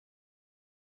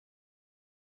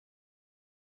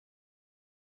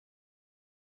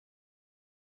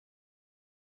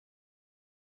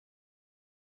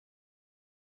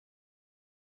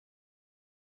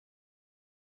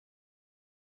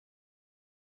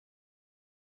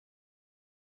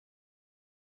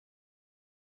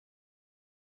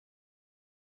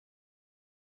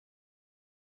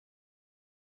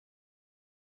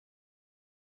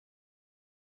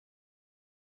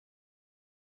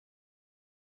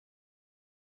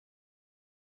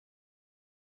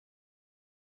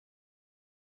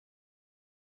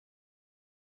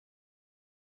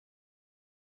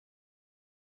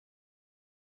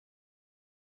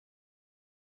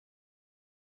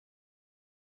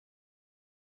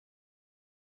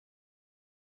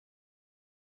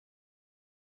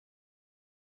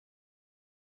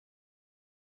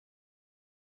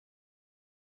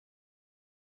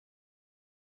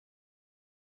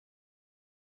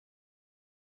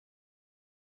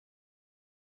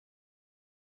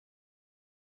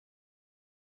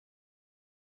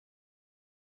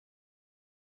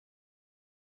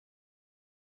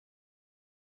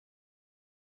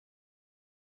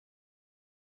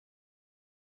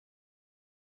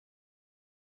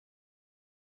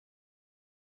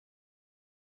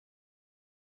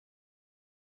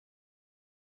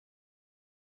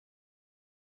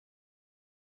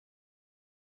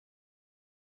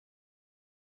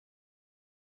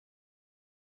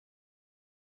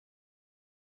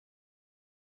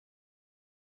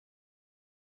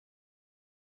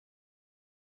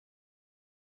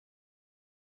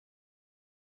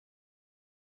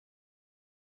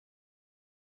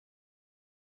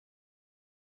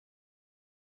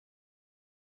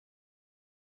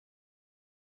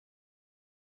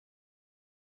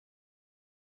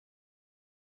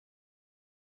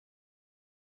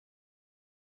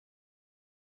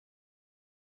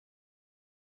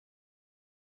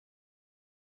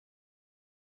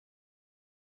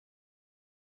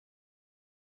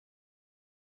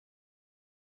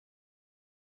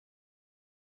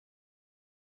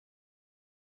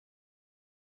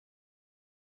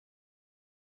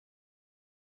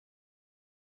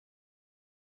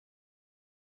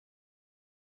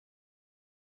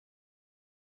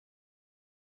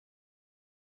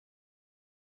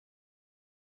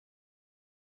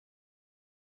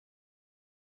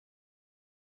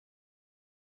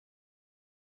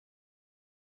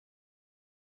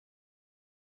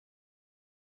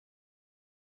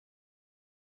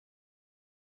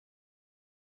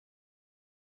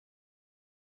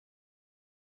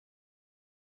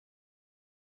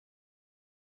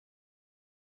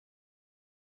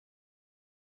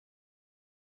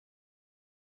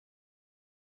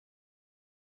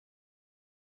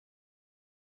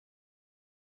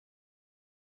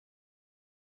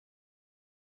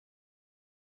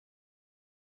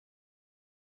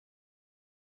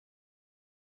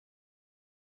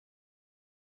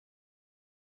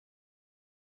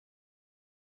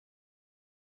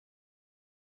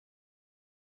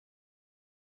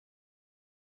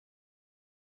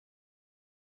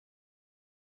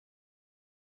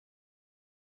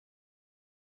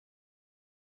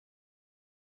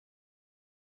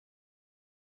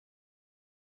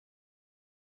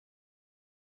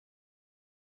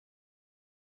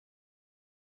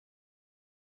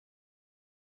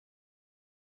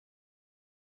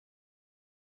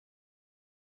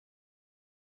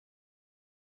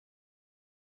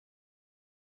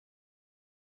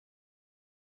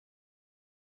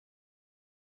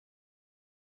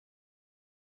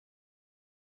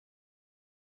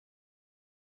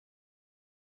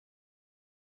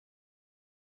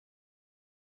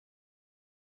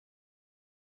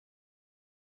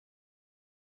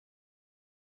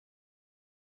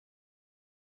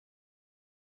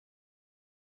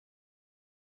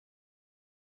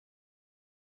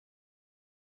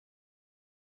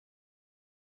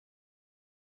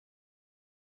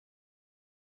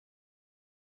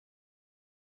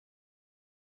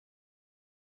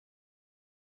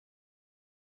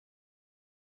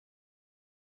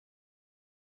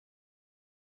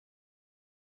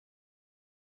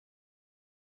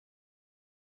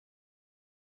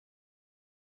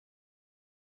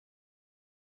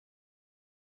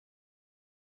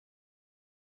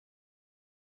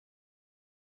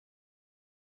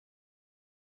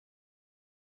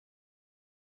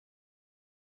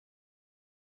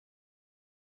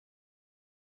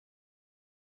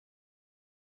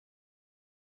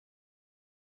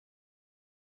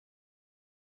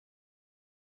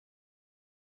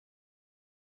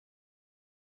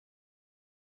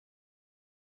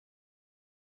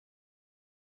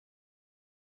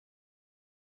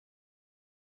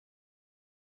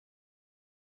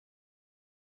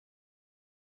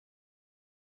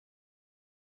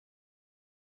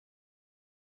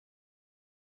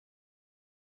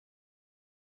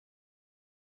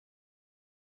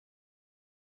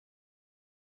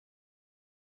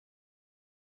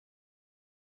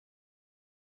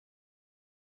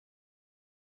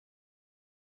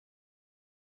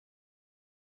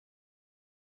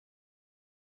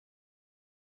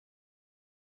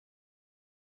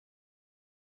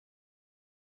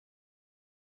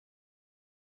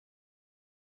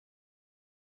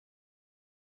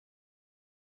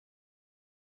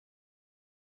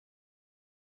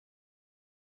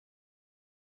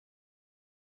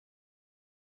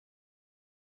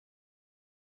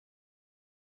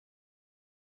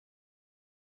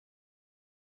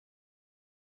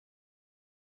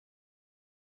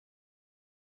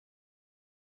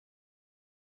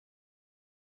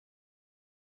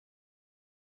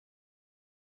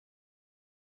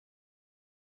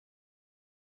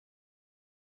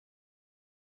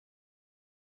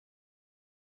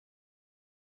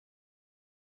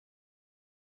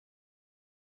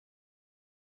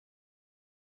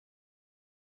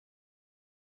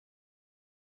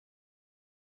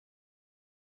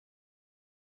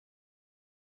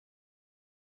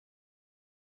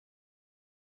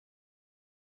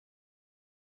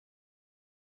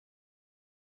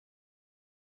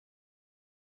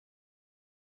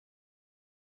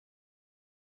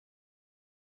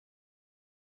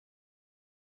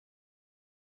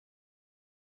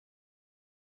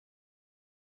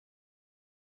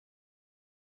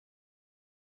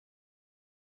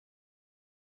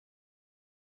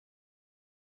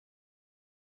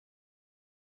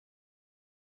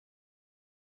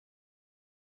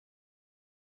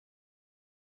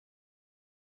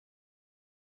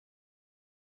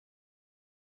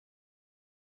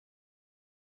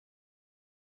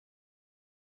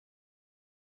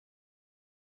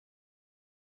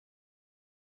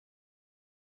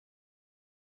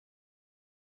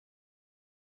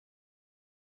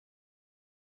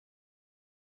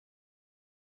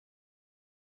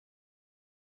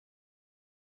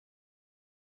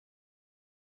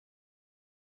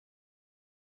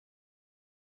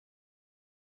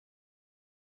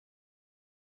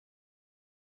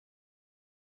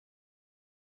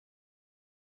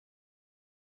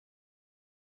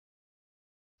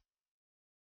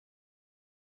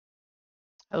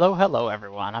 Hello, hello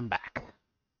everyone, I'm back.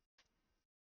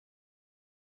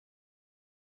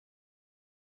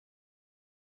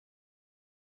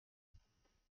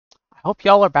 I hope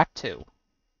y'all are back too.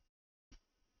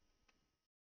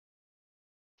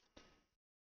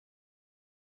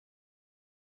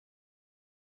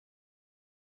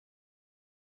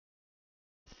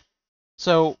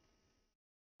 So,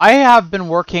 I have been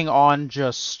working on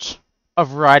just a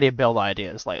variety of build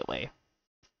ideas lately.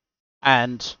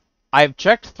 And I've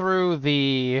checked through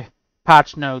the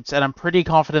patch notes and I'm pretty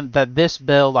confident that this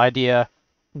build idea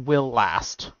will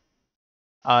last.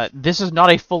 This is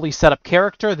not a fully set up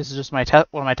character, this is just one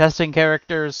of my testing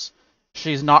characters.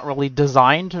 She's not really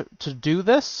designed to do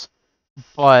this,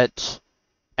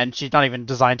 and she's not even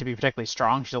designed to be particularly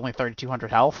strong. She's only 3,200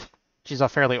 health. She's a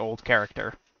fairly old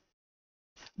character.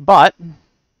 But,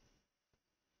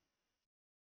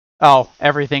 oh,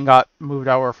 everything got moved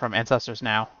over from Ancestors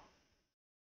now.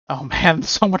 Oh man,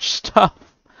 so much stuff.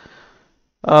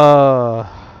 Uh,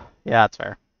 yeah, that's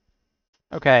fair.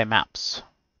 Okay, maps.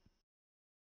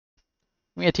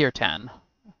 Give me a tier 10,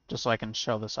 just so I can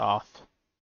show this off.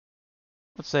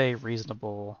 Let's say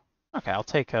reasonable. Okay, I'll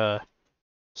take a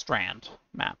Strand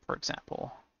map, for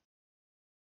example.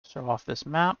 Show off this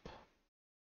map.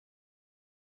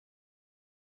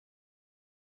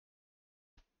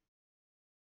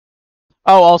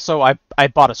 Oh, also, I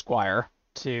bought a Squire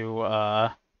to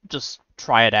just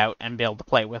try it out and be able to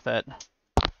play with it.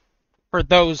 For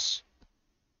those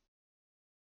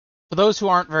who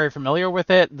aren't very familiar with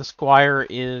it, the Squire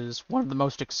is one of the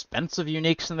most expensive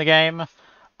uniques in the game.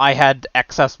 I had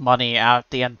excess money at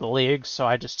the end of the league, so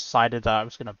I just decided that I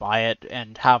was going to buy it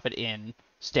and have it in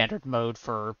standard mode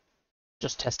for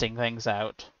just testing things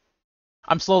out.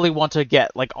 I'm slowly want to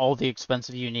get like all the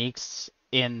expensive uniques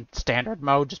in standard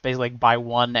mode, just basically like, buy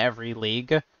one every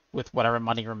league with whatever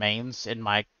money remains in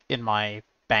my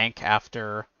bank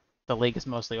after the league is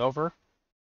mostly over.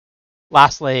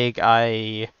 Last league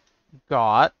I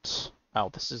got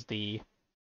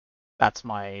that's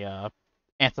my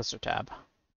Ancestor tab.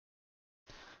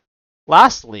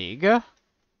 Last league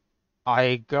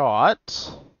I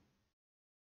got,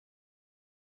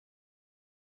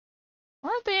 why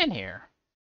aren't they in here?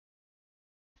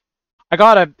 I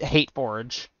got a Hate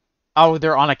Forge. Oh,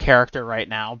 they're on a character right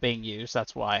now being used,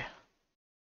 that's why.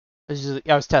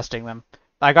 I was testing them.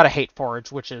 I got a Hate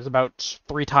Forge, which is about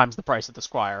 3 times the price of the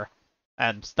Squire.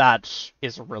 And that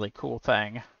is a really cool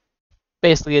thing.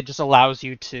 Basically, it just allows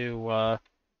you to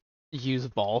use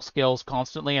Vol skills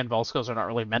constantly, and Vol skills are not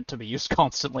really meant to be used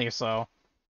constantly, so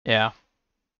yeah.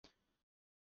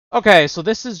 Okay, so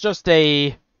this is just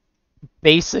a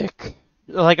basic,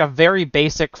 like a very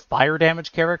basic fire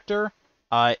damage character.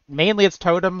 Mainly it's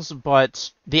totems,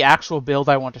 but the actual build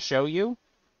I want to show you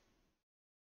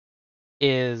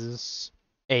is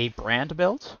a brand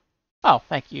build. Oh,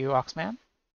 thank you, Oxman.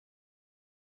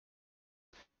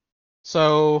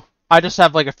 So I just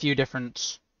have like a few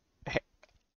different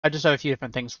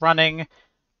things running.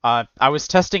 I was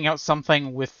testing out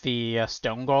something with the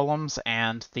stone golems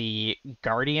and the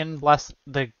Guardian's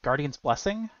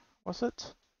Blessing, was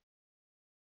it?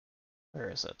 Where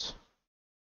is it?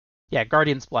 Yeah,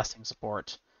 Guardian's Blessing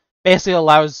support. Basically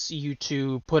allows you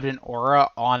to put an aura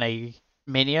on a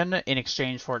minion in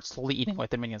exchange for it slowly eating away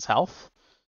the minion's health.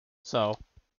 So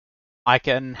I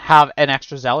can have an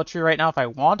extra Zealotry right now if I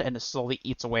want, and it slowly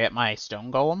eats away at my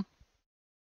stone golem.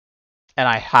 And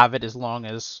I have it as long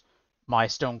as my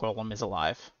stone golem is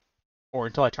alive, or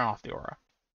until I turn off the aura.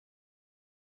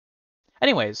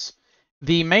 Anyways,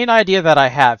 the main idea that I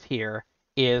have here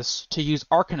is to use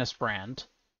Arcanist Brand,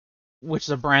 which is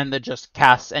a brand that just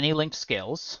casts any linked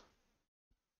skills,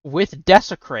 with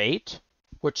Desecrate,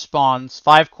 which spawns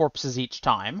 5 corpses each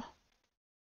time,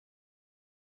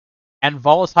 and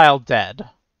Volatile Dead,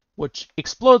 which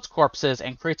explodes corpses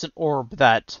and creates an orb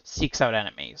that seeks out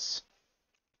enemies.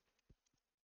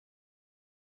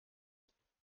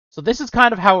 So this is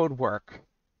kind of how it would work.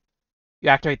 You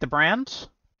activate the brand,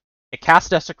 it casts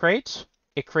Desecrate,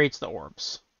 it creates the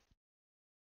orbs.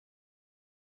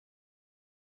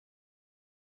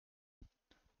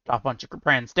 Drop a bunch of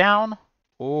brands down.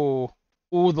 Ooh,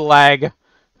 the lag.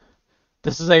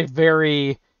 This is a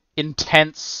very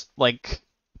intense, like,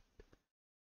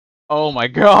 oh my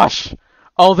gosh.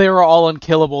 Oh, they were all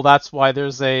unkillable. That's why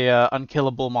there's a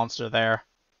unkillable monster there.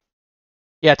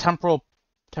 Yeah, temporal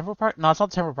no, it's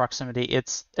not temporal proximity.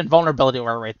 It's invulnerability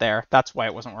aura right there. That's why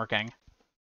it wasn't working.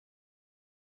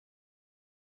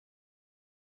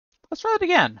 Let's try it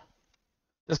again.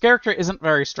 This character isn't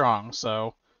very strong,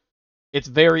 so it's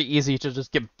very easy to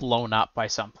just get blown up by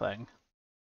something.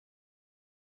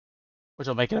 which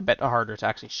will make it a bit harder to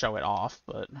actually show it off,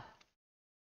 but...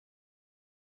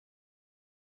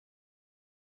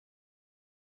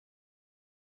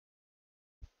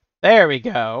 There we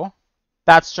go.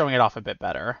 That's showing it off a bit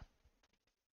better.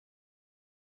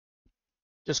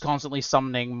 Just constantly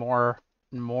summoning more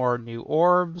new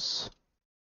orbs.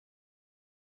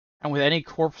 And with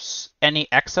any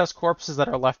excess corpses that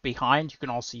are left behind, you can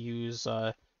also use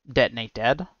Detonate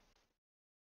Dead.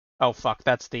 Oh fuck,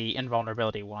 that's the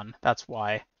invulnerability one. That's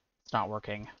why it's not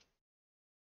working.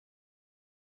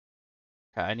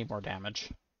 Okay, I need more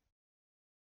damage.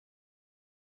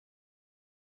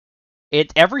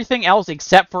 Everything else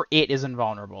except for it is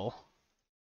invulnerable.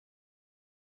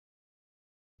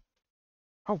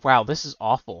 Oh wow, this is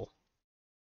awful.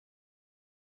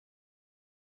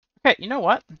 Okay, you know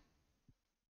what?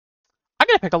 I'm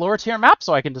gonna pick a lower tier map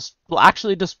so I can just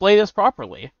actually display this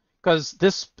properly. Because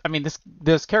this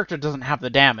character doesn't have the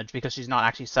damage because she's not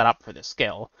actually set up for this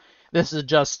skill. This is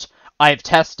just, I've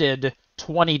tested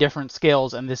 20 different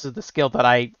skills and this is the skill that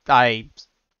I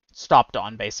stopped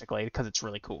on, basically, because it's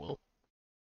really cool.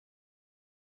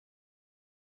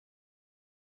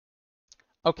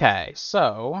 Okay,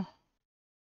 so,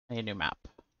 I need a new map.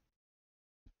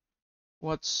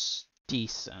 What's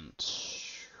decent?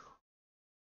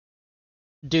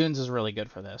 Dunes is really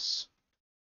good for this.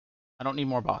 I don't need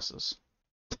more bosses.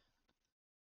 I'm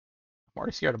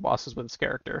already scared of bosses with this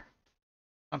character.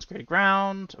 Consecrated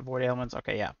ground, avoid ailments.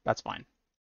 Okay, yeah, that's fine.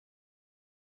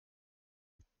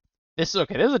 This is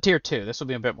okay. This is a tier 2. This will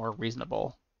be a bit more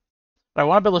reasonable. But I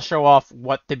want to be able to show off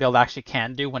what the build actually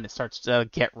can do when it starts to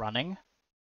get running.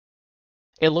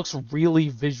 It looks really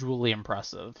visually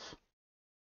impressive.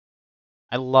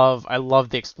 I love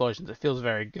the explosions. It feels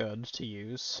very good to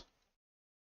use.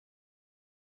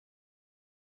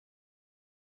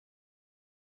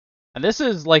 And this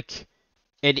is like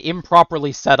an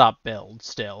improperly set up build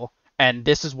still, and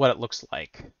this is what it looks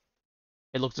like.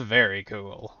 It looks very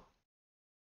cool.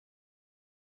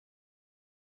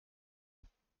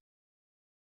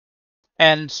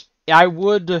 And I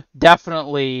would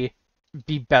definitely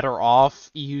be better off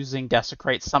using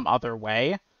Desecrate some other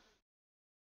way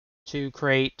to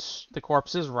create the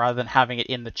corpses rather than having it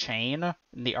in the chain,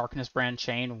 in the Arcanist Brand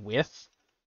chain with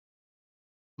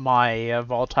my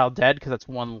Volatile Dead, because that's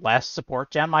one less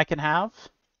support gem I can have.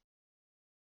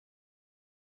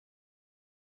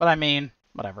 But I mean,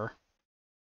 whatever.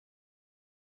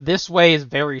 This way is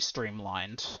very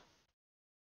streamlined.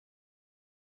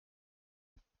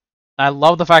 I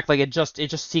love the fact like it just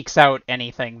seeks out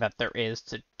anything that there is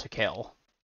to kill.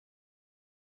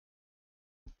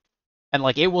 And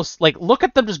like it will like look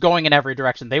at them just going in every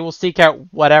direction. They will seek out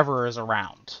whatever is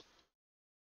around.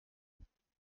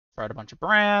 Throw out a bunch of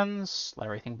brands, let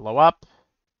everything blow up.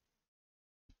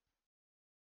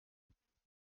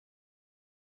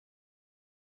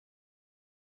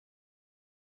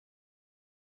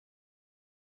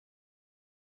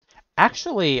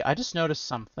 Actually, I just noticed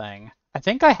something. I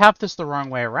think I have this the wrong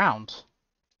way around.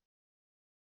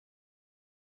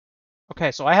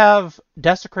 Okay, so I have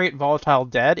Desecrate Volatile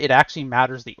Dead. It actually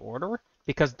matters the order,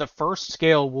 because the first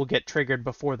scale will get triggered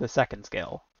before the second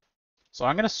scale. So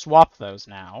I'm going to swap those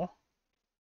now.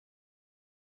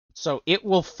 So it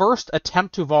will first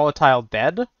attempt to Volatile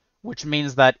Dead, which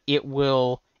means that it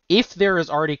will, if there is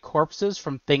already corpses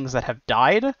from things that have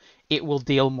died, it will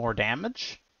deal more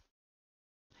damage.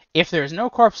 If there's no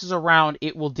corpses around,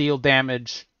 it will deal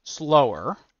damage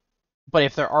slower. But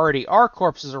if there already are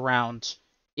corpses around,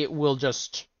 it will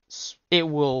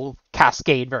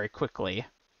cascade very quickly.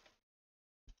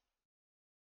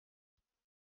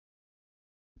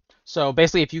 So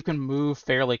basically, if you can move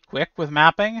fairly quick with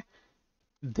mapping,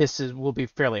 will be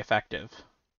fairly effective.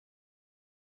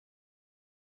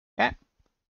 Okay,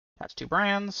 that's 2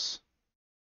 brands,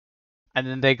 and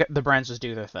then the brands just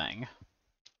do their thing.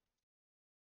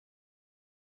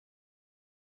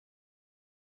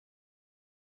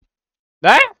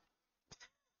 That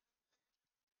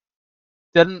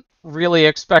didn't really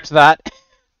expect that.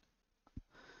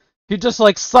 He just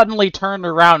like suddenly turned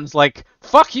around and was like,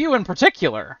 "Fuck you in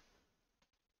particular."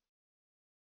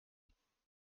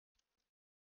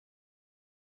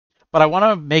 But I want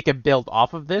to make a build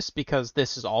off of this because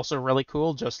this is also really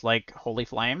cool, just like Holy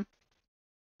Flame.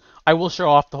 I will show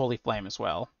off the Holy Flame as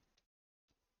well.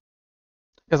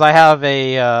 Because I have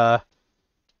a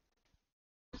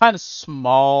kind of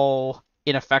small,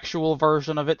 ineffectual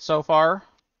version of it so far.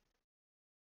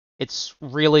 It's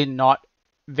really not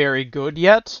very good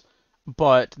yet,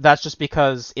 but that's just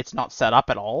because it's not set up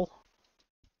at all.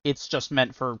 It's just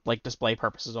meant for like display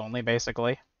purposes only,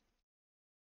 basically.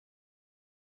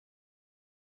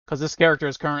 Because this character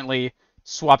is currently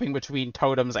swapping between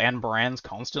totems and brands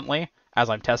constantly as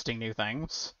I'm testing new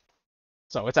things.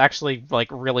 So it's actually, like,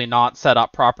 really not set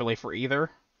up properly for either.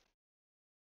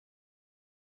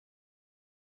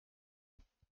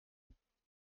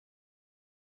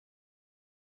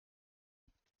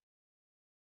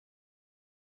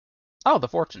 Oh, the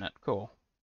Fortunate. Cool.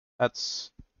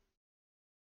 That's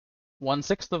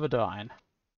 1/6 of a Divine.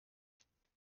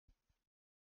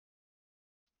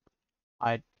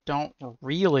 I don't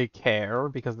really care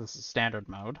because this is standard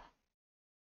mode.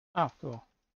 Oh, cool.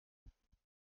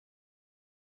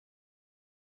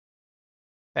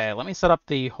 Okay, let me set up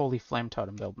the Holy Flame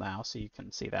Totem build now so you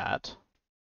can see that.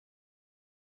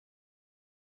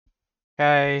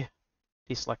 Okay,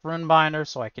 deselect Runebinder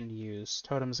so I can use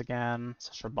totems again.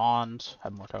 Ancestral Bond,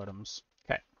 have more totems.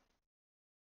 Okay.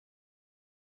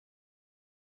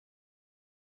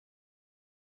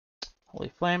 Holy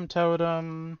Flame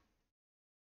Totem.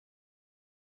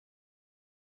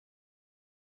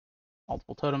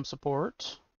 Multiple totem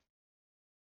support.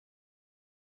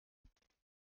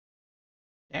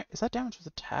 Is that damage with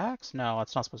attacks? No,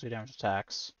 it's not supposed to be damage with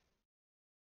attacks.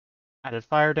 Added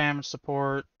fire damage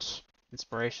support.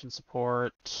 Inspiration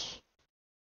support.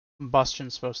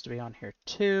 Combustion's supposed to be on here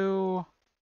too.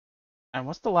 And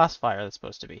what's the last fire that's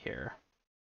supposed to be here?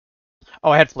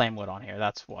 Oh, I had Flamewood on here.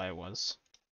 That's why it was.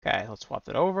 Okay, let's swap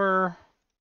it over.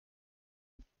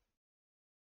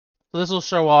 So this will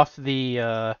show off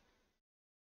the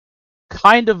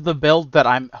kind of the build that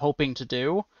I'm hoping to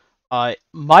do.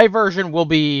 My version will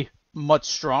be much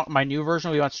strong. My new version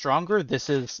will be much stronger. This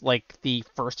is like the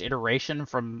first iteration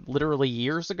from literally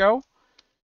years ago.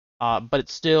 But it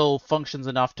still functions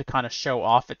enough to kind of show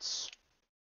off its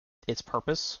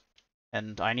purpose.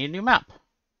 And I need a new map.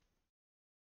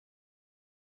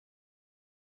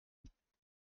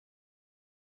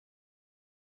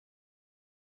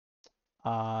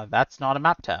 That's not a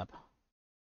map tab.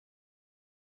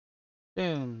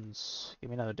 Dunes. Give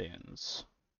me another Dunes.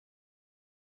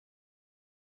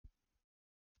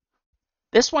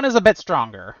 This one is a bit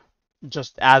stronger,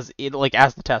 just as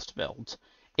as the test build.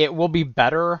 It will be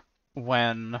better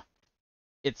when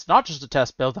it's not just a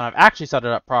test build and I've actually set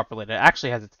it up properly and it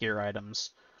actually has its gear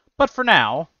items. But for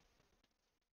now,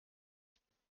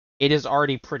 it is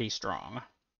already pretty strong.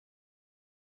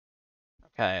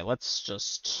 Okay, let's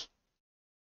just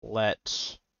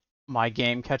let my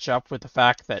game catch up with the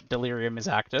fact that Delirium is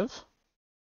active.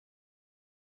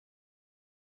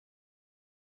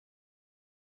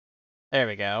 There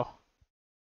we go.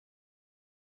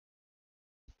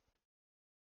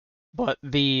 But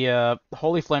the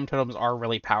Holy Flame Totems are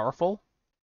really powerful,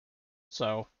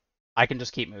 so I can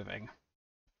just keep moving.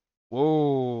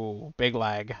 Whoa, big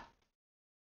lag.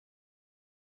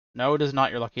 No, it is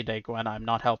not your lucky day, Gwen. I'm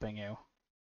not helping you.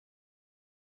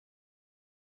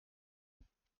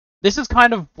 This is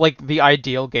kind of like the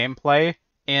ideal gameplay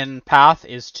in Path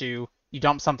is you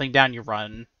dump something down, you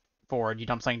run forward, you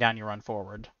dump something down, you run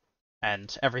forward.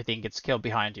 And everything gets killed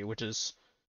behind you, which is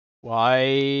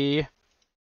why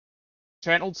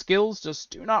channeled skills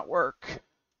just do not work.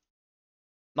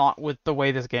 Not with the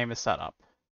way this game is set up.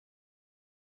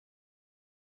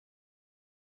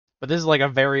 But this is like a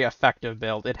very effective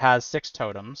build. It has 6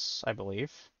 totems, I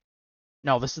believe.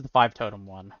 No, this is the 5 totem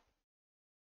one.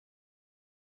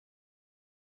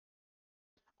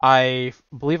 I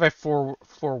believe I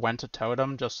forewent a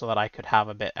totem just so that I could have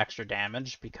a bit extra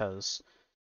damage because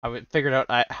I figured out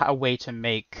a way to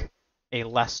make a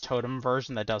less totem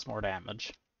version that does more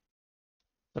damage.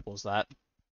 Simple as that.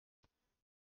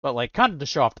 But like, kind of to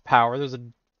show off the power, there's a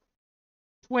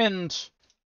twinned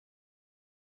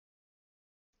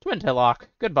Tillock.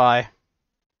 Goodbye.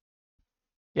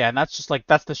 Yeah, and that's just like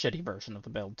that's the shitty version of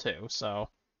the build too. So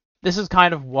this is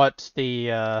kind of what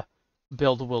the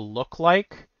build will look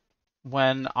like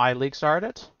when I league start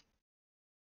it,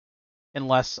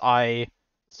 unless I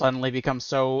suddenly become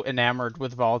so enamored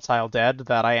with Volatile Dead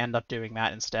that I end up doing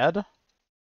that instead.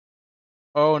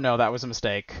 Oh no, that was a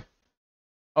mistake.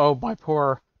 Oh, my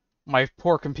poor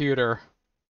computer.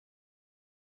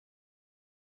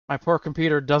 My poor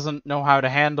computer doesn't know how to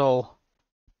handle...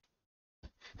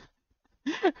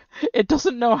 It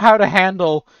doesn't know how to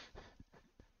handle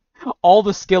all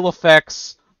the skill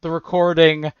effects, the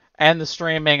recording, and the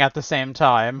streaming at the same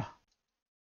time.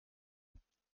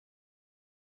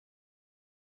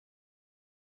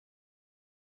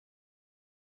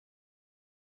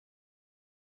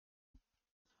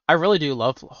 I really do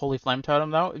love Holy Flame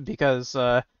Totem, though, because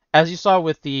as you saw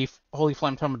with the Holy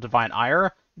Flame Totem of Divine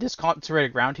Ire, this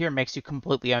Consecrated Ground here makes you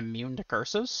completely immune to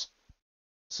curses.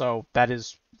 So that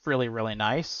is really, really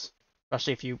nice,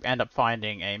 especially if you end up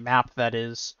finding a map that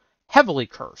is heavily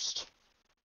cursed.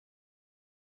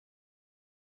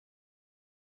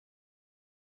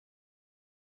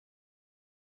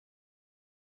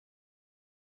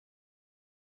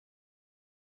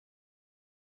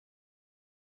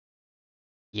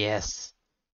 Yes.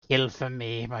 Kill for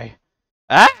me, my...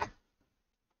 Ah!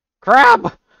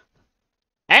 Crab!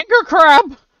 Anger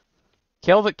crab!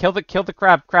 Kill the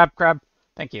crab.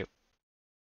 Thank you.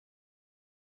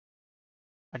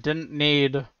 I didn't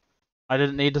need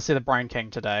to see the Brine King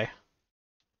today.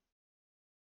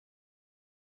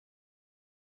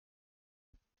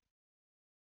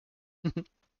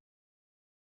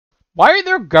 Why are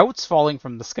there goats falling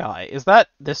from the sky? Is that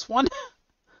this one?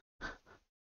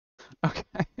 Okay.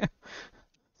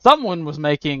 Someone was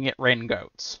making it rain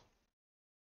goats.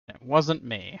 It wasn't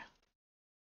me.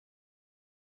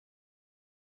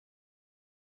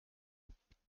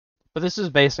 But this is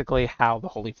basically how the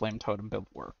Holy Flame Totem build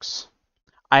works.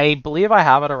 I believe I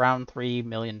have it around 3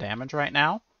 million damage right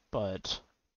now, but...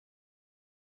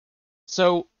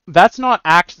 So, that's not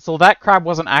so that crab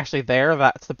wasn't actually there,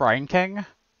 that's the Brine King,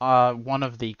 one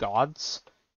of the gods.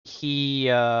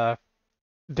 There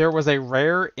was a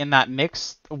rare in that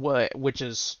mix, which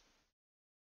is...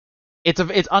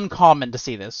 It's uncommon to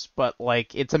see this, but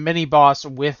like it's a mini boss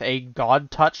with a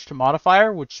god touched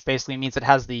modifier, which basically means it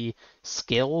has the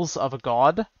skills of a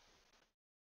god.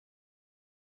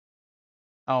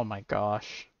 Oh my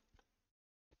gosh.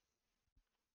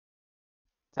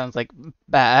 Sounds like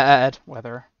bad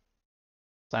weather.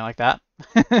 Something like that.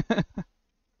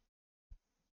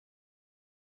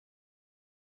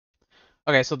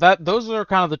 Okay, so those are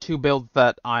kind of the two builds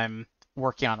that I'm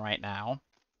working on right now.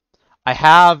 I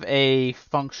have a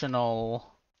functional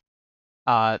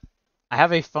uh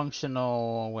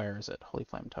where is it? Holy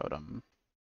Flame Totem.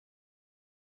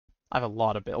 I have a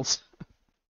lot of builds.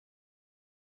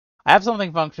 I have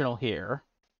something functional here.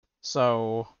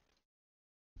 So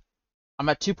I'm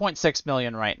at 2.6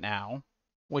 million right now,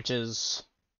 which is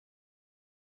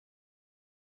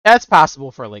that's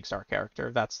passable for a League Star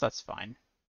character. That's fine.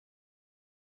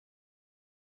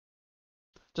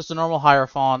 Just a normal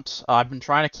Hierophant. I've been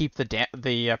trying to keep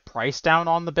the price down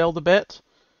on the build a bit.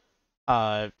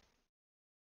 Why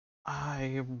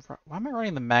am I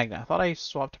running the Magnet? I thought I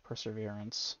swapped to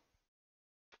Perseverance.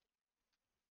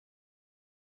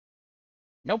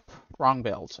 Nope, wrong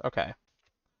build. Okay.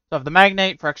 So I have the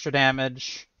Magnate for extra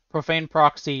damage, Profane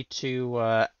Proxy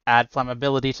to add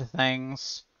flammability to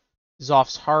things,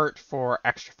 Zoph's Heart for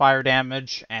extra fire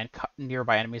damage and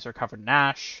nearby enemies are covered in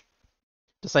ash,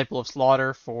 Disciple of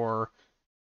Slaughter for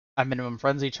a minimum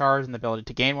frenzy charge and the ability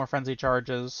to gain more frenzy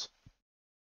charges,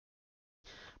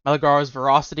 Meligar's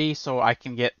Veracity so I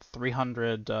can get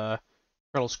 300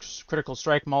 critical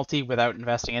strike multi without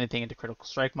investing anything into critical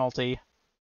strike multi,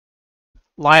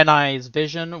 Lionize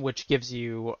Vision, which gives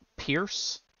you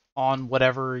Pierce on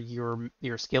whatever your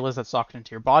skill is that's socked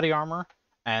into your body armor.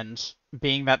 And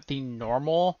being that the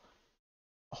normal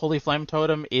Holy Flame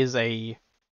Totem is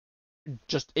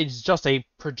just a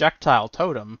projectile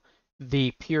totem,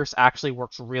 the Pierce actually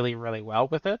works really, really well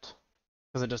with it.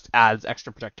 Because it just adds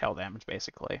extra projectile damage,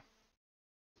 basically.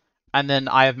 And then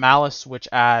I have Malice, which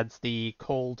adds the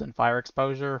cold and fire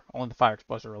exposure. Only the fire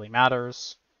exposure really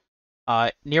matters.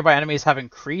 Nearby enemies have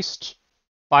increased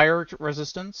fire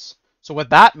resistance. So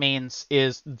what that means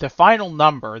is the final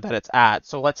number that it's at.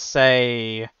 So let's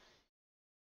say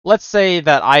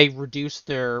that I reduce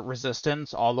their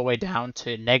resistance all the way down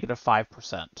to negative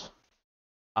 5%.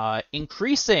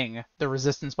 Increasing the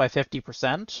resistance by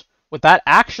 50%, what that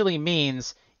actually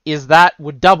means is that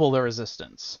would double the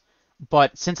resistance.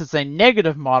 But since it's a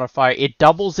negative modifier, it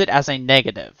doubles it as a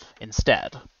negative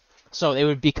instead. So it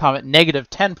would become at negative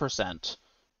 10%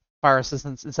 fire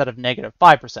resistance instead of negative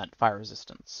 5% fire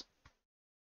resistance.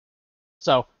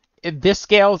 So if this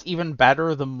scales even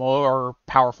better the more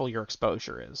powerful your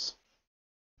exposure is.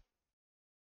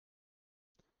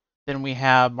 Then we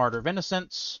have Martyr of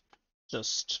Innocence,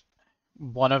 just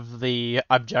one of the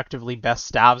objectively best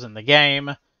stabs in the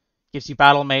game. Gives you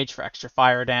Battle Mage for extra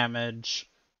fire damage.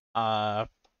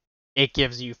 It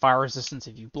gives you fire resistance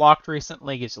if you blocked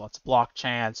recently, gives you lots of block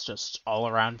chance, just all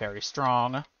around very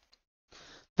strong.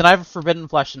 Then I have Forbidden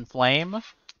Flesh and Flame.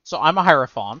 So I'm a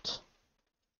Hierophant.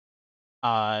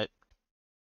 It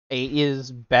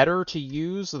is better to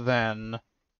use than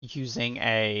using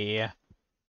a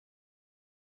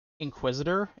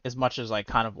Inquisitor, as much as I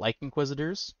kind of like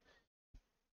Inquisitors.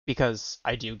 Because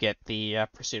I do get the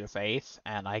Pursuit of Faith,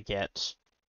 and I get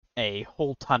a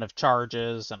whole ton of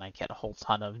charges, and I get a whole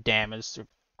ton of damage through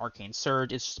Arcane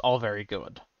Surge. It's just all very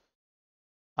good.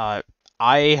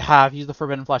 I have used the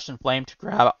Forbidden Flesh and Flame to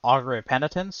grab Augury of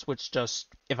Penitence, which just,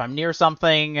 if I'm near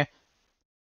something,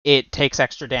 it takes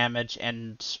extra damage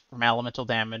and from elemental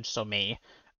damage, so me,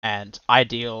 and I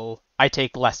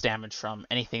take less damage from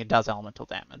anything that does elemental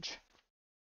damage.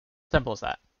 Simple as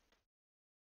that.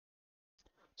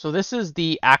 So this is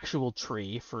the actual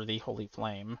tree for the Holy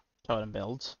Flame totem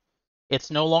build.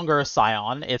 It's no longer a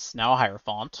Scion, it's now a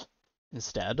Hierophant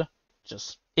instead.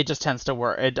 It just tends to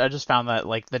work. I just found that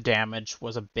like the damage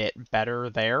was a bit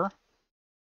better there.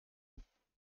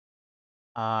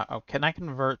 Oh, can I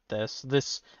convert this?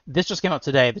 This just came out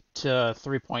today to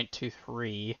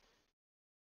 3.23.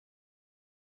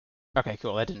 Okay,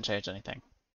 cool. That didn't change anything.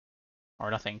 Or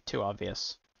nothing too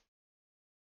obvious.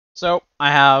 So,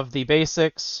 I have the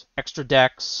basics, extra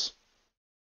dex,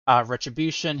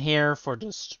 retribution here for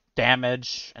just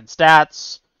damage and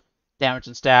stats, damage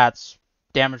and stats,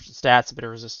 a bit of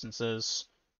resistances.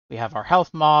 We have our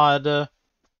health mod,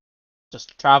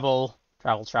 just travel,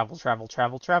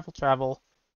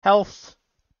 health,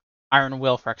 Iron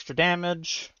Will for extra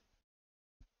damage,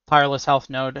 tireless health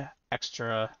node,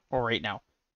 extra, or wait, no,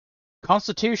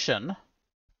 Constitution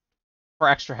for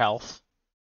extra health,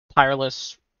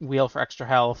 tireless wheel for extra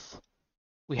health.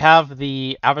 We have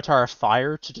the Avatar of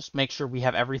Fire to just make sure we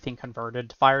have everything converted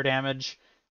to fire damage.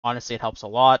 Honestly, it helps a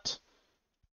lot.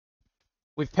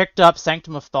 We've picked up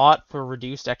Sanctum of Thought for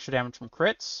reduced extra damage from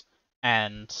crits,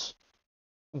 and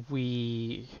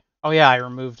oh yeah, I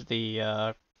removed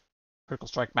the Critical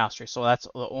Strike Mastery, so that's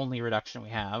the only reduction we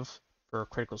have for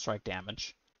critical strike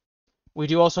damage. We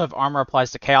do also have Armor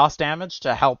Applies to Chaos damage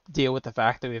to help deal with the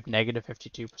fact that we have negative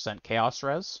 52% Chaos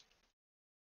res.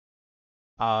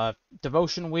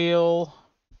 Devotion Wheel.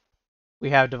 We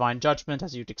have Divine Judgment,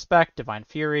 as you'd expect, Divine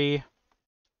Fury.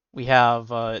 We have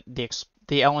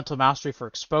the Elemental Mastery for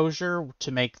Exposure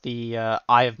to make the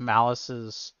Eye of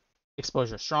Malice's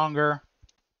exposure stronger.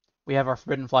 We have our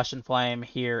Forbidden Flesh and Flame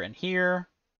here and here.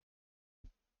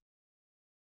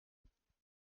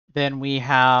 Then we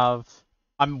have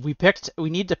we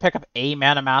need to pick up a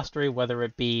mana mastery, whether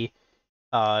it be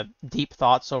Deep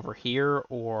Thoughts over here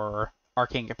or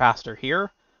Arcane Capacitor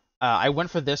here. I went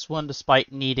for this one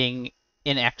despite needing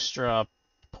an extra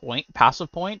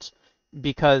passive point,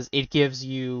 because it gives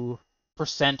you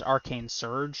percent Arcane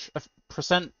Surge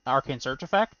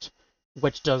effect,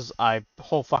 which does a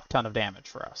whole fuck ton of damage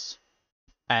for us.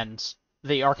 And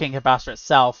the Arcane Capacitor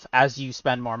itself, as you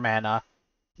spend more mana,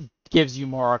 gives you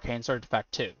more Arcane Surge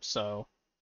effect too. So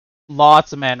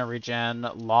lots of mana regen,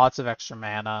 lots of extra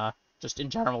mana. Just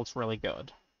in general, it's really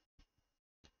good.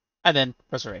 And then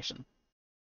Preservation.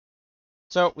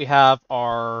 So we have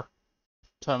our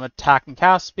totem attack and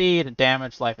cast speed, and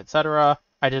damage, life, etc.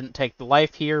 I didn't take the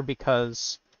life here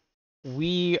because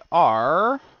we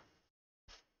are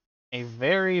a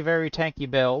very, very tanky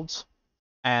build,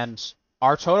 and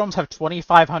our totems have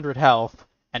 2,500 health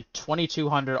and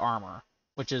 2,200 armor,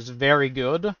 which is very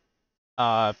good.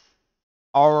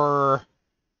 Our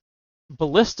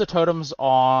Ballista totems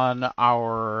on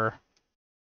our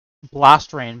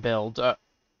Blast Rain build,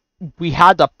 we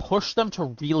had to push them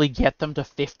to really get them to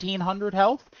 1,500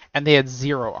 health, and they had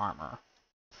 0 armor.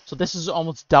 So this is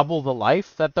almost double the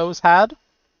life that those had.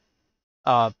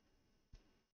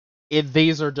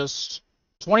 These are just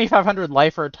 2,500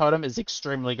 life for a totem is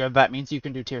extremely good. That means you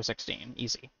can do tier 16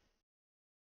 easy.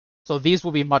 So these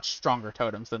will be much stronger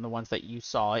totems than the ones that you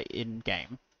saw in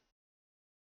game.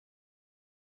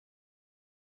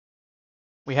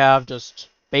 We have just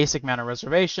basic mana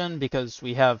reservation because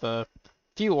we have a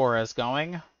few auras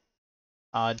going.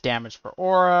 Damage per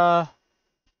aura,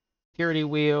 Purity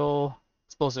Wheel,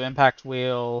 Explosive Impact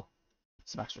Wheel,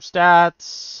 some extra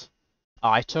stats.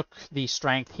 I took the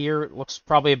strength here. It looks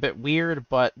probably a bit weird,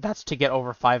 but that's to get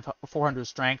over 400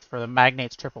 strength for the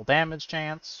Magnate's triple damage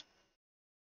chance.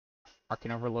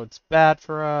 Arcane Overload's bad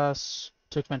for us.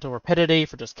 Took Mental Rapidity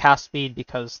for just cast speed,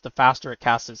 because the faster it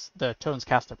casts the totems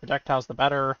cast their projectiles, the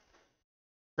better.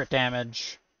 Crit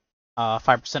damage.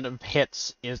 5% of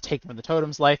hits is taken from the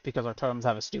totem's life, because our totems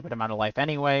have a stupid amount of life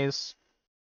anyways.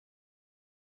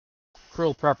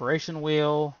 Cruel Preparation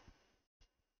Wheel.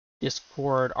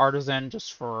 Discord Artisan,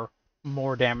 just for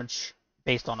more damage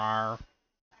based on our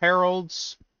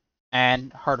heralds.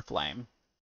 And Heart of Flame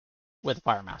with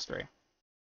Fire Mastery.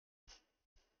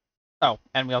 Oh,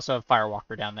 and we also have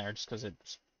Firewalker down there, just because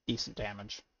it's decent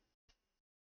damage.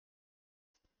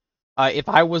 If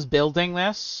I was building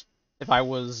this, if I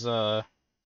was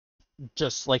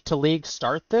just like to League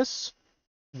start this,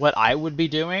 what I would be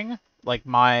doing, like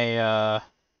my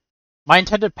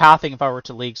intended pathing if I were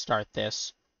to League start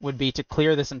this, would be to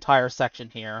clear this entire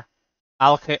section here,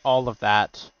 allocate all of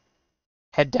that,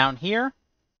 head down here,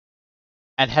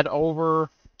 and head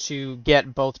over to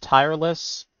get both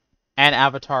Tireless and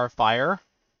Avatar of Fire,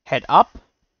 head up,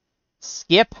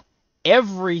 skip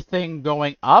everything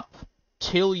going up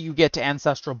till you get to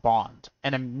Ancestral Bond,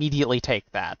 and immediately take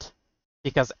that,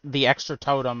 because the extra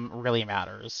totem really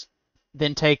matters.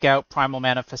 Then take out Primal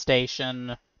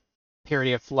Manifestation,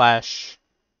 Purity of Flesh.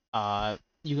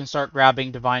 You can start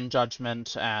grabbing Divine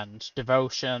Judgment and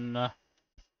Devotion.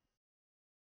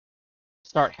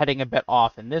 Start heading a bit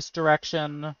off in this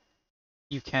direction.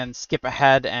 You can skip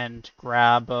ahead and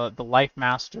grab the Life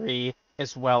Mastery,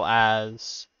 as well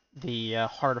as the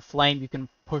Heart of Flame you can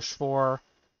push for.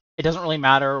 It doesn't really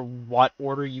matter what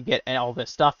order you get all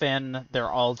this stuff in, they're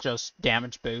all just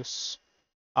damage boosts.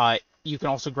 You can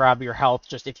also grab your health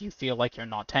just if you feel like you're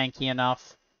not tanky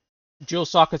enough. Jewel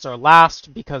Sockets are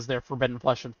last because they're Forbidden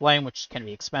Flesh and Flame, which can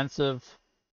be expensive.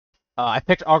 I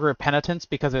picked Augur of Penitence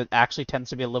because it actually tends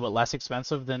to be a little bit less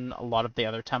expensive than a lot of the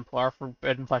other Templar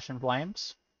Forbidden Flesh and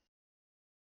Flames.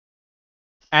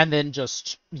 And then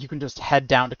you can just head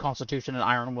down to Constitution and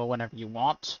Iron Will whenever you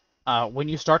want. When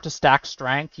you start to stack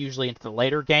Strength, usually into the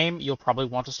later game, you'll probably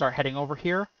want to start heading over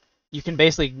here. You can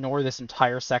basically ignore this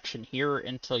entire section here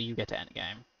until you get to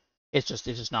endgame. It's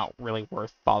just not really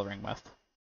worth bothering with.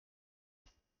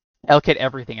 Allocate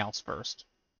everything else first,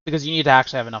 because you need to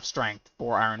actually have enough strength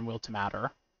for Iron Will to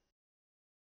matter.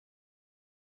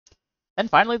 And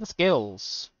finally, the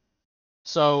skills.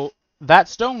 So, that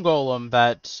Stone Golem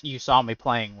that you saw me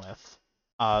playing with,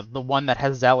 the one that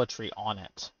has Zealotry on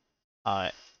it,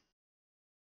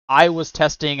 I was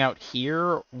testing out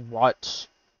here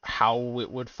how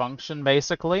it would function,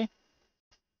 basically.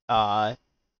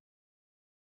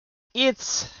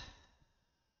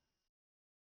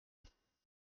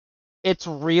 It's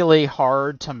really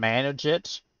hard to manage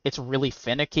it. It's really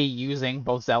finicky using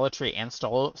both Zealotry and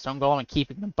Stone Golem and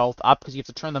keeping them both up, because you have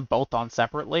to turn them both on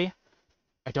separately.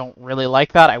 I don't really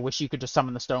like that. I wish you could just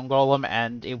summon the Stone Golem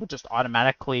and it would just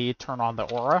automatically turn on the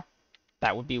aura.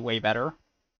 That would be way better.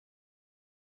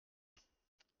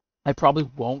 I probably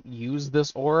won't use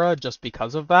this aura just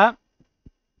because of that.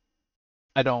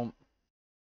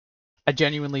 I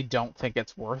genuinely don't think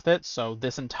it's worth it, so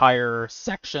this entire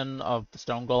section of the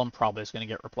Stone Golem probably is going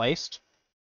to get replaced.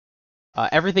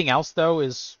 Everything else, though,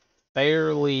 is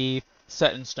fairly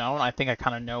set in stone. I think I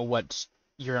kind of know what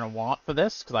you're going to want for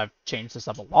this, because I've changed this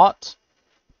up a lot.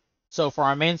 So for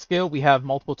our main skill, we have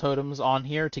multiple totems on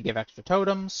here to give extra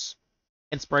totems.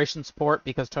 Inspiration support,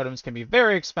 because totems can be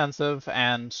very expensive,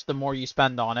 and the more you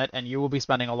spend on it, and you will be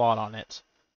spending a lot on it,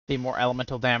 the more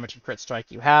elemental damage and crit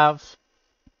strike you have.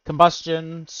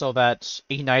 Combustion, so that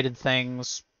ignited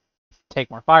things take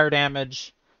more fire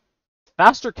damage.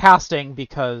 Faster casting,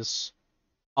 because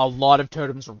a lot of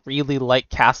totems really like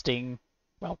casting,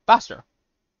 well, faster.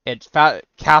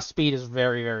 Cast speed is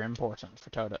very, very important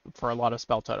for a lot of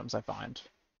spell totems, I find.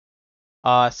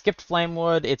 Skipped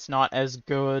Flamewood, it's not as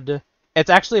good. It's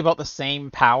actually about the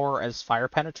same power as Fire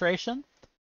Penetration,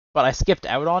 but I skipped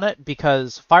out on it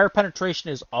because Fire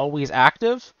Penetration is always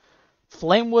active.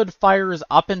 Flamewood fires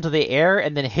up into the air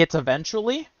and then hits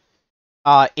eventually.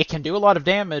 It can do a lot of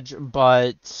damage,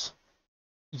 but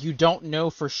you don't know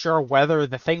for sure whether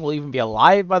the thing will even be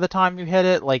alive by the time you hit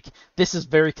it. Like, this is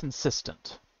very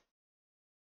consistent.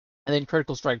 And then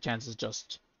critical strike chance is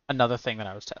just another thing that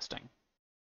I was testing.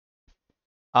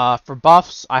 For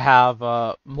buffs, I have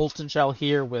Molten Shell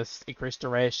here with increased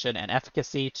duration and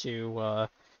efficacy to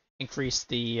increase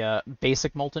the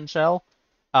basic Molten Shell.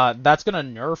 That's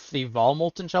going to nerf the Vol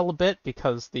Molten Shell a bit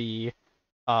because the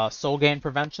soul gain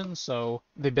prevention, so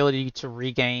the ability to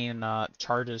regain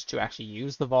charges to actually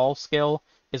use the Vol skill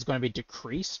is going to be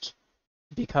decreased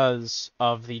because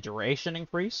of the duration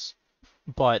increase,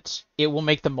 but it will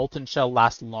make the Molten Shell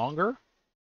last longer,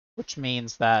 which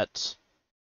means that...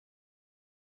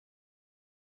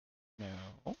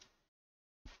 No.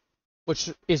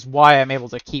 Which is why I'm able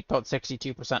to keep about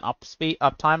 62%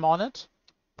 uptime on it.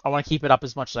 I want to keep it up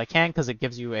as much as I can because it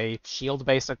gives you a shield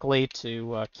basically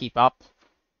to keep up.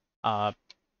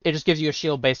 It just gives you a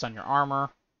shield based on your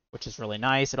armor, which is really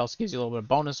nice. It also gives you a little bit of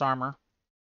bonus armor.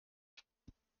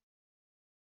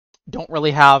 Don't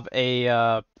really have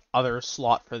a other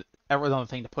slot for every other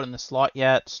thing to put in the slot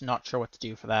yet. Not sure what to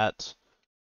do for that.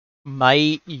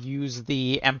 Might use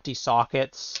the empty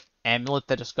sockets amulet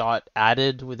that just got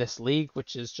added with this league,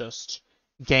 which is just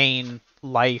gain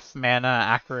life, mana,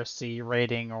 accuracy,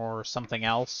 rating, or something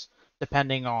else,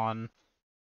 depending on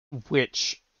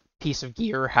which piece of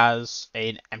gear has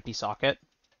an empty socket.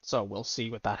 So we'll see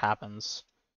what that happens.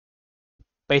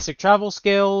 Basic travel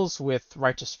skills with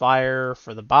Righteous Fire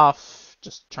for the buff.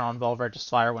 Just turn on Vol Righteous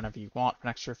Fire whenever you want for an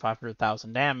extra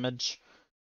 500,000 damage.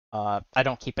 I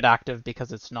don't keep it active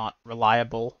because it's not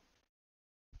reliable.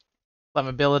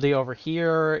 Flammability over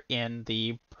here in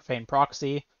the Profane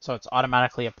Proxy, so it's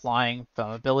automatically applying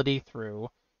flammability through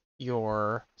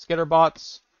your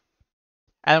Skitterbots.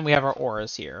 And we have our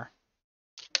auras here.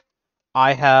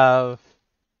 I have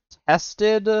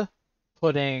tested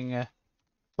putting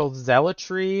both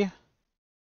Zealotry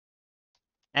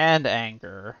and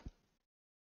Anger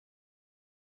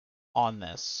on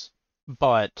this,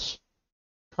 but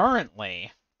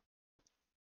currently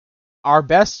our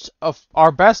best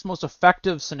most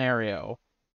effective scenario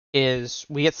is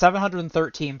we get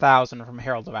 713,000 from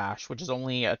Herald of Ash, which is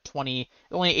only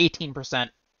 18%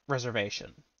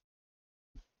 reservation.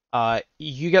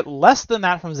 You get less than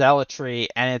that from Zealotry,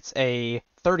 and it's a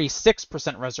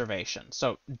 36% reservation,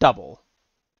 so double.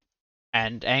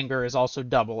 And Anger is also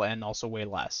double and also way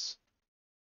less.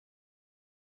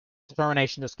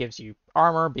 Determination just gives you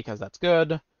armor because that's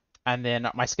good. And then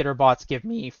my Skitterbots give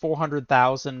me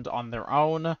 400,000 on their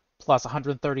own, plus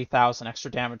 130,000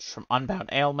 extra damage from Unbound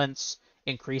Ailments,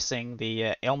 increasing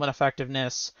the ailment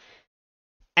effectiveness.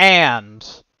 And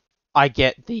I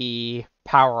get the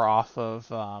power off of,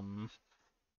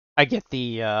 I get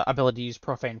the ability to use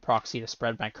Profane Proxy to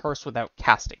spread my curse without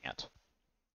casting it.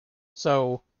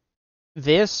 So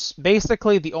this,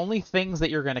 basically, the only things that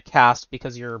you're going to cast,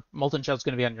 because your Molten Shell is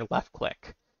going to be on your left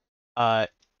click,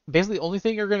 basically the only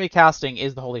thing you're going to be casting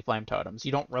is the Holy Flame Totems.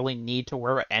 You don't really need to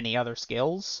worry about any other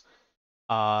skills,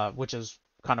 which is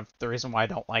kind of the reason why I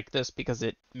don't like this, because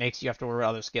it makes you have to worry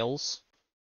about other skills.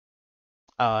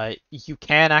 You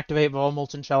can activate Vol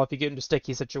Molten Shell if you get into a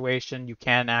sticky situation. You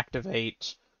can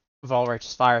activate Vol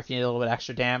Righteous Fire if you need a little bit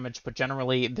extra damage, but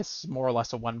generally this is more or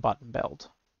less a one-button build.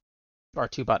 Or a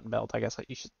two-button build, I guess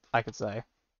I could say.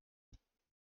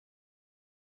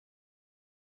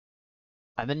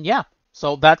 And then, yeah.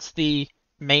 So that's the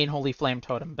main Holy Flame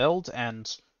Totem build, and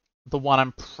the one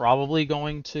I'm probably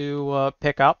going to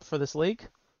pick up for this league.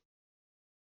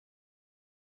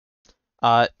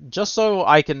 Just so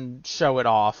I can show it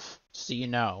off, so you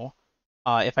know,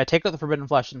 if I take out the Forbidden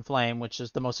Flesh and Flame, which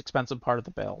is the most expensive part of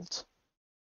the build,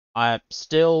 I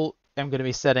still am going to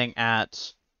be sitting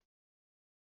at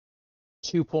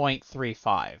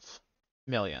 2.35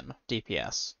 million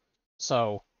DPS.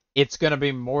 So it's going to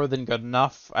be more than good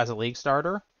enough as a league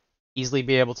starter. Easily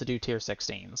be able to do tier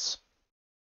 16s.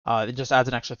 It just adds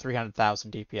an extra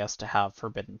 300,000 DPS to have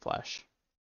Forbidden Flesh.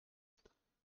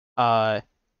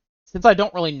 Since I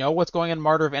don't really know what's going in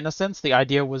Martyr of Innocence, the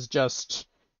idea was just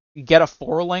get a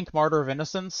 4-link Martyr of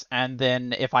Innocence, and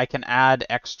then if I can add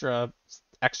extra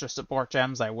support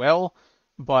gems, I will.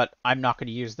 But I'm not going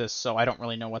to use this, so I don't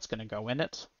really know what's going to go in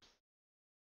it.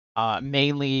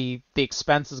 Mainly, the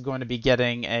expense is going to be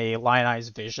getting a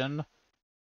Lionized Vision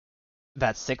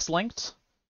that's 6-linked.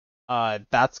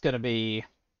 That's going to be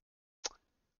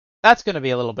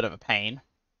a little bit of a pain,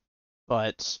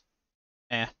 but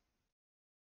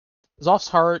Zoph's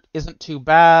Heart isn't too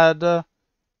bad.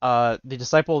 The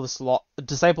Disciple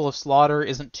of Slaughter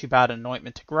isn't too bad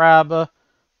anointment to grab.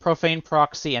 Profane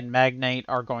Proxy and Magnate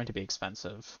are going to be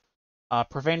expensive.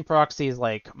 Profane Proxy is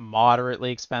like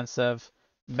moderately expensive.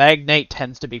 Magnate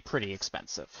tends to be pretty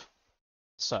expensive.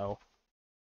 So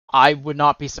I would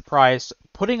not be surprised,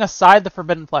 putting aside the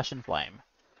Forbidden Flesh and Flame,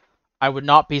 I would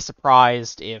not be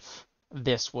surprised if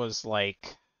this was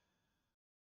like...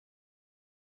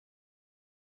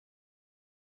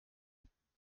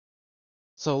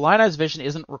 So Lionized Vision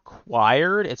isn't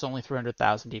required, it's only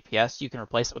 300,000 DPS. You can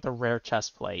replace it with a rare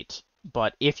chest plate,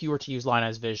 but if you were to use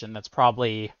Lionized Vision, that's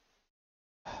probably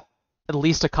at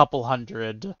least a couple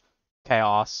hundred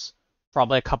chaos.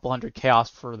 Probably a couple hundred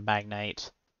chaos for the Magnate.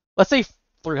 Let's say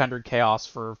 300 chaos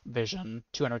for Vision,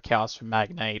 200 chaos for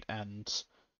Magnate, and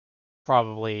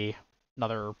probably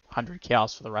another 100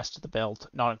 chaos for the rest of the build,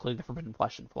 not including the Forbidden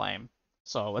Flesh and Flame.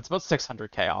 So it's about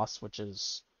 600 chaos, which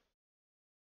is...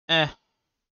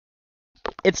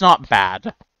 It's not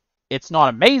bad. It's not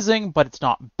amazing, but it's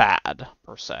not bad,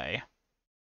 per se.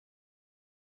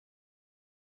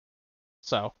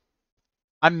 So,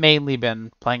 I've mainly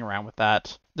been playing around with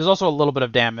that. There's also a little bit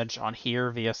of damage on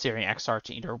here via Searing Exarch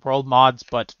and Eater World mods,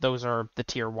 but those are the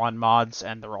tier 1 mods,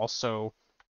 and they're also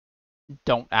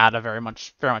don't add very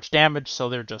much damage, so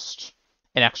they're just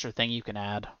an extra thing you can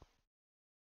add.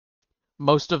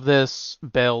 Most of this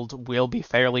build will be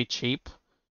fairly cheap.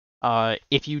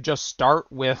 If you just start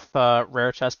with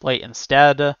Rare Chestplate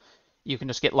instead, you can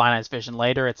just get Lionized Vision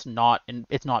later. It's not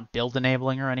build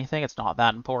enabling or anything. It's not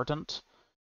that important.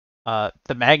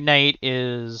 The Magnate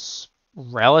is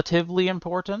relatively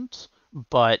important,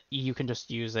 but you can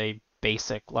just use a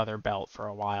basic leather belt for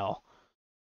a while.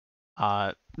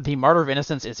 The Martyr of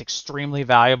Innocence is extremely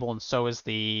valuable, and so is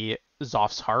the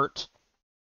Zoph's Heart.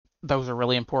 Those are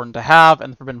really important to have,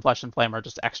 and the Forbidden Flesh and Flame are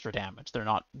just extra damage. They're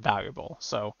not valuable.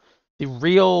 So the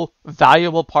real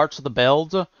valuable parts of the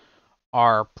build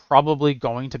are probably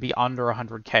going to be under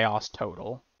 100 chaos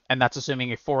total, and that's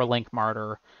assuming a 4-link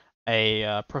martyr,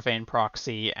 a profane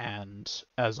proxy, and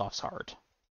a Zoth's Heart.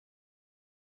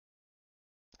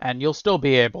 And you'll still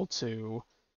be able to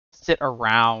sit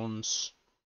around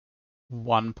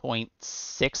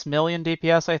 1.6 million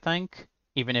DPS, I think,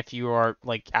 even if you are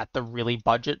like at the really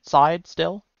budget side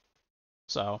still.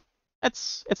 So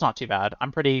it's not too bad.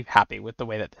 I'm pretty happy with the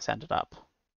way that this ended up.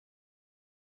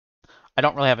 I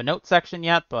don't really have a note section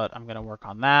yet, but I'm gonna work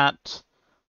on that.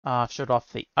 Showed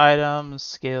off the items,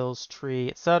 skills, tree,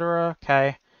 etc.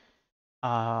 Okay.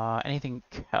 Anything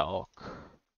calc?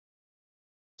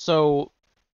 So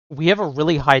we have a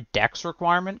really high dex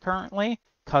requirement currently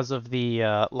because of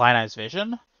the Lionized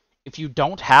Vision. If you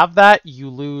don't have that, you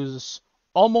lose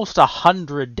almost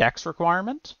 100 dex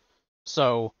requirement.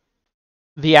 So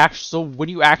when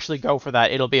you actually go for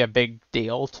that, it'll be a big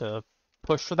deal to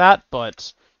push for that,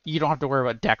 but you don't have to worry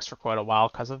about dex for quite a while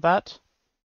because of that.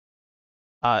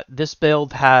 This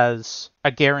build has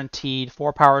a guaranteed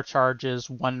 4 power charges,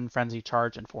 1 frenzy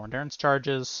charge, and 4 endurance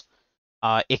charges.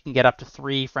 It can get up to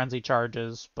 3 frenzy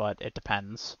charges, but it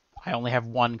depends. I only have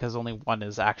 1 because only 1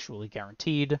 is actually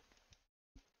guaranteed.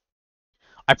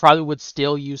 I probably would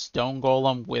still use Stone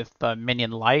Golem with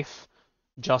minion life,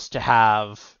 just to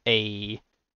have a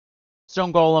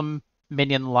Stone Golem,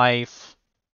 minion life.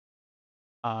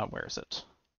 Where is it?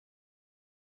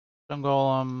 Stone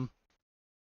Golem,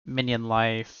 minion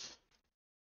life,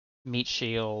 meat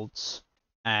shields,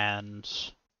 and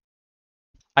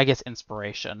I guess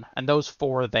inspiration. And those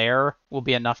 4 there will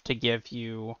be enough to give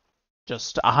you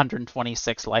just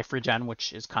 126 life regen,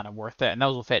 which is kind of worth it. And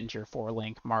those will fit into your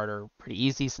 4-link martyr pretty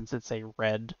easy since it's a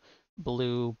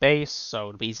red-blue base, so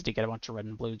it'll be easy to get a bunch of red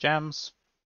and blue gems.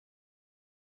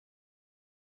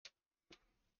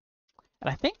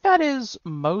 And I think that is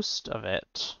most of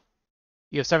it.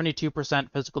 You have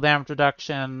 72% physical damage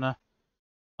reduction,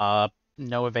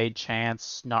 no evade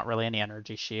chance, not really any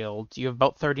energy shield. You have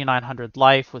about 3,900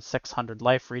 life with 600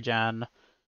 life regen.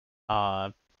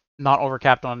 Not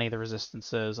overcapped on any of the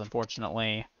resistances,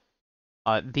 unfortunately.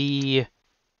 The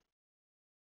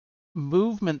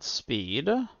movement speed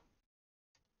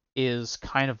is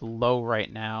kind of low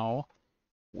right now.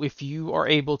 If you are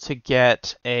able to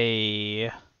get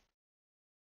a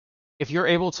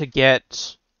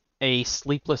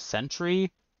Sleepless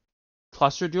Sentry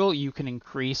cluster duel, you can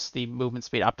increase the movement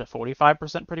speed up to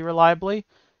 45% pretty reliably,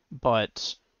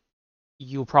 but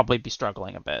you'll probably be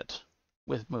struggling a bit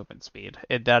with movement speed.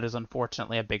 That is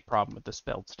unfortunately a big problem with this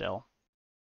build still.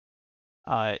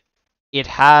 It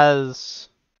has...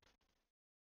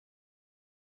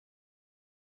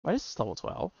 Why is this level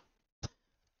 12?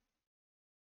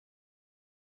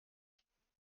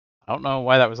 I don't know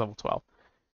why that was level 12.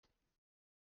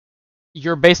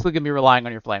 You're basically going to be relying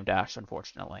on your Flame Dash,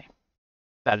 unfortunately.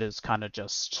 That is kind of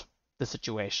just the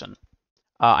situation.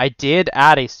 I did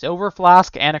add a Silver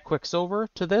Flask and a Quicksilver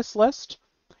to this list.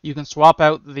 You can swap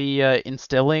out the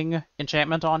Instilling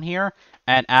enchantment on here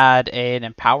and add an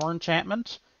Empower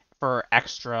enchantment for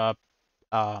extra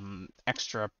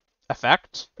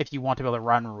effect if you want to be able to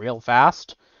run real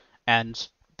fast. And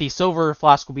the Silver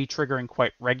Flask will be triggering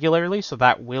quite regularly, so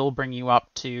that will bring you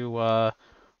up to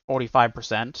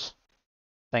 45%,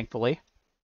 thankfully.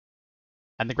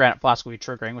 And the Granite Flask will be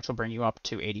triggering, which will bring you up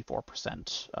to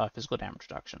 84% physical damage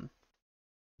reduction.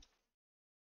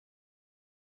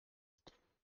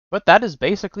 But that is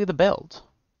basically the build.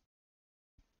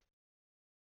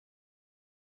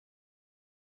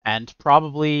 And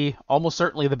probably, almost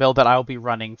certainly, the build that I'll be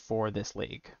running for this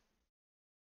league.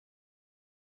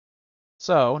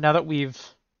 So, now that we've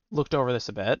looked over this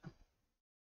a bit,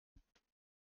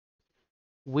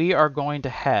 we are going to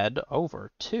head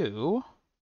over to...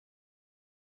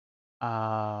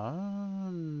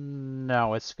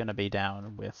 no, it's going to be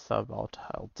down with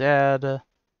Volatile Dead.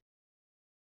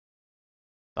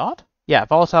 Thought? Yeah,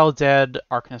 Volatile Dead,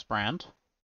 Arcanist Brand.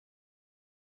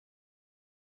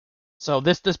 So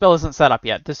this build isn't set up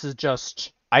yet. This is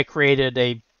just, I created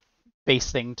a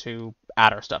base thing to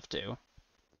add our stuff to.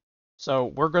 So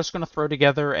we're just going to throw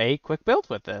together a quick build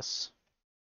with this.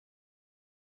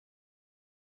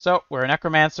 So we're a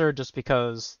Necromancer just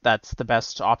because that's the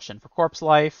best option for corpse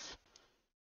life.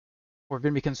 We're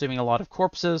going to be consuming a lot of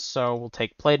corpses, so we'll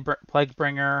take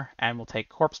Plaguebringer and we'll take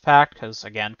Corpse Pact because,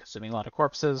 again, consuming a lot of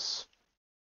corpses.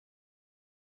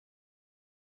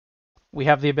 We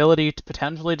have the ability to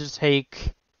potentially just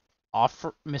take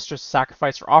Mistress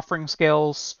Sacrifice for Offering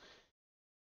Scales.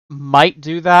 Might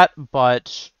do that,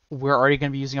 but we're already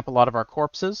going to be using up a lot of our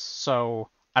corpses, so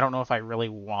I don't know if I really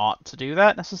want to do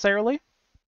that necessarily.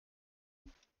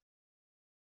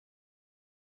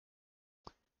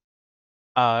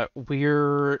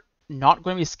 We're not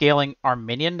going to be scaling our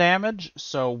minion damage,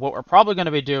 so what we're probably going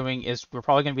to be doing is we're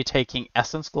probably going to be taking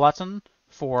Essence Glutton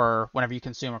for whenever you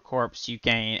consume a corpse, you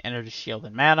gain energy shield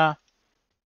and mana.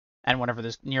 And whenever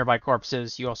there's nearby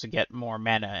corpses, you also get more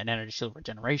mana and energy shield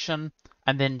regeneration.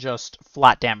 And then just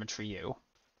flat damage for you.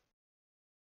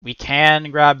 We can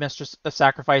grab Mistress of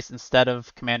Sacrifice instead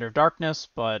of Commander of Darkness,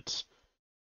 but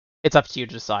it's up to you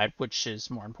to decide which is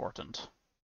more important.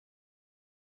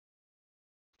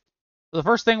 So the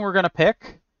first thing we're going to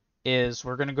pick is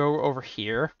we're going to go over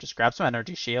here, just grab some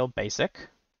energy shield, basic.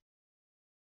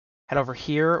 Head over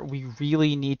here. We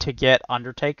really need to get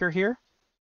Undertaker here.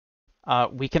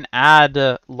 We can add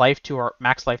life to our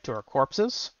max life to our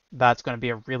corpses. That's going to be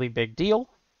a really big deal.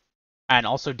 And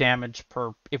also damage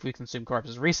per if we consume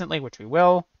corpses recently, which we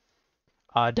will.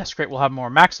 Desecrate will have more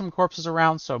maximum corpses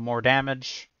around, so more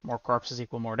damage. More corpses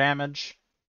equal more damage.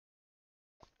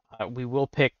 We will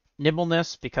pick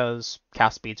Nimbleness because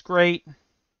cast speed's great.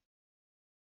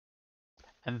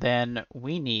 And then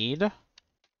we need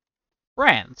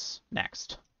Brands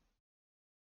next.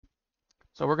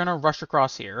 So we're going to rush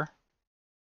across here.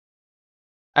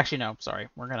 Actually, no, sorry.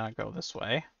 We're going to go this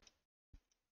way.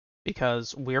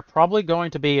 Because we're probably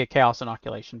going to be a Chaos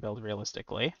Inoculation build,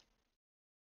 realistically.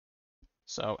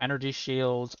 So, Energy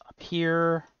Shields up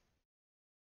here.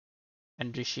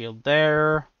 Energy Shield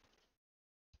there.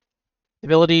 The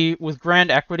ability with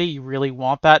Grand Equity, you really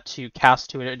want that to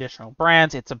cast 2 additional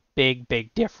brands. It's a big,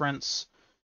 big difference.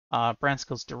 Brand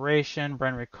Skills Duration,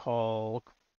 Brand Recall,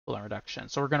 cooldown reduction.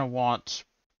 So we're going to want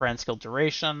Brand Skill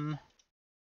Duration.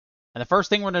 And the first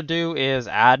thing we're going to do is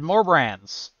add more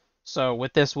brands. So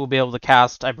with this, we'll be able to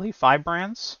cast, I believe, 5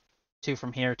 brands. 2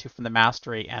 from here, 2 from the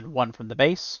Mastery, and 1 from the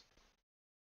base.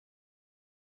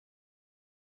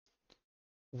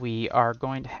 We are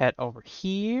going to head over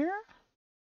here.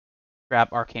 Grab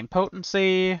Arcane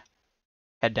Potency.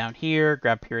 Head down here,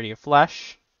 grab Purity of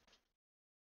Flesh.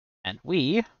 And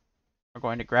we are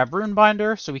going to grab Rune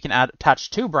Binder so we can attach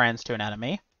 2 brands to an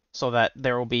enemy. So that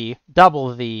there will be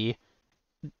double the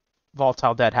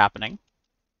Volatile Dead happening.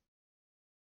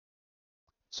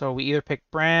 So we either pick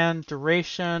brand,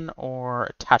 duration, or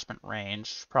attachment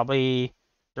range. Probably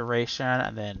duration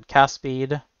and then cast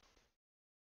speed.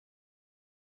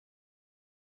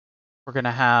 We're going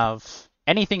to have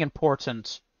anything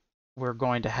important, we're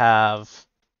going to have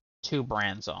 2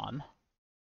 brands on.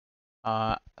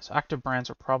 So active brands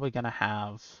are probably going to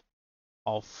have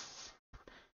all...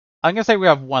 I'm going to say we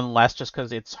have 1 less just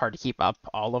because it's hard to keep up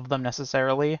all of them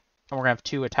necessarily. And we're going to have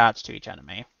 2 attached to each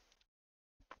enemy.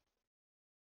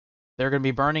 They're going to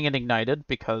be burning and ignited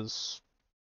because,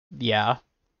 yeah,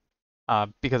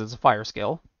 because it's a fire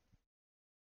skill.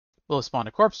 We'll have spawned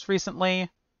a corpse recently.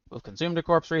 We've consumed a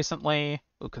corpse recently.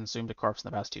 We've consumed a corpse in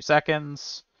the past 2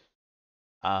 seconds.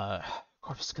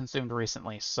 Corpse consumed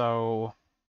recently, so...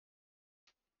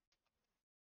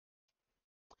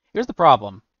 Here's the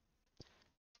problem.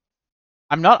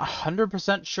 I'm not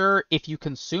 100% sure if you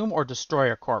consume or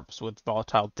destroy a corpse with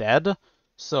Volatile Dead,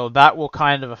 so that will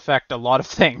kind of affect a lot of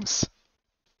things.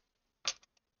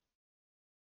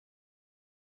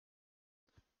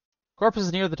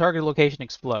 Corpses near the target location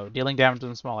explode, dealing damage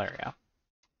in a small area.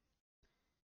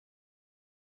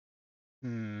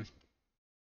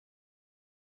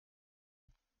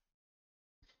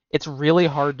 It's really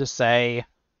hard to say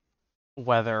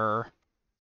whether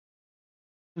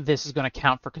this is going to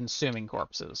count for consuming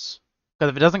corpses. Because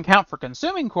if it doesn't count for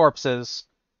consuming corpses,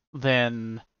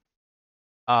 then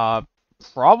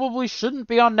probably shouldn't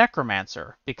be on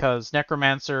Necromancer, because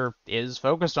Necromancer is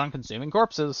focused on consuming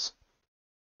corpses.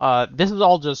 This is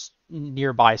all just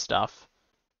nearby stuff,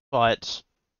 but...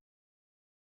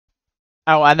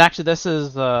 Oh, and actually this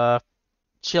is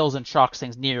chills and shocks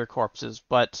things near corpses,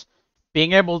 but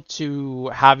being able to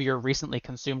have your recently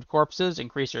consumed corpses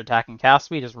increase your attack and cast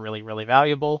speed is really, really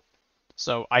valuable.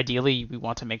 So ideally, we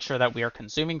want to make sure that we are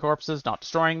consuming corpses, not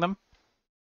destroying them.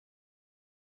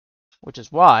 Which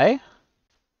is why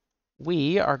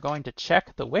we are going to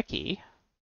check the wiki.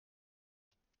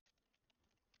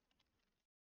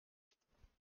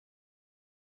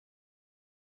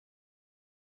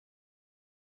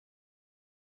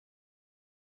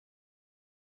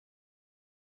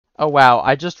 Oh wow,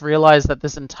 I just realized that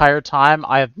this entire time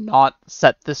I have not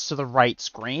set this to the right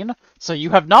screen, so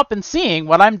you have not been seeing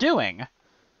what I'm doing.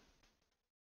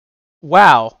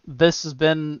 Wow, this has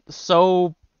been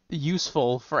so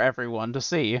useful for everyone to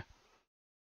see.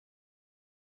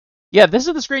 Yeah, this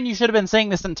is the screen you should have been seeing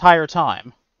this entire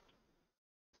time.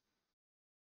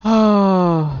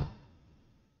 Oh.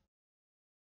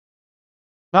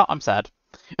 Well, I'm sad.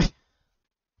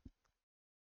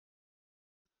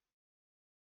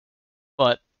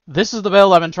 But This is the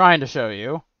build I've been trying to show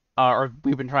you, or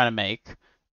we've been trying to make,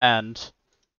 and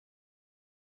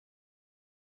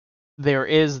there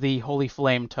is the Holy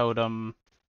Flame Totem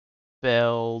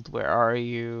build. Where are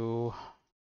you?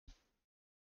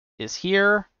 Is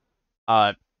here.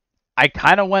 I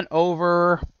kind of went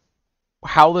over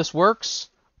how this works,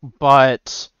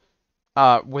 but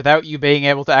without you being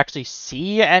able to actually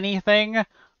see anything,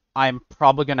 I'm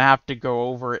probably going to have to go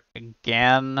over it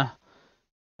again.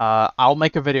 I'll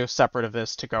make a video separate of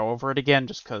this to go over it again,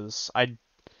 just because I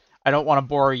don't want to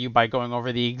bore you by going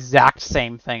over the exact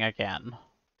same thing again.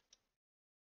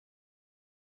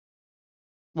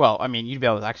 Well, I mean, you'd be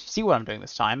able to actually see what I'm doing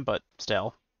this time, but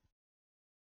still.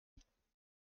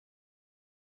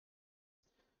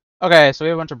 Okay, so we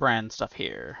have a bunch of brand stuff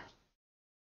here.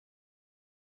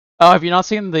 Oh, have you not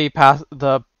seen the Path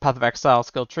of Exile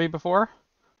skill tree before?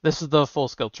 This is the full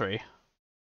skill tree.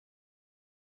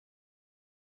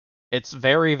 It's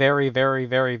very, very, very,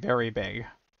 very, very big.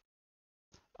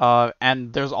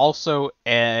 And there's also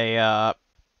a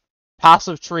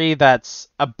passive tree that's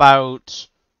about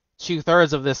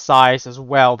 2/3 of this size as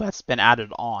well that's been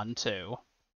added on too.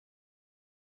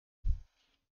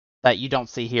 That you don't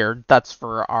see here. That's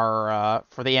for our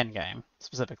for the end game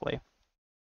specifically.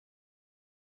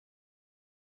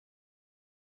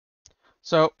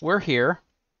 So we're here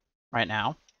right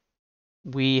now.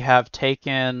 We have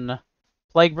taken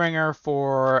Plaguebringer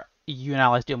for you and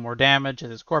allies deal more damage.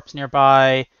 There's a corpse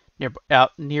nearby.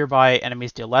 Nearby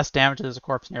enemies deal less damage. There's a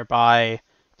corpse nearby.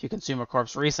 If you consume a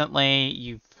corpse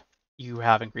recently, you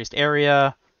have increased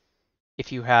area.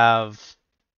 If you have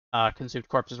consumed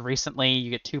corpses recently, you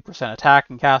get 2% attack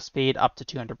and cast speed up to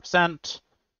 200%.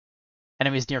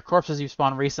 Enemies near corpses you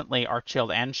spawn recently are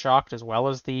chilled and shocked, as well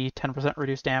as the 10%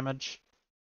 reduced damage.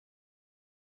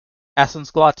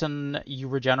 Essence Glutton, you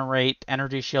regenerate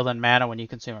energy, shield, and mana when you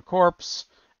consume a corpse,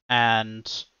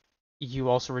 and you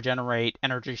also regenerate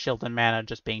energy, shield, and mana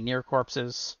just being near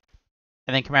corpses.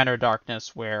 And then Commander of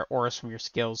Darkness, where auras from your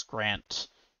skills grant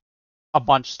a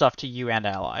bunch of stuff to you and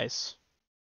allies.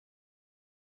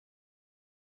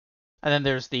 And then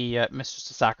there's the Mistress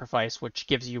of Sacrifice, which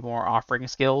gives you more offering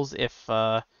skills if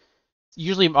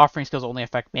usually offering skills only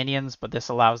affect minions, but this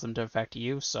allows them to affect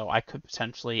you, so I could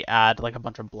potentially add like a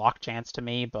bunch of block chance to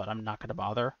me, but I'm not going to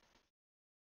bother.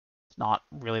 It's not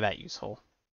really that useful.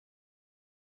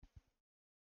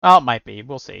 Well, it might be.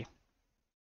 We'll see.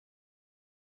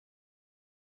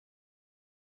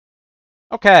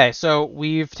 Okay, so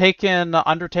we've taken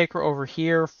Undertaker over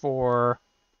here for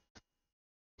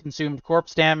consumed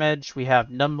corpse damage. We have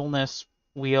Nimbleness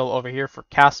Wheel over here for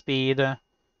cast speed.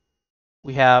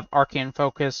 We have Arcane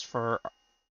Focus for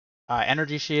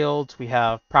energy shield. We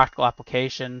have Practical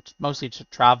Application, mostly to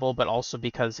travel, but also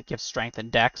because it gives strength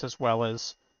and dex, as well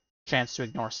as chance to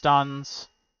ignore stuns.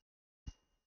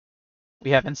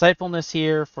 We have Insightfulness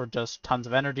here for just tons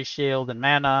of energy shield and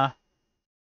mana.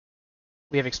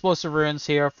 We have Explosive Runes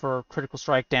here for critical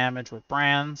strike damage with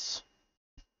brands.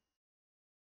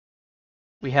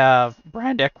 We have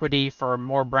Brand Equity for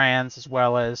more brands, as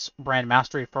well as Brand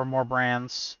Mastery for more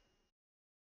brands.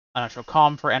 Unnatural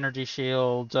Calm for energy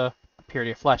shield.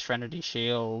 Purity of Flesh for energy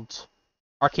shield.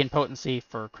 Arcane Potency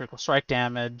for critical strike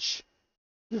damage.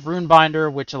 We have Rune Binder,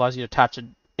 which allows you to attach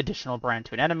an additional brand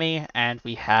to an enemy. And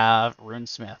we have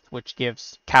Runesmith, which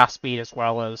gives cast speed as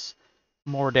well as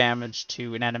more damage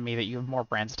to an enemy that you have more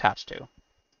brands attached to.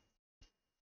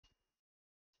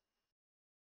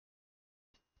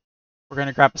 We're going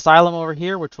to grab Asylum over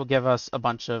here, which will give us a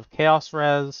bunch of Chaos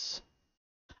Res.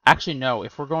 Actually, no,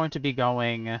 if we're going to be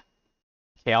going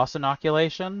Chaos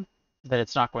Inoculation, then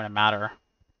it's not going to matter.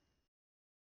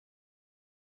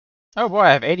 Oh boy,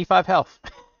 I have 85 health.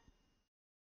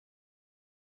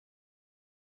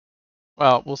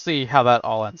 Well, we'll see how that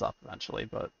all ends up eventually,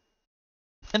 but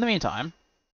in the meantime,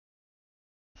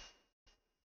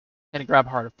 gonna grab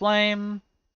Heart of Flame.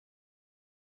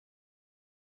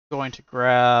 Going to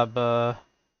grab... oh,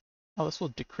 this will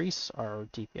decrease our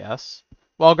DPS.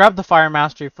 Well, I'll grab the Fire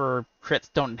Mastery for crits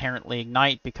don't inherently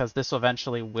ignite, because this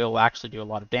eventually will actually do a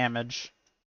lot of damage.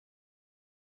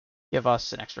 Give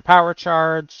us an extra power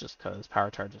charge, just because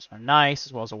power charges are nice,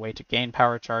 as well as a way to gain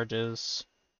power charges.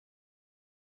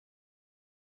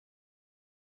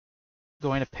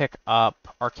 Going to pick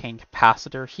up Arcane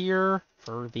Capacitor here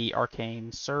for the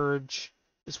Arcane Surge,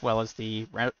 as well as the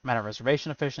Mana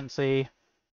Reservation Efficiency.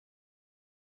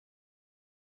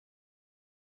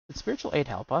 Did Spiritual Aid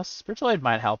help us? Spiritual Aid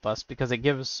might help us because it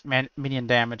gives minion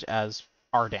damage as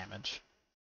our damage.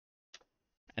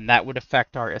 And that would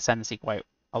affect our Ascendancy quite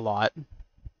a lot.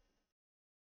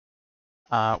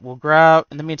 We'll grab,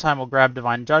 in the meantime, we'll grab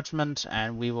Divine Judgment,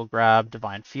 and we will grab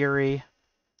Divine Fury.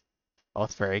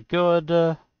 Both very good.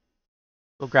 We'll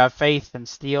grab Faith and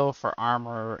Steel for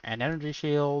armor and energy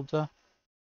shield.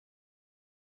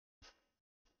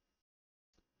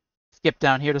 Skip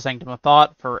down here to Sanctum of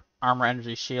Thought for armor,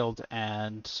 energy shield,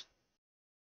 and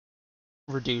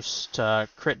reduced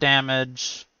crit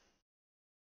damage.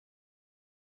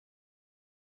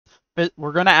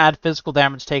 We're going to add physical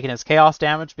damage taken as chaos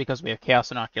damage because we have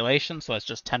chaos inoculation, so it's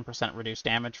just 10% reduced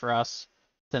damage for us,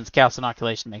 since chaos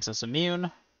inoculation makes us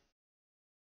immune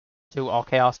to all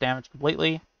chaos damage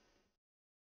completely.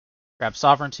 Grab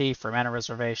Sovereignty for mana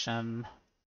reservation.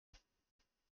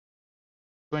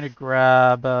 Going to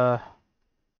grab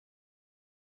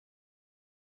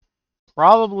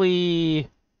probably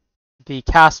the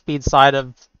cast speed side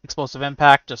of Explosive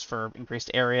Impact just for increased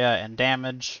area and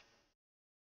damage.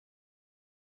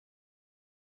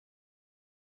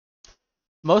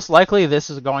 Most likely this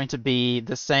is going to be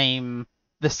the same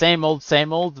old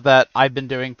that I've been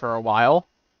doing for a while,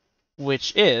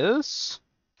 which is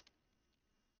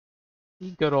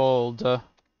the good old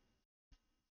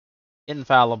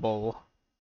infallible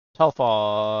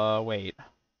Telfa. Wait.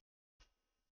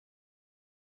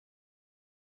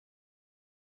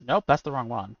 Nope, that's the wrong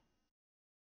one.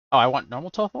 Oh, I want normal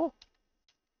Telfa?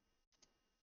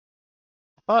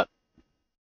 I thought...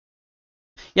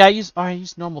 Yeah, I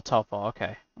use normal Telfall.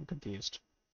 Okay, I'm confused.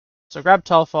 So grab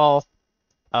Telfall.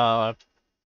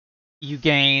 You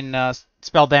gain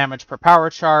spell damage per power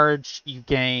charge. You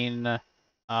gain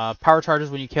power charges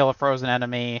when you kill a frozen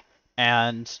enemy,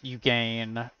 and you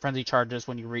gain frenzy charges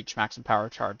when you reach maximum power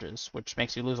charges, which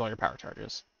makes you lose all your power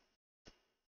charges.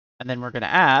 And then we're going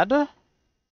to add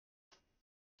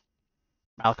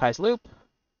Malachi's Loop.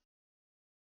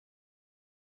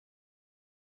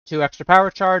 2 extra power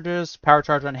charges, power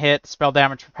charge on hit, spell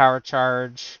damage for power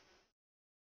charge,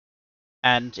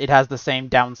 and it has the same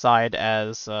downside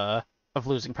as of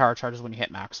losing power charges when you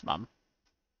hit maximum.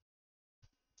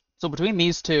 So between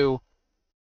these two,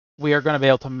 we are going to be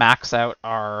able to max out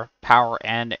our power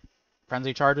and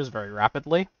frenzy charges very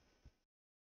rapidly.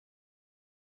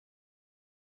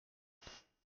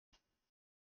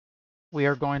 We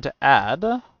are going to add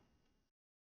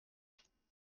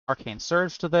Arcane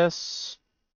Surge to this.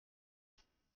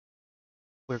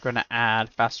 We're going to add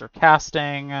faster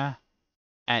casting and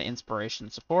inspiration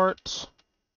support.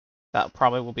 That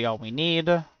probably will be all we need.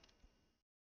 So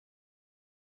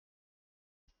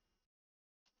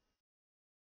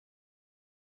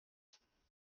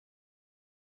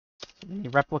we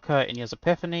need Replica and use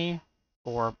Epiphany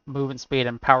for movement speed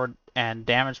and power and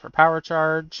damage for power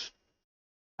charge.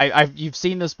 You've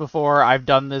seen this before. I've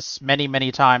done this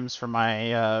many times for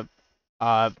my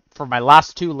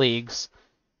last 2 leagues.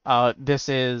 This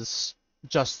is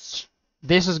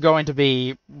going to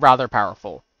be rather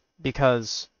powerful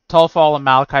because Tullfall and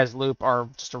Malachi's Loop are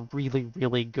just a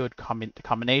really good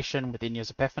combination with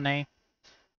Inya's Epiphany.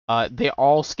 They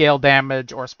all scale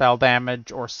damage or spell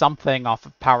damage or something off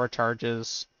of power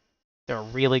charges. They're a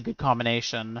really good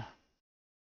combination.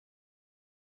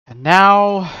 And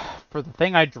now for the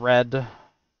thing I dread,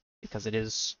 because it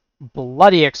is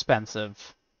bloody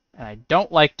expensive. And I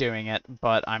don't like doing it,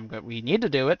 but we need to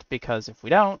do it, because if we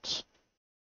don't,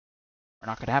 we're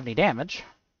not going to have any damage.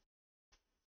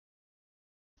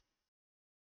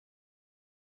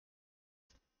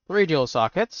 Three dual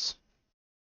sockets.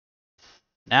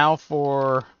 Now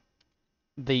for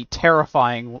the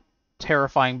terrifying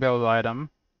build item,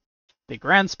 the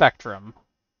Grand Spectrum.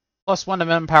 Plus 1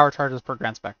 MM power charges per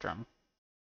Grand Spectrum.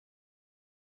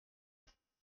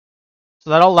 So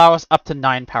that'll allow us up to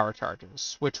 9 power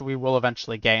charges, which we will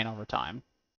eventually gain over time.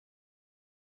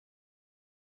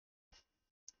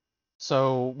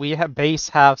 So we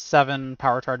have 7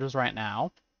 power charges right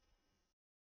now.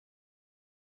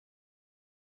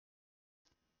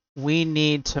 We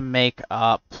need to make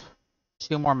up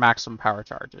 2 more maximum power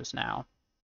charges now.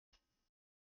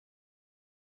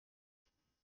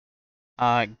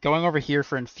 Going over here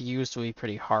for infused will be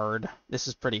pretty hard. This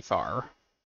is pretty far.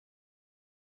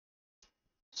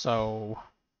 So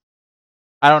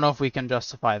I don't know if we can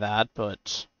justify that,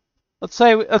 but let's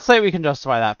say we can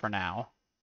justify that for now.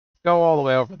 Go all the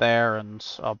way over there and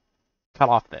I'll cut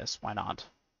off this. Why not?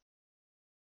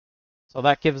 So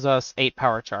that gives us 8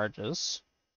 power charges.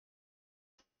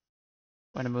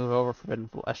 I'm going to move over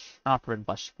not Forbidden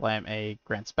Flesh Flame, a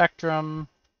Grand Spectrum.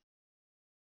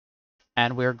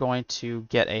 And we're going to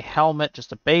get a helmet,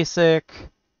 just a basic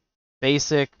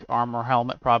armor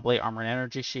helmet, probably armor and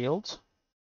energy shield.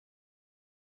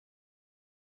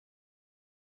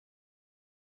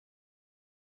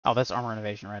 Oh, that's armor and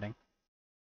evasion rating.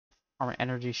 Armor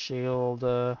energy shield.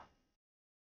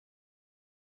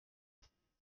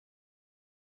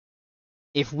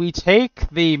 If we take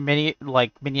the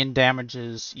minion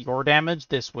damages your damage,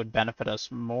 this would benefit us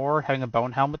more having a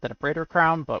bone helmet than a Praetor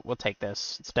crown, but we'll take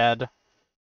this instead.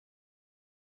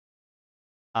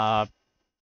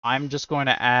 I'm just going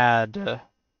to add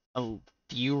a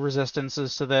few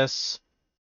resistances to this.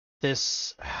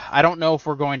 I don't know if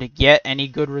we're going to get any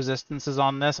good resistances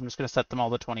on this. I'm just going to set them all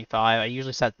to 25. I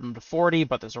usually set them to 40,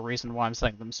 but there's a reason why I'm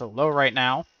setting them so low right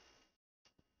now.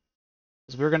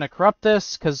 Because we're going to corrupt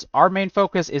this, because our main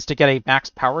focus is to get a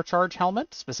max power charge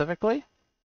helmet, specifically.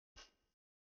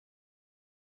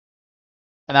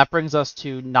 And that brings us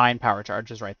to 9 power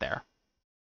charges right there.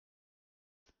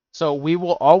 So we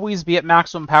will always be at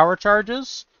maximum power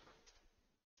charges,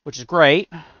 which is great.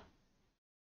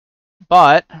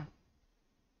 But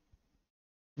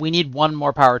we need 1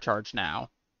 more power charge now.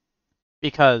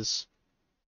 Because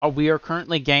we are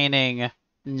currently gaining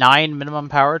 9 minimum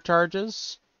power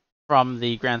charges from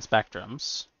the Grand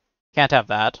Spectrums. Can't have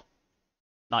that.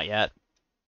 Not yet.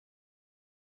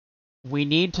 We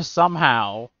need to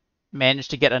somehow manage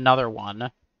to get another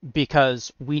one,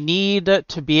 because we need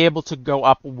to be able to go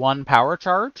up 1 power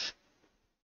charge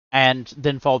and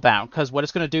then fall down. Because what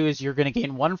it's going to do is you're going to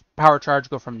gain 1 power charge,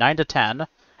 go from 9 to 10,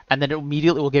 and then it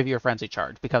immediately will give you a frenzy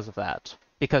charge because of that.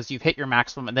 Because you've hit your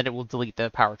maximum, and then it will delete the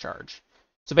power charge.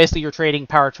 So basically you're trading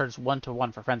power charges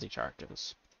 1-to-1 for frenzy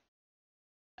charges.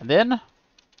 And then,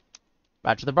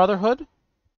 Badge of the Brotherhood,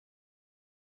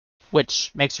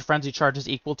 which makes your frenzy charges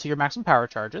equal to your maximum power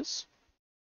charges.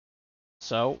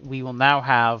 So we will now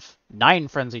have 9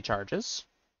 frenzy charges,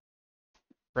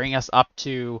 bringing us up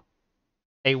to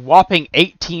a whopping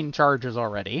 18 charges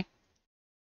already.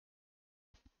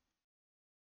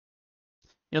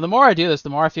 You know, the more I do this, the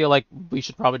more I feel like we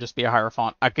should probably just be a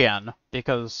Hierophant again,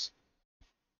 because,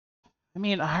 I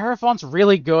mean, Hierophant's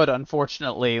really good,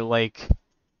 unfortunately. Like,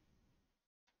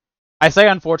 I say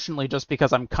unfortunately just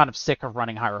because I'm kind of sick of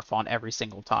running Hierophant every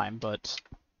single time, but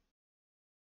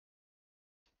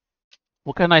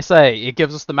what can I say? It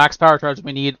gives us the max power charge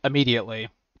we need immediately.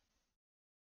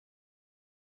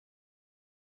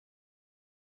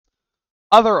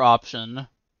 Other option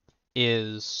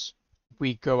is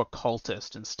we go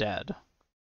Occultist instead.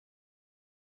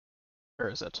 Where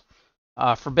is it?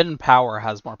 Forbidden Power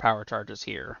has more power charges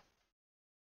here.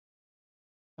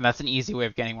 And that's an easy way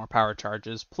of getting more power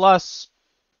charges. Plus,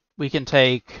 we can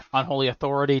take Unholy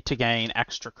Authority to gain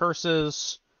extra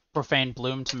curses, Profane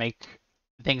Bloom to make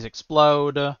things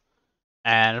explode,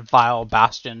 and Vile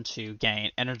Bastion to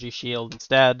gain Energy Shield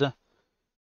instead.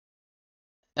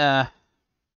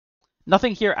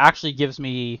 Nothing here actually gives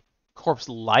me Corpse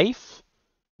Life,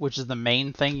 which is the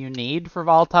main thing you need for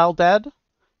Volatile Dead.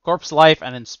 Corpse Life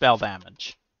and then Spell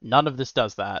Damage. None of this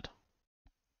does that.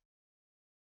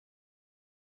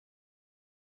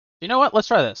 You know what? Let's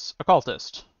try this.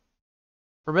 Occultist.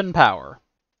 Forbidden Power.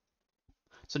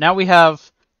 So now we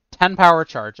have 10 power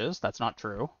charges. That's not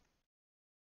true.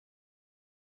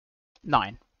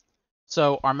 9.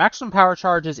 So our maximum power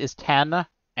charges is 10,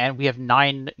 and we have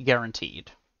 9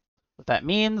 guaranteed. What that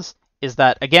means is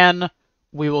that, again,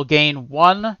 we will gain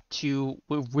 1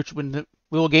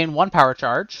 power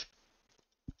charge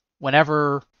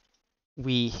whenever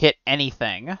we hit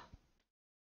anything,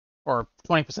 or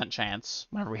 20% chance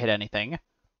whenever we hit anything,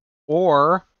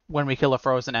 or when we kill a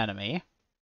frozen enemy,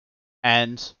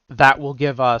 and that will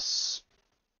bring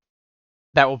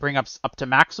us up to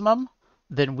maximum.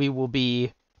 Then we will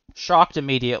be shocked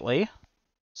immediately,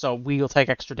 so we will take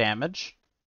extra damage,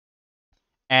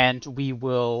 and we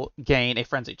will gain a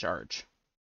frenzy charge,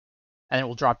 and it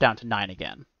will drop down to 9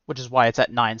 again, which is why it's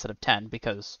at 9 instead of 10,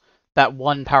 because that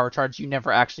 1 power charge you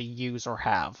never actually use or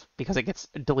have, because it gets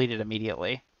deleted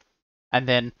immediately. And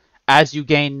then as you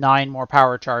gain 9 more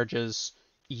power charges,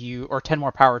 or 10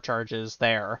 more power charges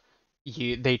there,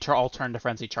 they all turn to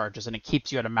frenzy charges, and it keeps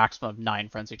you at a maximum of 9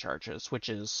 frenzy charges, which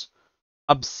is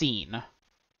obscene,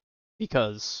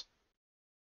 because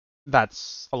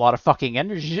that's a lot of fucking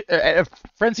energy.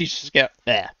 Frenzy just get...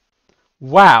 Bleh.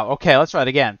 Wow, okay, let's try it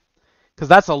again, because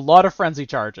that's a lot of frenzy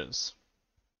charges.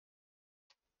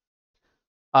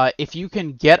 If you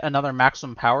can get another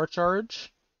maximum power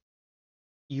charge,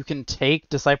 you can take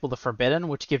Disciple the Forbidden,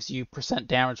 which gives you %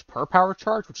 damage per power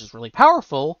charge, which is really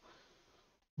powerful,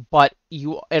 but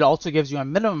it also gives you a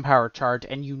minimum power charge,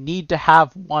 and you need to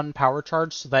have 1 power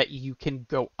charge so that you can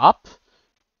go up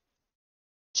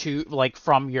to, like,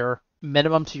 from your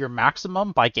minimum to your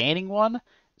maximum by gaining 1,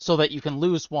 so that you can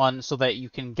lose 1 so that you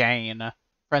can gain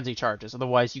frenzy charges.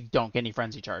 Otherwise, you don't get any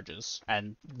frenzy charges,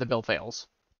 and the build fails.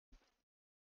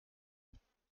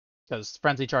 because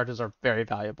frenzy charges are very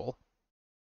valuable.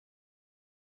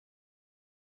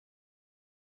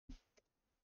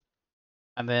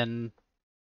 And then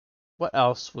what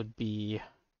else would be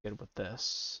good with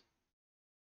this?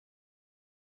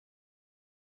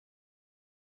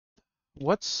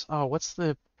 What's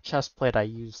the chest plate I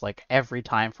use like every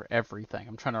time for everything?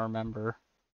 I'm trying to remember.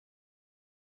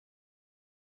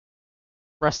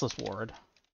 Restless Ward.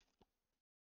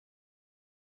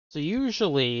 So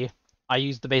usually I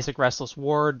use the basic Restless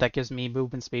Ward that gives me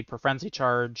movement speed per frenzy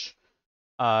charge.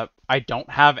 I don't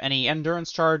have any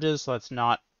endurance charges, so that's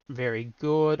not very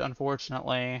good,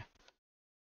 unfortunately.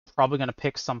 Probably gonna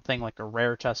pick something like a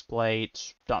rare chest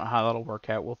plate. Don't know how that'll work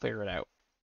out. We'll figure it out.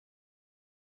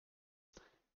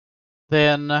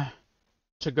 Then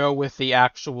to go with the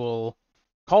actual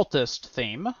cultist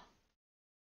theme,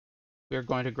 we're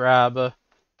going to grab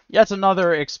yet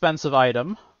another expensive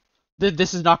item.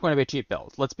 This is not going to be a cheap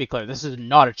build. Let's be clear. This is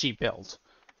not a cheap build.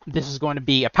 This is going to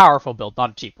be a powerful build, not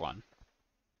a cheap one.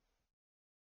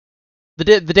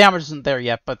 The damage isn't there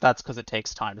yet, but that's because it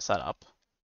takes time to set up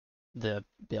the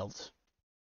build.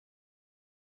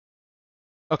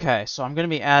 Okay, so I'm going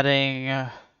to be adding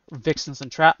Vixen's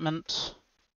Entrapment.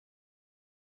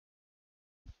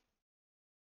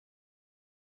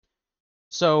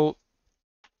 So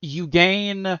you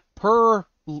gain per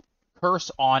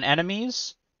curse on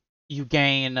enemies, you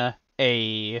gain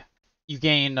additional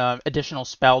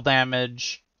spell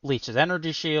damage, leeches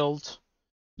energy shield.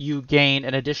 You gain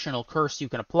an additional curse you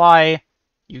can apply.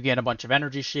 You gain a bunch of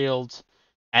energy shields,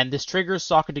 and this triggers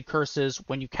socketed curses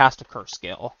when you cast a curse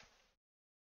skill.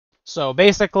 So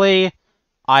basically,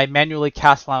 I manually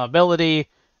cast Flammability,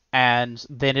 and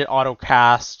then it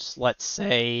auto-casts, let's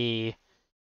say,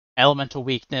 Elemental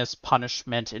Weakness,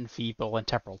 Punishment, Enfeeble, and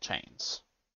Temporal Chains.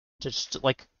 Just,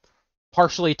 like,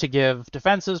 partially to give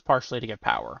defenses, partially to give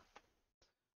power.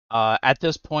 At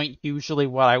this point, usually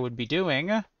what I would be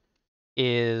doing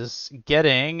is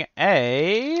getting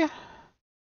a...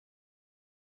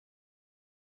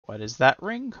 What is that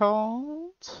ring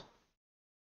called?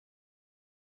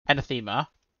 Anathema,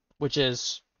 which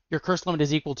is your curse limit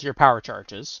is equal to your power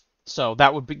charges. So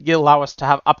that would allow us to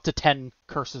have up to 10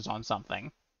 curses on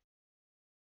something.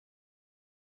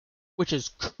 Which is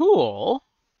cool.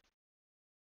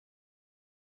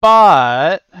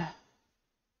 But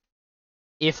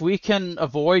if we can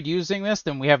avoid using this,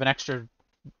 then we have an extra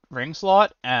ring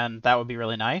slot, and that would be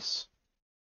really nice.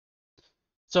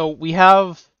 So we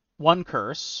have one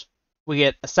curse. We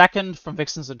get a second from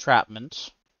Vixen's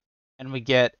Entrapment, and we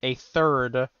get a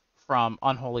third from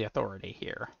Unholy Authority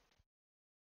here.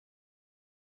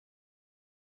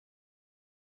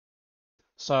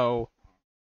 So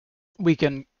we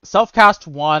can self-cast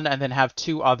one and then have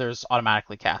two others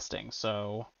automatically casting.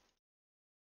 So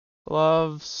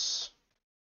gloves.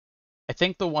 I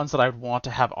think the ones that I'd want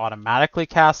to have automatically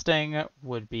casting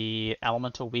would be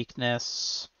Elemental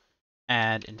Weakness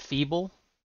and Enfeeble.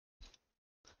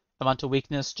 Elemental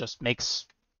Weakness just makes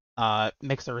the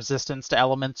resistance to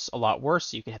elements a lot worse,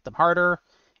 so you can hit them harder.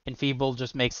 Enfeeble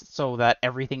just makes it so that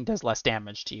everything does less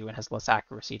damage to you and has less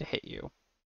accuracy to hit you.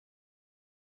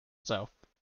 So,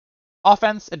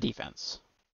 offense and defense.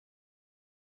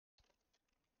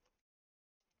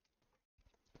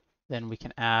 Then we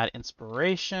can add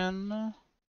Inspiration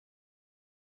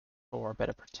for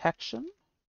better protection.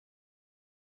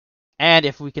 And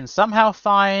if we can somehow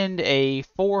find a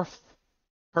fourth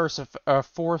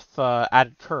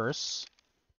added curse,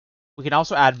 we can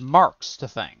also add marks to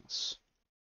things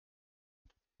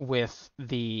with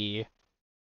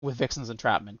Vixen's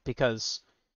Entrapment, because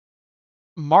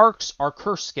marks are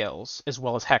curse skills as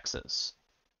well as hexes.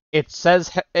 It says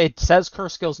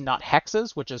curse skills, not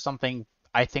hexes, which is something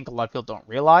I think a lot of people don't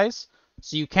realize.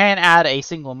 So you can add a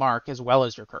single mark as well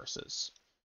as your curses.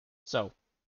 So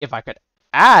if I could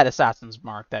add Assassin's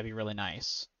Mark, that'd be really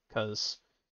nice, because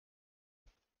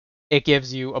it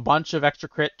gives you a bunch of extra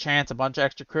crit chance, a bunch of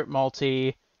extra crit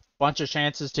multi, bunch of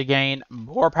chances to gain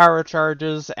more power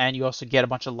charges, and you also get a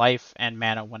bunch of life and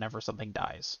mana whenever something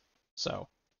dies. So,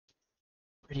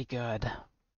 pretty good.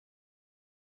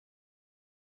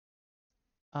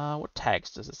 What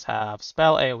tags does this have?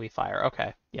 Spell, AoE, fire.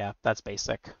 Okay, yeah, that's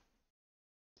basic.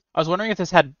 I was wondering if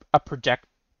this had a project...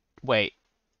 Wait.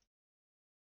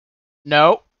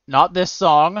 No, not this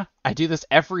song. I do this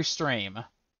every stream.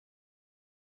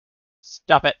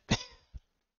 Stop it.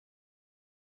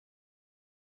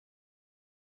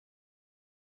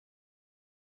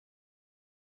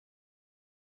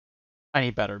 I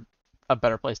need a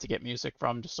better place to get music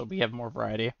from, just so we have more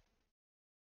variety.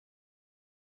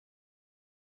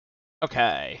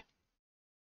 Okay.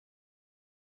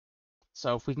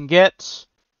 So if we can get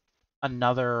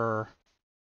another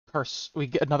curse, we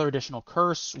get another additional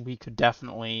curse, we could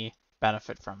definitely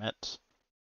benefit from it.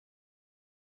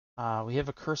 We have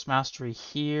a curse mastery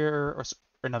here, or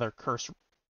another curse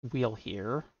wheel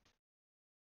here.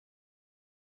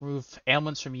 Remove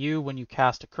ailments from you when you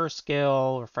cast a curse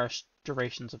skill. Refresh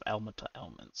durations of ailment to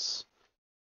ailments.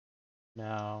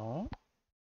 No.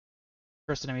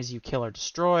 Cursed enemies you kill are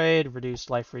destroyed.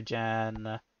 Reduced life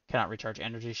regen. Cannot recharge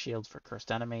energy shields for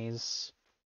cursed enemies.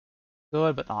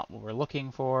 Good, but not what we're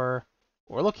looking for.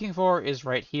 What we're looking for is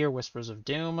right here, Whispers of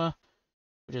Doom,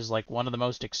 which is like one of the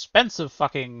most expensive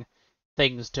fucking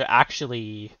things to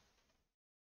actually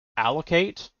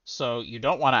allocate. So you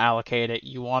don't want to allocate it.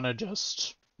 You want to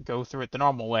just go through it the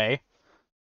normal way.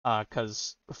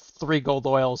 Because 3 gold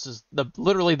oils is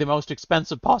literally the most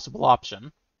expensive possible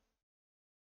option.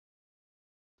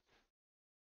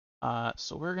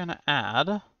 So we're going to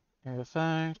add area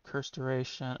effect, curse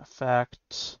duration,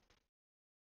 effect.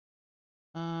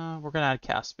 We're going to add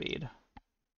cast speed.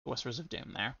 Whispers of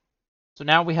Doom there. So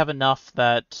now we have enough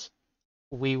that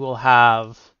we will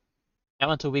have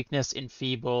Elemental Weakness,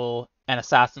 Enfeeble, and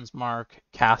Assassin's Mark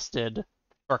casted,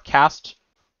 or cast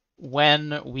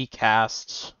when we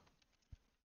cast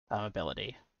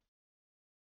ability.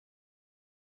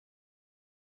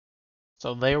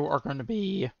 So they are going to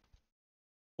be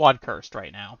quad cursed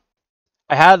right now.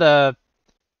 I had a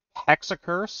Hexa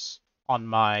curse on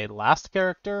my last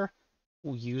character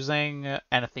using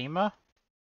Anathema,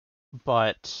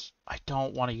 but I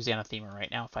don't want to use Anathema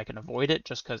right now if I can avoid it,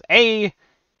 just because A,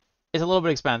 it's a little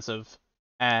bit expensive,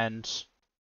 and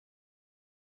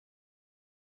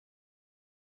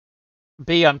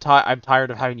B, I'm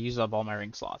tired of having to use up all my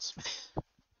ring slots.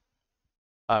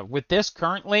 With this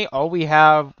currently, we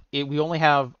only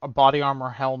have a body armor,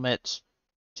 helmet,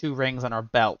 2 rings, and our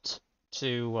belt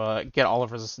to get all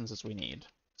of resistances we need.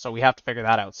 So we have to figure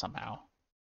that out somehow.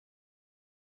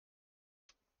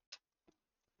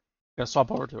 Gonna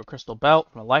swap over to a crystal belt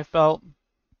from a life belt,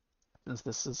 since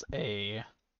this is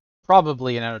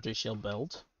probably an energy shield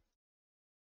build.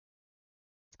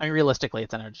 I mean, realistically,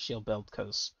 it's an energy shield build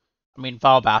because, I mean,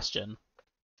 Val Bastion.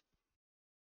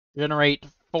 Regenerate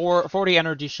 40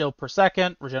 energy shield per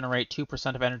second. Regenerate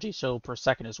 2% of energy shield per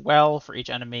second as well for each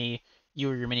enemy you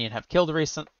or your minions have killed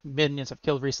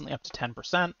recently up to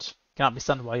 10%. Cannot be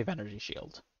stunned while you have energy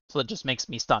shield. So that just makes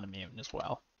me stun immune as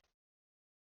well.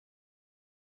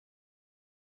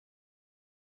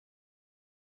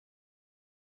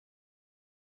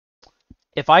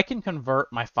 If I can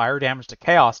convert my fire damage to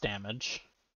chaos damage,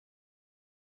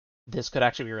 this could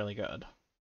actually be really good.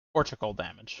 Or to cold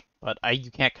damage. But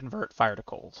you can't convert fire to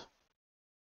cold.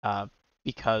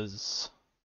 Because...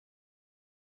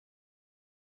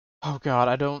 Oh god,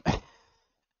 I don't...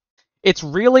 It's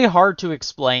really hard to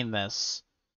explain this.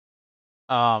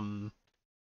 But...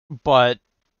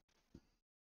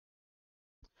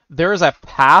 There is a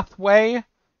pathway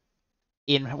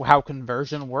in how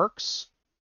conversion works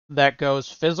that goes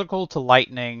physical to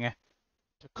lightning,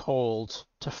 to cold,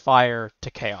 to fire, to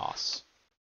chaos.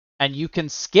 And you can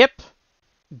skip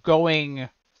going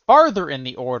farther in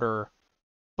the order,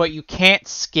 but you can't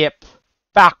skip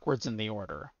backwards in the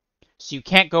order. So you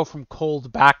can't go from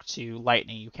cold back to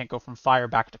lightning, you can't go from fire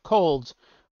back to cold,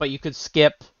 but you could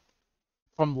skip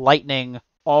from lightning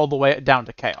all the way down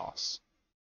to chaos.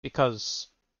 Because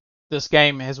this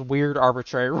game has weird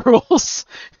arbitrary rules.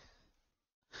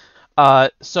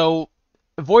 So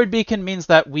Void Beacon means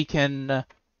that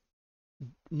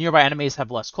nearby enemies have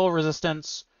less cold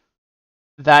resistance.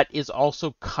 That is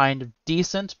also kind of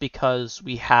decent because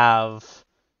we have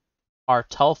our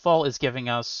Telfall is giving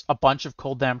us a bunch of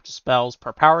cold damage spells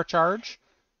per power charge,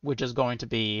 which is going to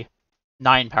be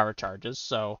 9 power charges.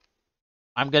 So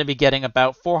I'm going to be getting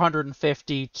about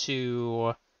 450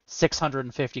 to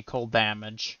 650 cold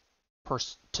damage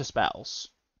to spells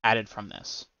added from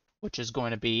this, which is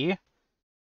going to be,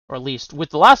 or at least with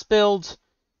the last build,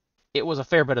 it was a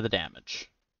fair bit of the damage.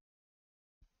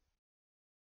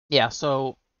 Yeah,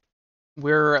 so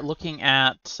we're looking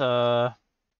at a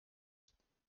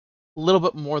little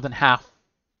bit more than a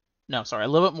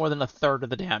little bit more than a third of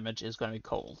the damage is going to be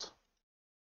cold.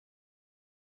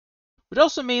 Which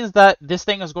also means that this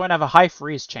thing is going to have a high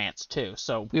freeze chance, too,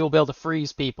 so we will be able to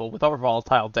freeze people with our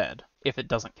Volatile Dead if it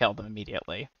doesn't kill them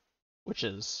immediately, which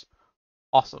is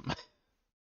awesome.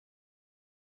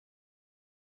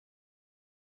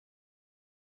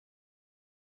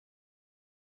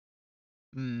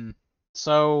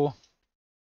 So,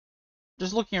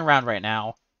 just looking around right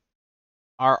now,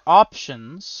 our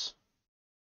options...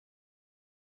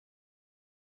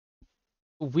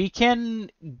 We can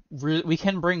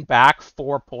bring back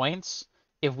 4 points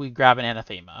if we grab an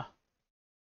Anathema.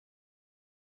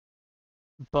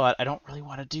 but I don't really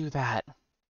want to do that.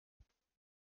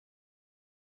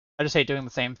 I just hate doing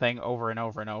the same thing over and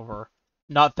over and over.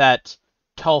 Not that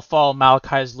Telfall,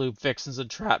 Malachi's Loop, Vixen's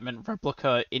Entrapment,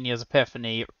 Replica, Inya's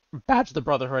Epiphany, Badge of the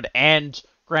Brotherhood, and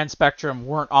Grand Spectrum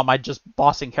weren't on my just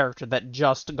bossing character that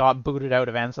just got booted out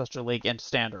of Ancestor League into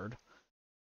Standard.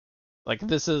 Like,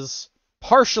 this is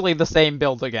partially the same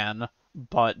build again,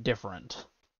 but different.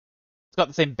 It's got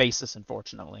the same basis,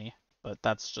 unfortunately, but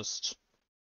that's just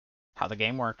how the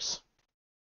game works.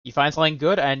 You find something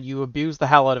good, and you abuse the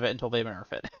hell out of it until they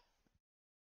nerf it.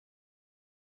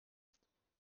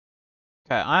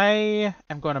 Okay, I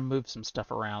am going to move some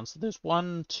stuff around. So there's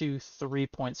 1, 2, 3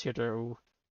 points here to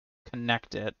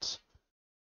connect it.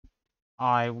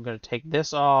 I'm going to take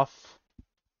this off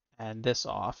and this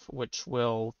off, which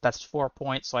will, that's 4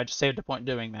 points, so I just saved a point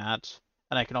doing that.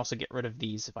 And I can also get rid of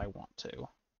these if I want to.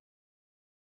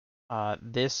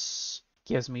 This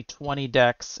gives me 20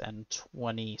 dex and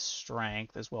 20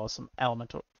 strength, as well as some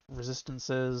elemental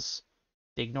resistances.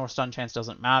 The ignore stun chance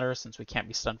doesn't matter since we can't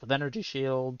be stunned with energy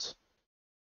shield.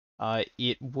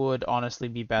 It would honestly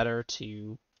be better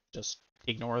to just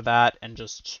ignore that and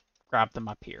just grab them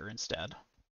up here instead.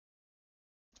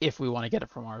 If we want to get it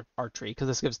from our tree, because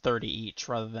this gives 30 each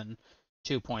rather than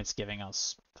 2 points giving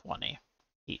us 20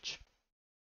 each.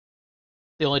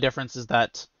 The only difference is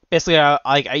that basically I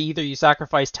either you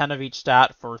sacrifice 10 of each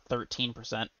stat for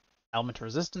 13% element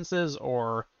resistances,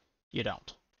 or you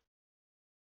don't.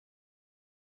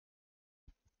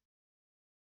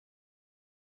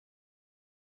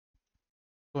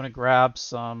 Going to grab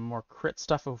some more crit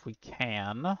stuff if we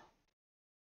can.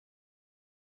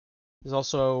 There's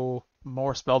also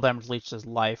more spell damage leeches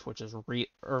life, which is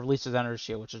or leeches energy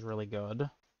shield, which is really good.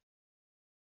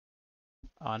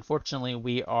 Unfortunately,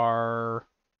 we are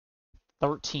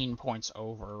 13 points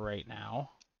over right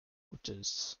now, which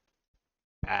is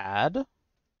bad.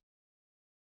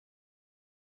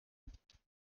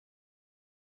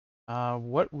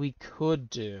 What we could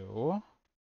do...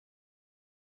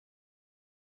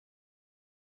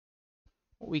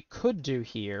 What we could do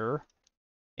here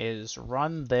is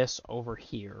run this over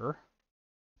here,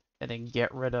 and then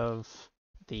get rid of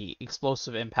the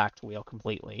explosive impact wheel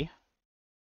completely.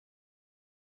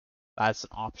 That's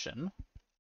an option.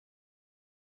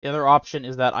 The other option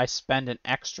is that I spend an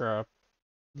extra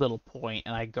little point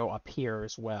and I go up here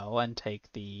as well and take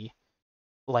the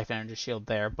life energy shield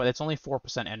there, but it's only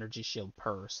 4% energy shield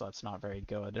per, so that's not very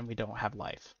good, and we don't have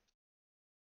life.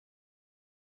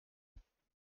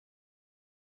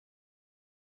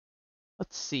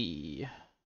 Let's see.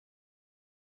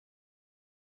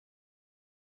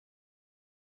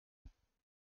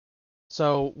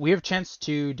 So we have a chance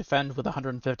to defend with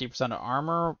 150% of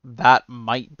armor. That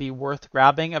might be worth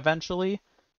grabbing eventually,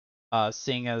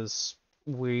 seeing as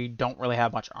we don't really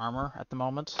have much armor at the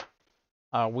moment.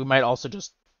 We might also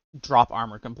just drop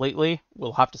armor completely.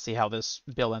 We'll have to see how this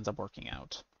build ends up working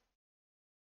out.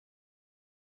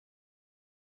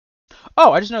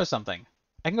 Oh, I just noticed something.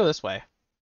 I can go this way.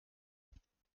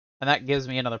 And that gives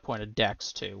me another point of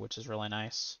dex too, which is really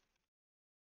nice.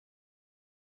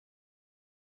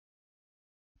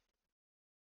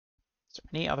 Is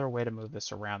there any other way to move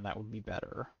this around that would be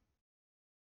better?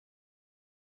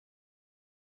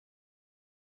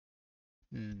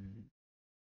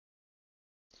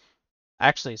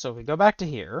 Actually, so if we go back to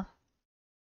here,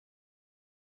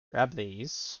 grab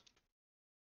these.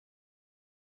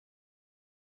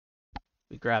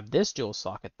 We grab this dual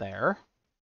socket there.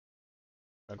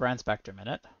 A Grand Spectrum in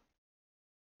it.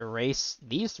 Erase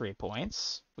these 3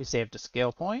 points. We saved a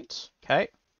skill point. Okay,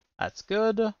 that's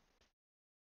good.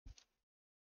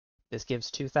 This gives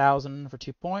 2,000 for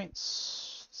 2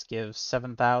 points. This gives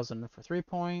 7,000 for 3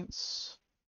 points.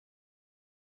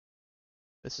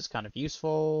 This is kind of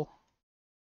useful.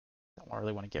 Don't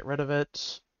really want to get rid of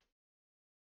it.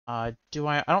 I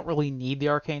don't really need the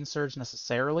Arcane Surge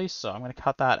necessarily, so I'm going to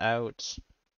cut that out.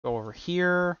 Go over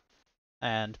here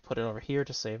and put it over here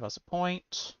to save us a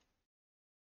point.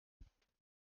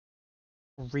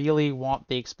 Really want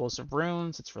the Explosive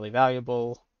Runes. It's really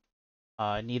valuable.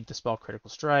 Need the spell Critical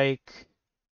Strike.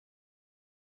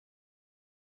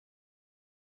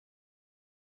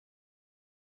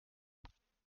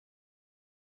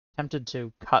 Tempted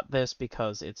to cut this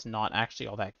because it's not actually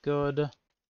all that good.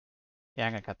 Yeah,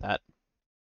 I'm gonna cut that.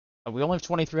 We only have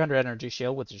 2,300 energy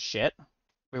shield, which is shit.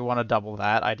 We want to double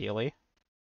that, ideally.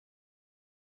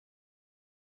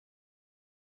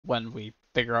 When we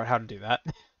figure out how to do that.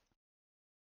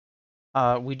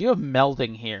 We do have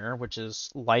melding here, which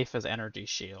is life as energy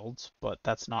shield, but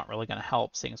that's not really going to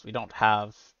help, seeing as we don't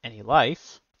have any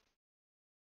life.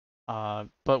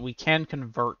 But we can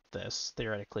convert this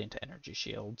theoretically into energy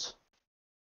shields.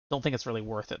 Don't think it's really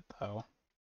worth it though.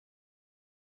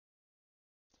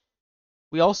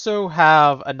 We also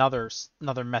have another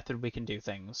method we can do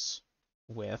things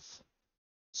with.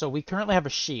 So we currently have a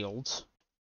shield,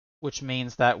 which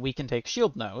means that we can take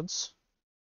shield nodes.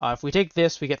 If we take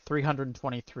this, we get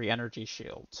 323 energy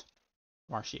shield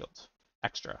from our shield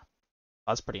extra.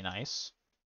 That's pretty nice.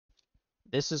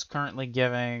 This is currently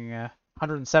giving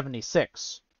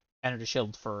 176 energy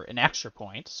shield for an extra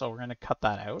point, so we're going to cut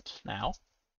that out now,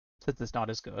 since it's not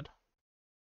as good.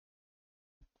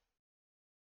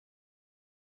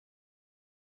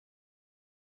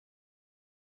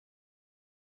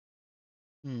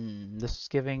 This is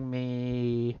giving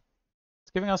me...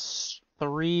 It's giving us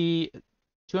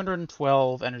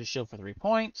 212 energy shield for 3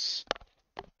 points.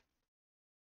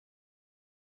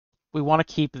 We want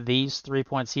to keep these 3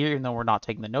 points here, even though we're not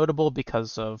taking the notable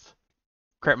because of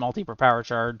crit multi for power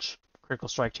charge, critical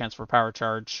strike chance for power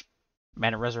charge,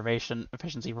 mana reservation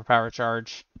efficiency for power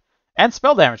charge, and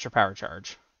spell damage for power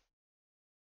charge.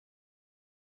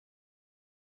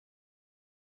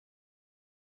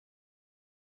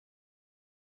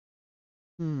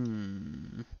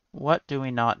 What do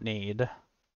we not need?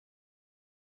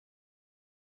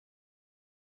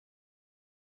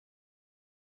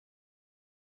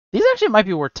 These actually might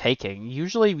be worth taking.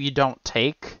 Usually you don't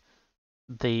take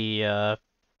the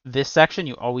this section,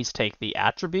 you always take the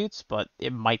attributes, but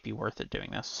it might be worth it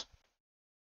doing this.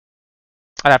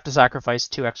 I'd have to sacrifice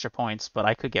 2 extra points, but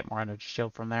I could get more energy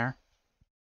shield from there.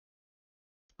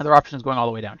 Other option is going all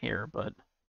the way down here, but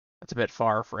that's a bit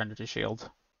far for energy shield.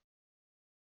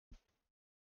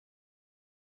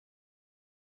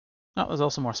 Oh, there's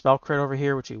also more spell crit over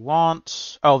here, which we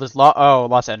want. Oh, there's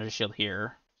lots of energy shield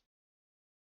here.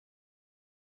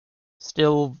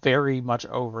 Still very much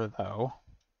over, though.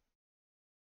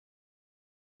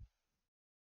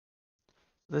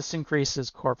 This increases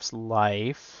corpse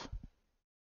life.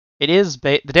 It is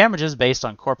the damage is based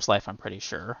on corpse life, I'm pretty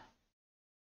sure.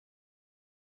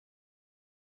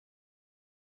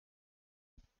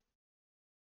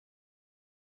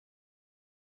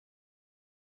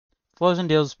 Explosion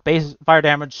deals base fire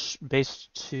damage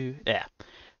based to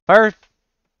fire.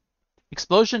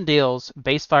 Explosion deals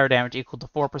base fire damage equal to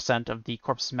 4% of the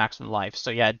corpse's maximum life. So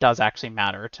yeah, it does actually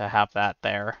matter to have that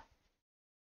there.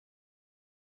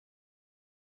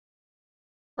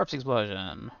 Corpse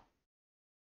explosion.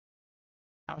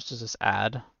 How much does this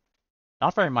add?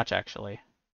 Not very much, actually.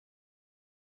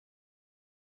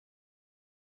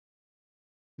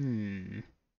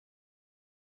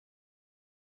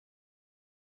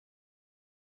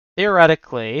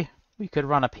 Theoretically, we could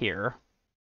run up here.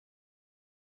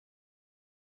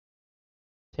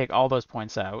 Take all those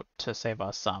points out to save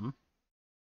us some.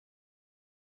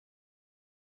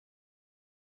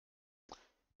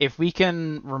 If we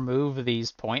can remove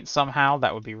these points somehow,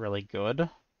 that would be really good.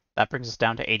 That brings us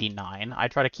down to 89. I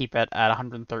try to keep it at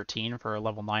 113 for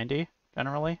level 90,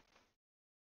 generally.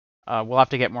 We'll have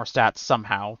to get more stats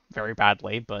somehow, very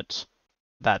badly, but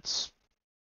that's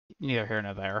neither here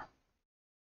nor there.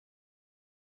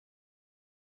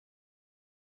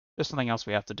 Just something else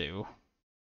we have to do.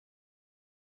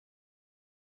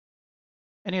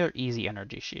 Any other easy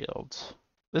energy shields?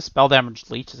 This spell damage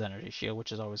leeches energy shield,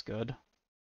 which is always good.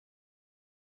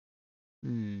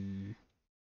 We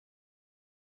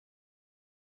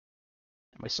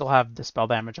still have the spell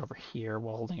damage over here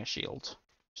while holding a shield,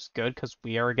 which is good because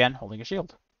we are again holding a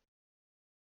shield.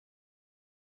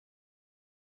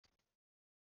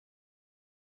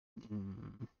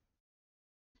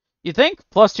 You'd think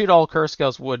 +2 to all curse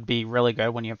skills would be really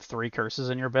good when you have 3 curses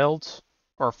in your build,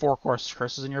 or 4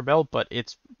 curses in your build, but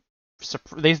it's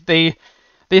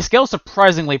they scale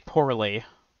surprisingly poorly.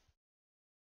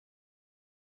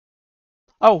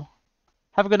 Oh,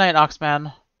 have a good night,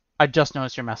 Oxman. I just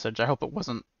noticed your message. I hope it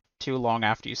wasn't too long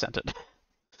after you sent it.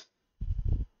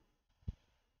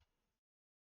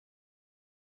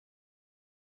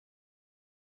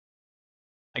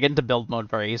 I get into build mode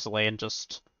very easily and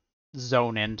just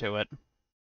zone into it.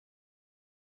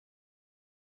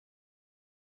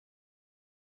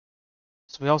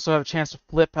 So we also have a chance to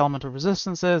flip elemental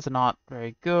resistances, not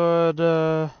very good.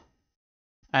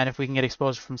 And if we can get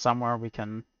exposure from somewhere, we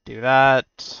can do that.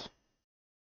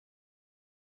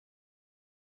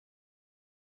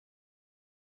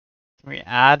 Can we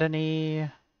add any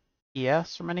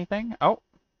ES from anything? Oh,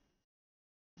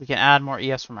 we can add more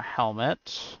ES from a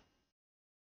helmet.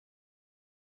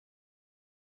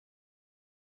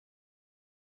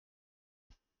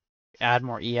 Add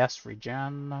more ES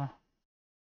regen.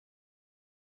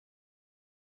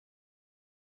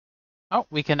 Oh,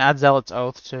 we can add Zealot's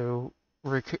Oath to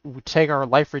take our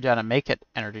life regen and make it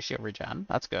energy shield regen.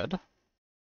 That's good.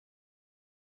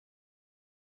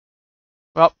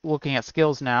 Well, looking at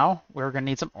skills now, we're going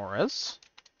to need some auras.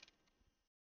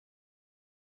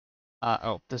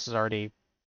 Oh, this is already...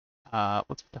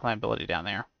 let's put the clan ability down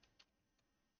there.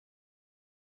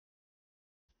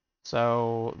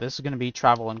 So this is going to be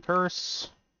Travel and Curse.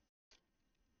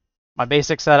 My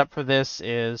basic setup for this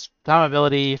is time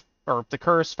ability, or the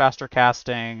Curse, faster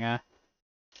casting,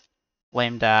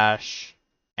 Flame Dash,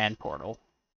 and Portal.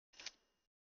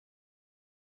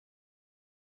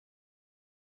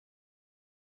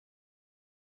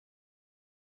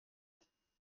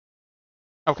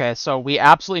 Okay, so we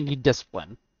absolutely need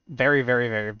Discipline. Very, very,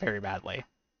 very, very badly.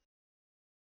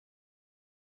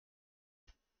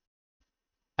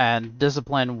 And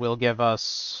Discipline will give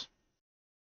us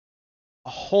a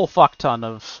whole fuck ton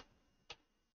of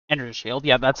energy shield.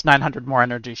 Yeah, that's 900 more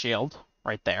energy shield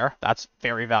right there. That's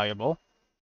very valuable.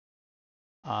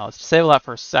 Let's disable that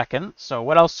for a second. So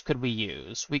what else could we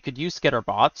use? We could use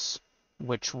Skitterbots,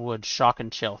 which would shock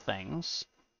and chill things.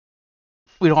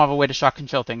 We don't have a way to shock and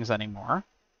chill things anymore,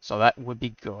 so that would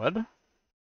be good.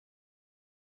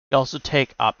 We also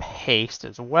take up haste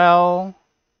as well.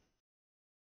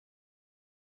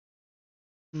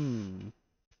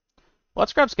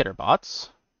 Let's grab Skitterbots.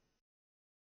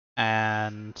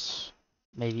 And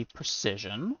maybe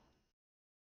precision.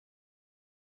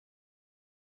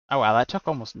 Oh wow, that took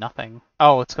almost nothing.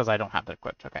 Oh, it's because I don't have that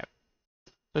equipped. Okay.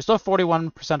 So we still have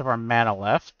 41% of our mana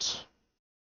left.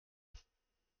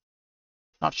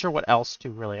 Not sure what else to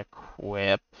really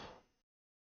equip.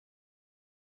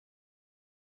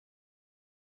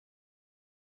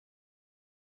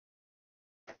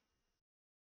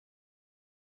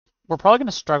 We're probably going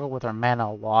to struggle with our mana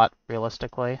a lot,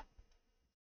 realistically.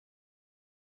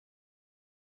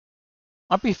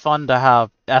 Might be fun to have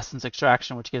Essence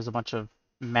Extraction, which gives a bunch of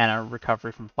mana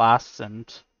recovery from flasks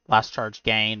and last charge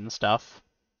gain and stuff.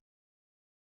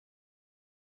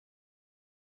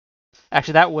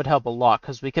 Actually, that would help a lot,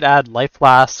 because we could add life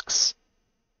flasks,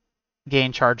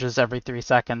 gain charges every 3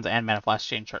 seconds, and mana flask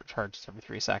gain charges every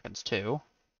 3 seconds, too.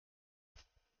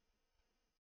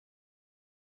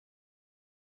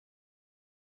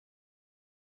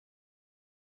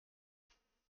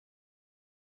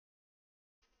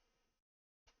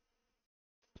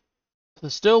 So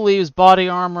this still leaves body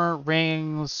armor,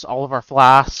 rings, all of our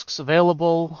flasks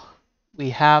available.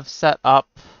 We have set up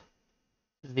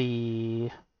the...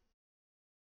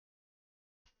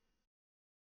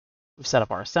 We've set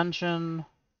up our Ascension.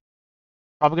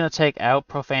 Probably going to take out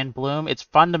Profane Bloom. It's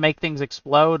fun to make things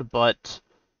explode, but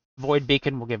Void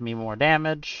Beacon will give me more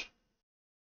damage.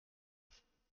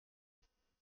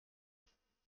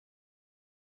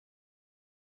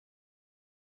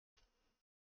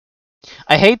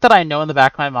 I hate that I know in the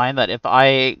back of my mind that if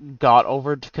I got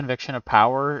over to Conviction of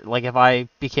Power, like if I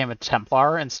became a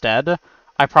Templar instead,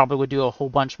 I probably would do a whole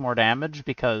bunch more damage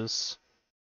because...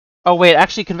 Oh wait,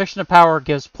 actually Conviction of Power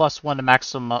gives +1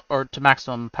 to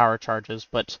maximum power charges,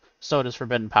 but so does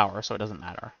Forbidden Power, so it doesn't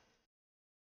matter.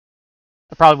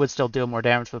 I probably would still deal more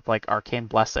damage with like Arcane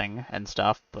Blessing and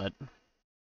stuff, but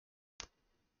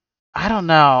I don't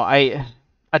know. I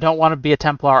don't want to be a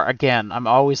Templar again. I'm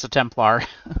always a Templar.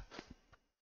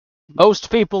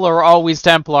 Most people are always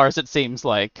Templars, it seems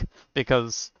like,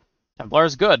 because Templar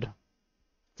is good.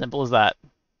 Simple as that.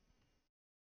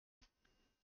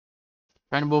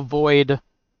 Trying to avoid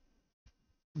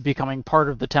becoming part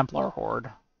of the Templar horde.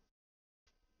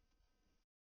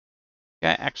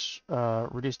 Okay,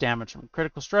 reduce damage from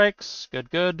critical strikes. Good,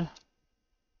 good.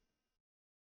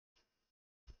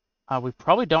 We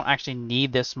probably don't actually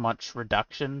need this much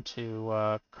reduction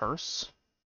to curse.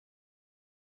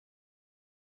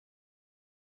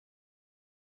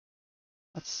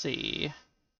 Let's see.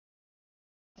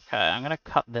 Okay, I'm going to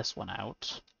cut this one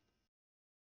out.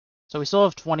 So we still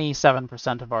have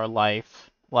 27% of our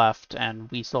life left, and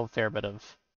we still have a fair bit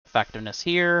of effectiveness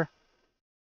here.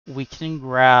 We can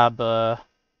grab Aura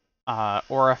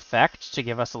Effect to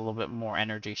give us a little bit more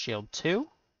energy shield too.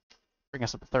 Bring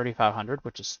us up to 3,500,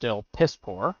 which is still piss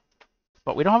poor.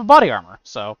 But we don't have a body armor,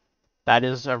 so that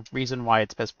is a reason why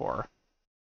it's piss poor.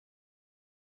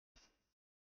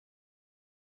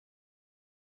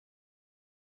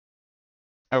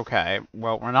 Okay,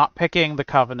 well, we're not picking the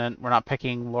Covenant, we're not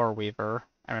picking Lore Weaver,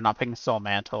 and we're not picking Soul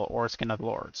Mantle or Skin of the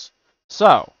Lords.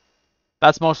 So,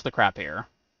 that's most of the crap here.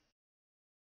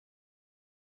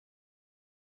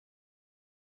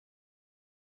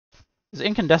 There's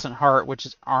Incandescent Heart, which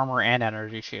is armor and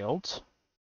energy shields.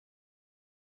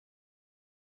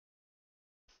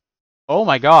 Oh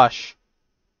my gosh.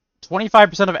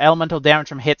 25% of elemental damage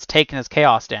from hits taken as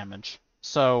chaos damage.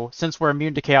 So, since we're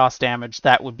immune to chaos damage,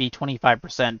 that would be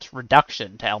 25%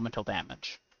 reduction to elemental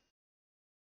damage.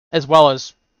 As well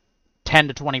as 10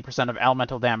 to 20% of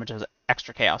elemental damage as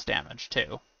extra chaos damage,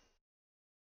 too.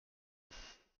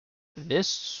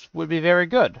 This would be very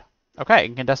good. Okay,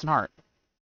 Incandescent Heart.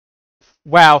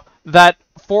 Wow, that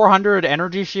 400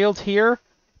 energy shield here,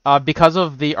 because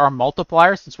of our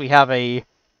multiplier, since we have a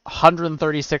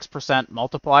 136%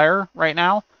 multiplier right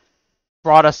now,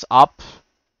 brought us up.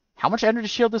 How much energy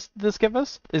shield does this give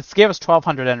us? It gave us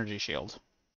 1200 energy shield.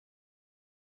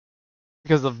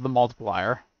 Because of the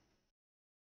multiplier.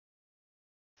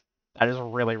 That is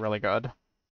really, really good.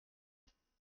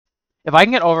 If I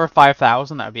can get over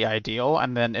 5,000, that would be ideal.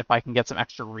 And then if I can get some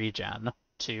extra regen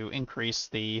to increase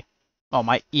the... Oh,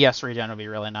 my ES regen would be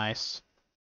really nice.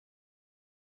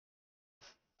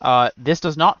 This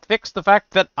does not fix the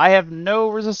fact that I have no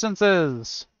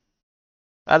resistances.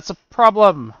 That's a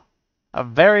problem. A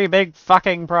very big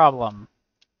fucking problem.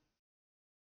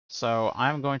 So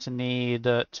I'm going to need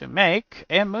to make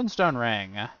a Moonstone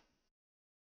Ring.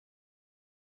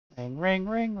 Ring, ring,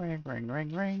 ring, ring, ring,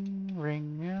 ring, ring,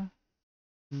 ring.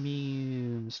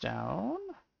 Moonstone.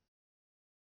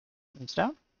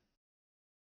 Moonstone.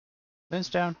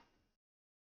 Moonstone.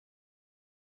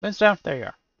 Moonstone. There you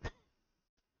are.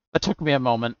 That took me a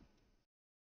moment.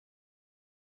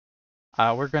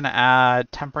 We're going to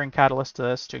add Tempering Catalyst to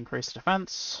this to increase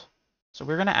defense. So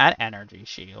we're going to add Energy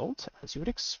Shield, as you would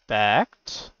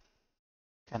expect.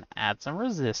 Can add some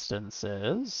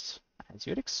resistances, as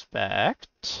you would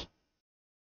expect.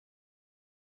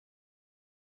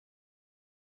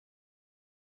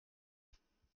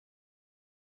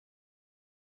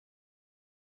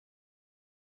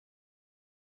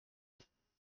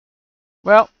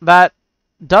 Well, that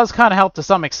does kind of help to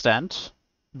some extent.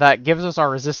 That gives us our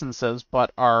resistances,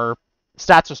 but our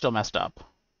stats are still messed up,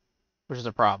 which is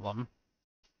a problem.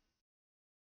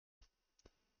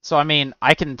 So, I mean,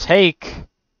 I can take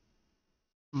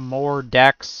more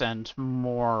dex and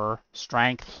more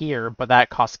strength here, but that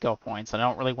costs skill points. I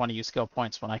don't really want to use skill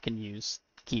points when I can use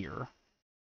gear.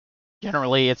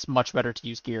 Generally, it's much better to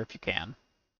use gear if you can.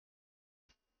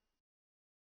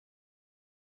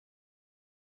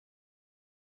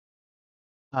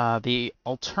 The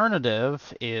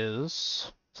alternative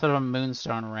is, instead of a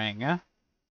Moonstone Ring,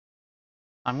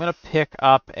 I'm going to pick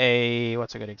up a...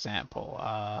 What's a good example?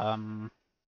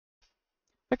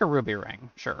 Pick a Ruby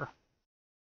Ring, sure.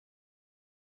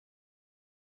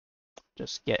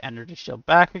 Just get Energy Shield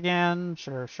back again,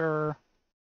 sure, sure.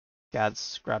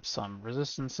 Let's grab some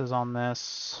resistances on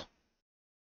this.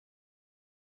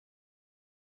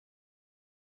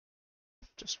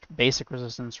 Just basic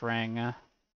resistance ring.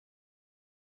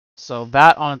 So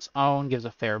that on its own gives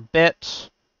a fair bit.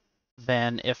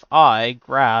 Then if I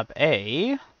grab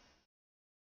a...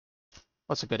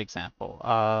 What's a good example?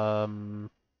 I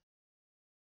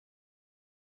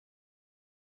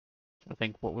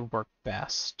think what would work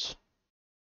best.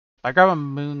 If I grab a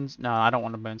No, I don't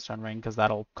want a Moonstone Ring because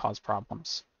that'll cause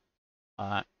problems.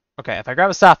 Okay, if I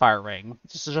grab a Sapphire Ring,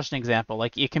 this is just an example.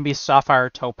 Like, it can be Sapphire,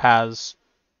 Topaz.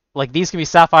 Like, these can be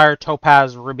Sapphire,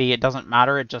 Topaz, Ruby. It doesn't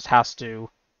matter. It just has to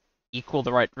equal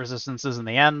the right resistances in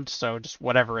the end. So just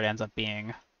whatever it ends up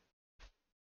being.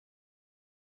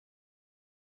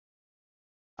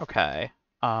 Okay.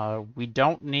 We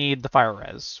don't need the Fire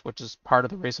Res, which is part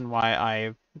of the reason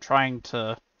why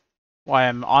why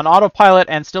I'm on autopilot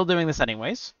and still doing this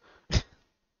anyways.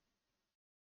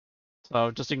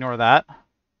 So just ignore that.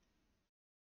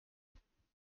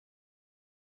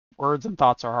 Words and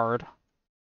thoughts are hard.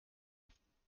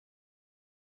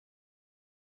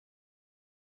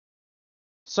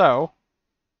 So,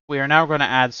 we are now going to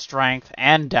add strength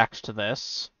and dex to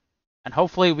this. And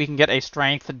hopefully we can get a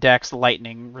strength, dex,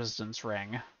 lightning resistance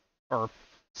ring. Or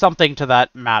something to that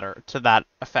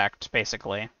effect,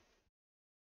 basically.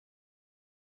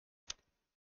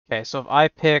 Okay, so if I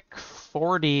pick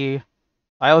 40...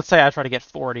 let's say I try to get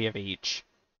 40 of each.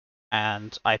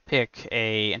 And I pick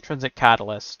a intrinsic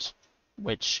catalyst,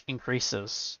 which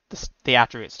increases the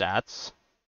attribute stats.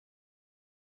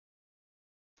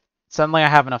 Suddenly I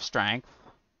have enough strength.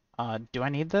 Do I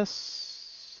need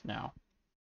this? No.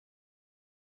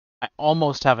 I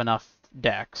almost have enough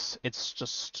dex. It's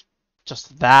just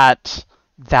that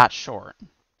short.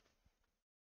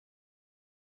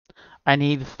 I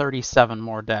need 37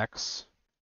 more dex.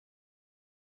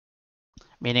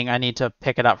 Meaning I need to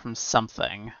pick it up from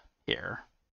something here.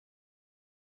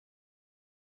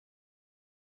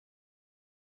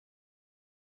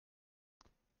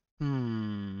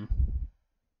 Hmm.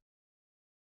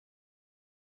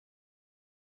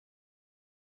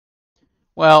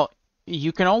 Well,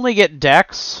 you can only get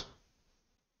dex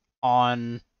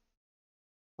on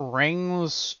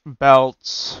rings,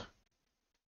 belts,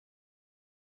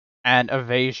 and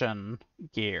evasion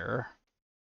gear.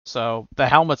 So the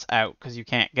helmet's out because you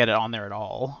can't get it on there at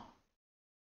all.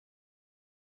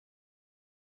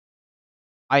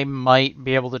 I might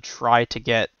be able to try to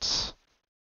get...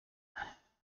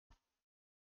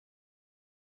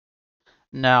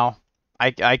 No,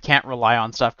 I can't rely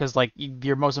on stuff because like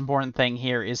your most important thing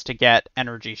here is to get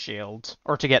energy shield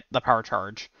or to get the power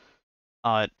charge,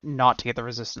 not to get the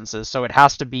resistances. So it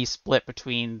has to be split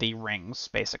between the rings,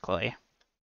 basically.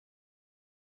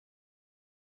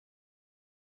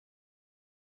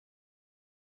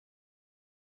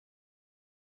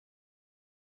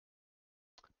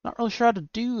 Not really sure how to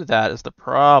do that is the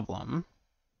problem.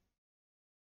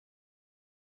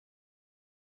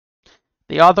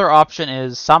 The other option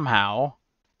is somehow,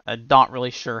 I'm not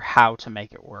really sure how to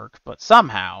make it work, but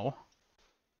somehow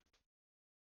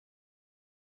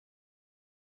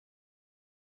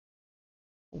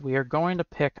we are going to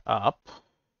pick up...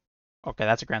 Okay,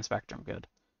 that's a Grand Spectrum, good.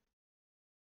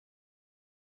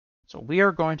 So we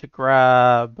are going to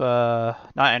grab,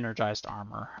 not energized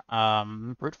armor,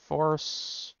 brute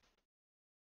force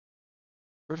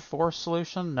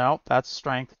solution? Nope, that's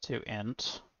strength to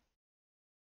int.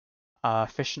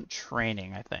 Efficient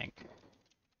training, I think.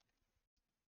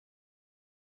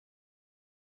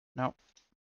 Nope.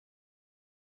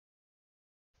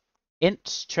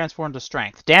 Int transform to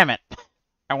strength. Damn it!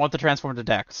 I want the transform to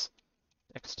dex.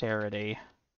 Dexterity.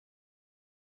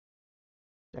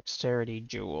 Dexterity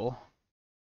jewel.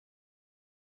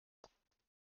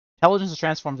 Intelligence is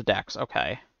transformed to dex.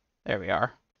 Okay. There we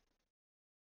are.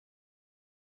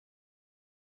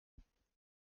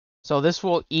 So this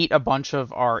will eat a bunch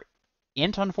of our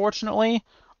int, unfortunately,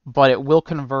 but it will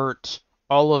convert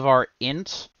all of our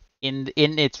int in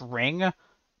its ring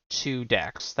to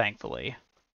dex, thankfully.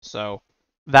 So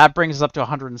that brings us up to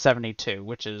 172,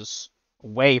 which is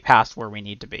way past where we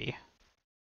need to be.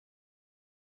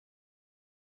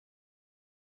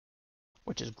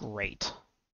 Which is great.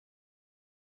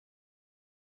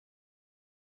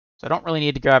 So I don't really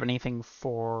need to grab anything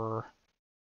for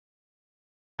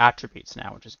attributes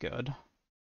now, which is good.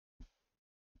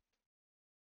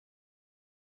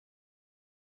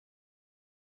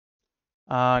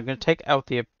 I'm going to take out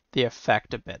the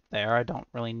effect a bit there. I don't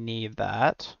really need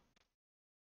that.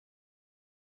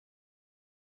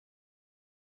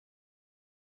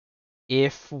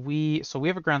 So we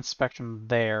have a ground spectrum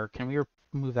there. Can we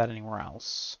move that anywhere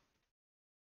else?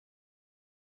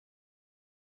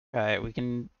 Okay, we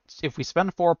can, if we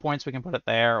spend 4 points, we can put it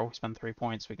there, or we spend 3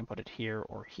 points, we can put it here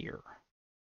or here.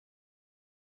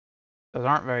 Those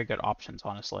aren't very good options,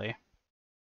 honestly.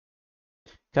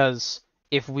 Because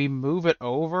if we move it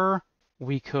over,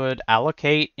 we could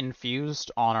allocate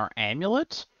infused on our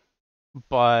amulet,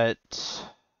 but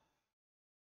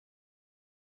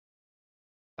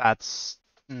that's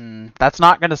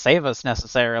not going to save us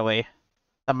necessarily.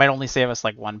 That might only save us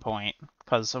like 1 point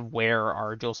because of where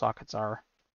our jewel sockets are.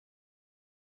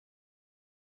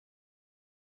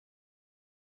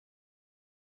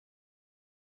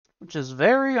 Which is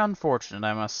very unfortunate,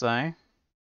 I must say.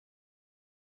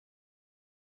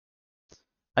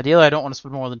 Ideally, I don't want to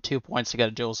spend more than 2 points to get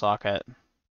a jewel socket.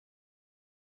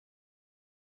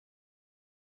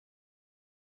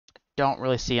 Don't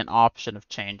really see an option of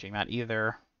changing that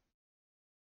either.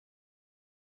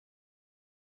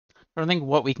 I don't think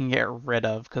what we can get rid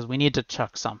of, because we need to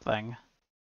chuck something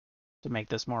to make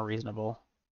this more reasonable.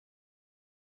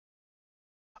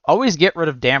 Always get rid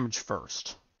of damage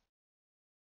first.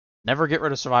 Never get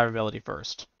rid of survivability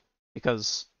first.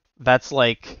 Because that's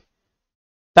like...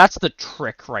 That's the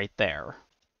trick right there.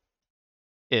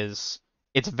 Is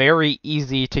it's very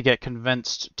easy to get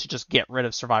convinced to just get rid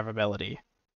of survivability.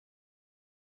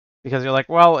 Because you're like,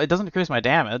 well, it doesn't decrease my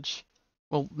damage.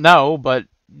 Well, no, but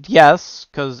yes,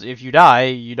 because if you die,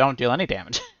 you don't deal any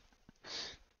damage.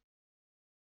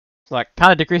 So that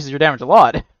kind of decreases your damage a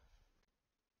lot.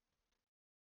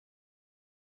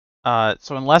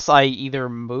 So unless I either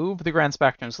move the Grand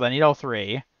Spectrum, so I need all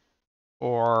 3,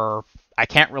 or I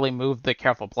can't really move the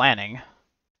Careful Planning.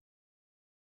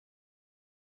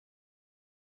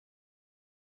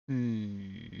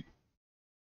 Hmm.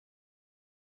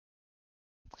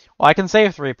 Well, I can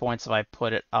save 3 points if I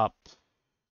put it up.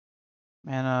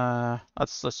 And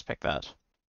let's pick that.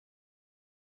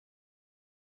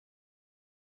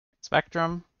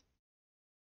 Spectrum.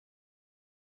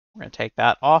 We're gonna take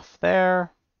that off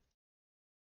there.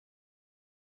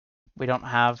 We don't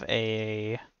have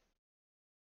a...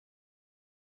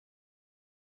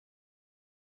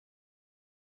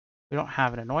 We don't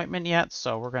have an anointment yet,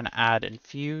 so we're going to add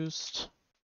infused.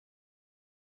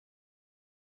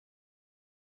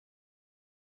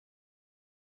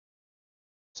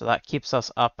 So that keeps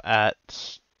us up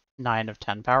at 9 of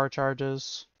 10 power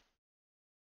charges.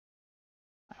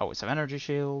 I always have energy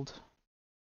shield.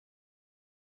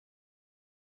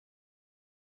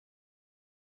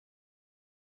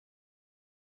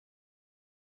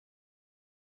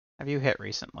 Have you hit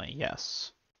recently?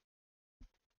 Yes.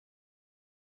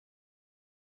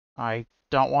 I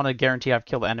don't want to guarantee I've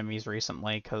killed enemies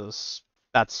recently, because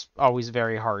that's always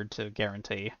very hard to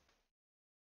guarantee.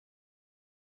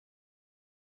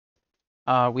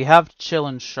 We have Chill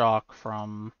and Shock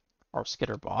from our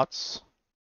Skitter bots.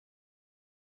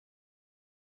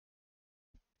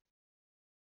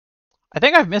 I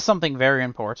think I've missed something very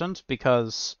important,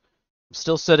 because I'm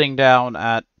still sitting down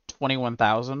at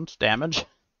 21,000 damage.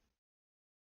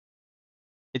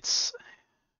 It's...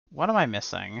 What am I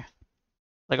missing?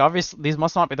 Like, obviously, these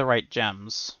must not be the right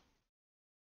gems.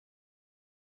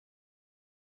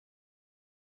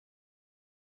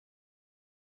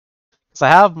 Because I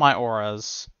have my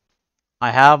auras,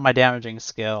 I have my damaging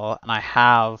skill, and I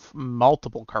have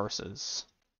multiple curses.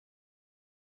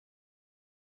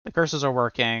 The curses are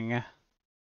working.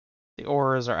 The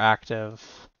auras are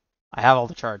active. I have all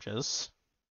the charges.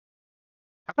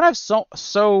 How can I have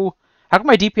how can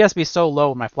my DPS be so low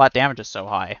when my flat damage is so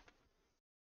high?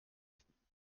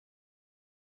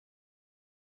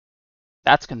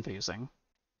 That's confusing.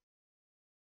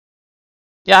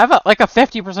 Yeah, I have like a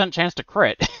 50% chance to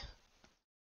crit.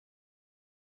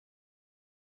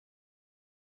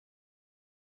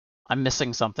 I'm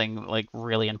missing something like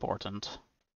really important.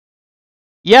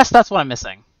 Yes, that's what I'm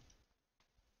missing.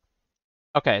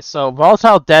 Okay, so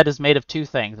Volatile Dead is made of two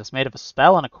things. It's made of a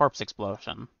spell and a corpse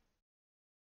explosion.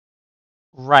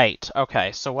 Right,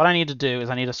 okay, so what I need to do is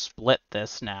I need to split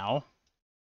this now.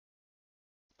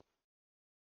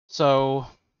 So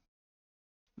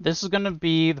this is going to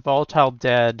be the Volatile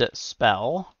Dead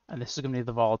spell, and this is going to be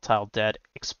the Volatile Dead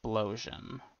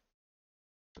explosion.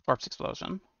 The corpse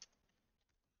explosion.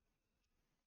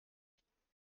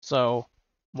 So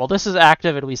while this is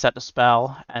active, it'll be set to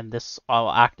spell, and this I'll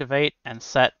activate and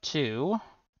set to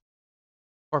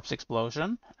corpse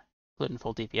explosion, including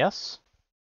full DPS.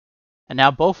 And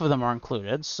now both of them are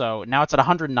included, so now it's at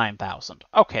 109,000.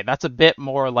 Okay, that's a bit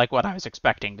more like what I was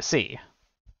expecting to see.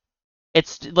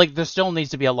 It's like there still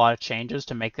needs to be a lot of changes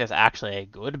to make this actually a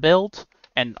good build,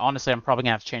 and honestly, I'm probably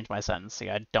gonna have to change my sentencing.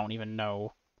 I don't even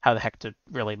know how the heck to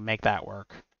really make that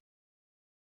work.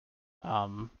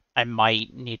 I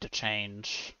might need to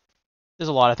change. There's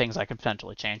a lot of things I could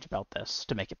potentially change about this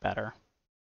to make it better.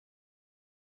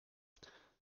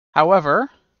 However,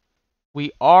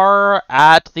 we are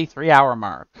at the 3-hour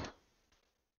mark.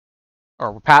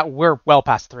 Or we're well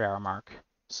past the 3-hour mark.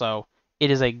 So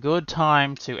it is a good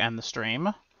time to end the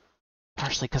stream.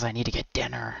 Partially because I need to get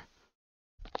dinner.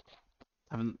 I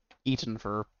haven't eaten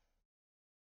for...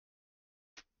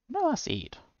 When did I last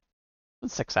eat?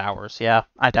 It's 6 hours. Yeah,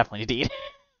 I definitely need to eat.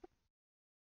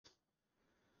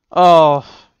 Oh,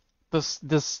 this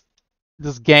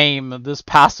game, this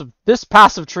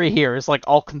passive tree here is like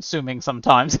all consuming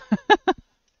sometimes.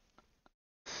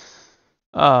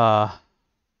 Okay.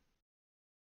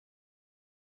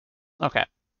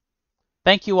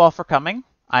 Thank you all for coming.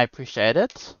 I appreciate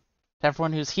it. To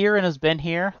everyone who's here and has been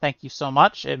here, thank you so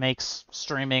much. It makes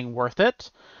streaming worth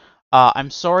it. I'm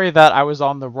sorry that I was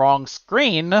on the wrong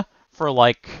screen for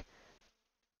like...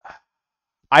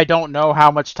 I don't know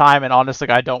how much time, and honestly,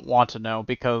 I don't want to know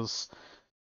because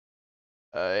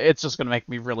it's just going to make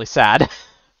me really sad.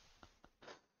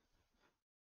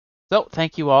 So,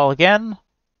 thank you all again.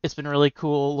 It's been really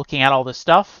cool looking at all this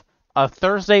stuff.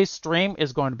 Thursday's stream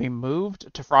is going to be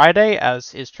moved to Friday,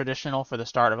 as is traditional for the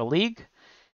start of a league.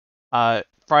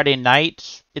 Friday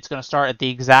night, it's going to start at the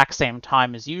exact same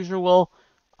time as usual.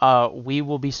 We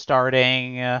will be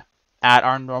starting at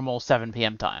our normal 7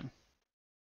 p.m. time.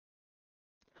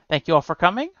 Thank you all for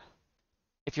coming.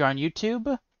 If you're on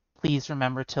YouTube, please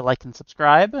remember to like and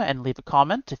subscribe and leave a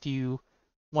comment if you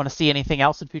want to see anything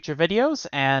else in future videos.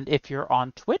 And if you're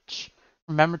on Twitch,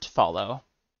 remember to follow.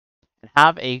 And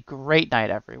have a great night,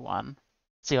 everyone.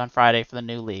 See you on Friday for the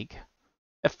new league.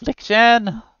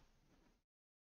 Affliction!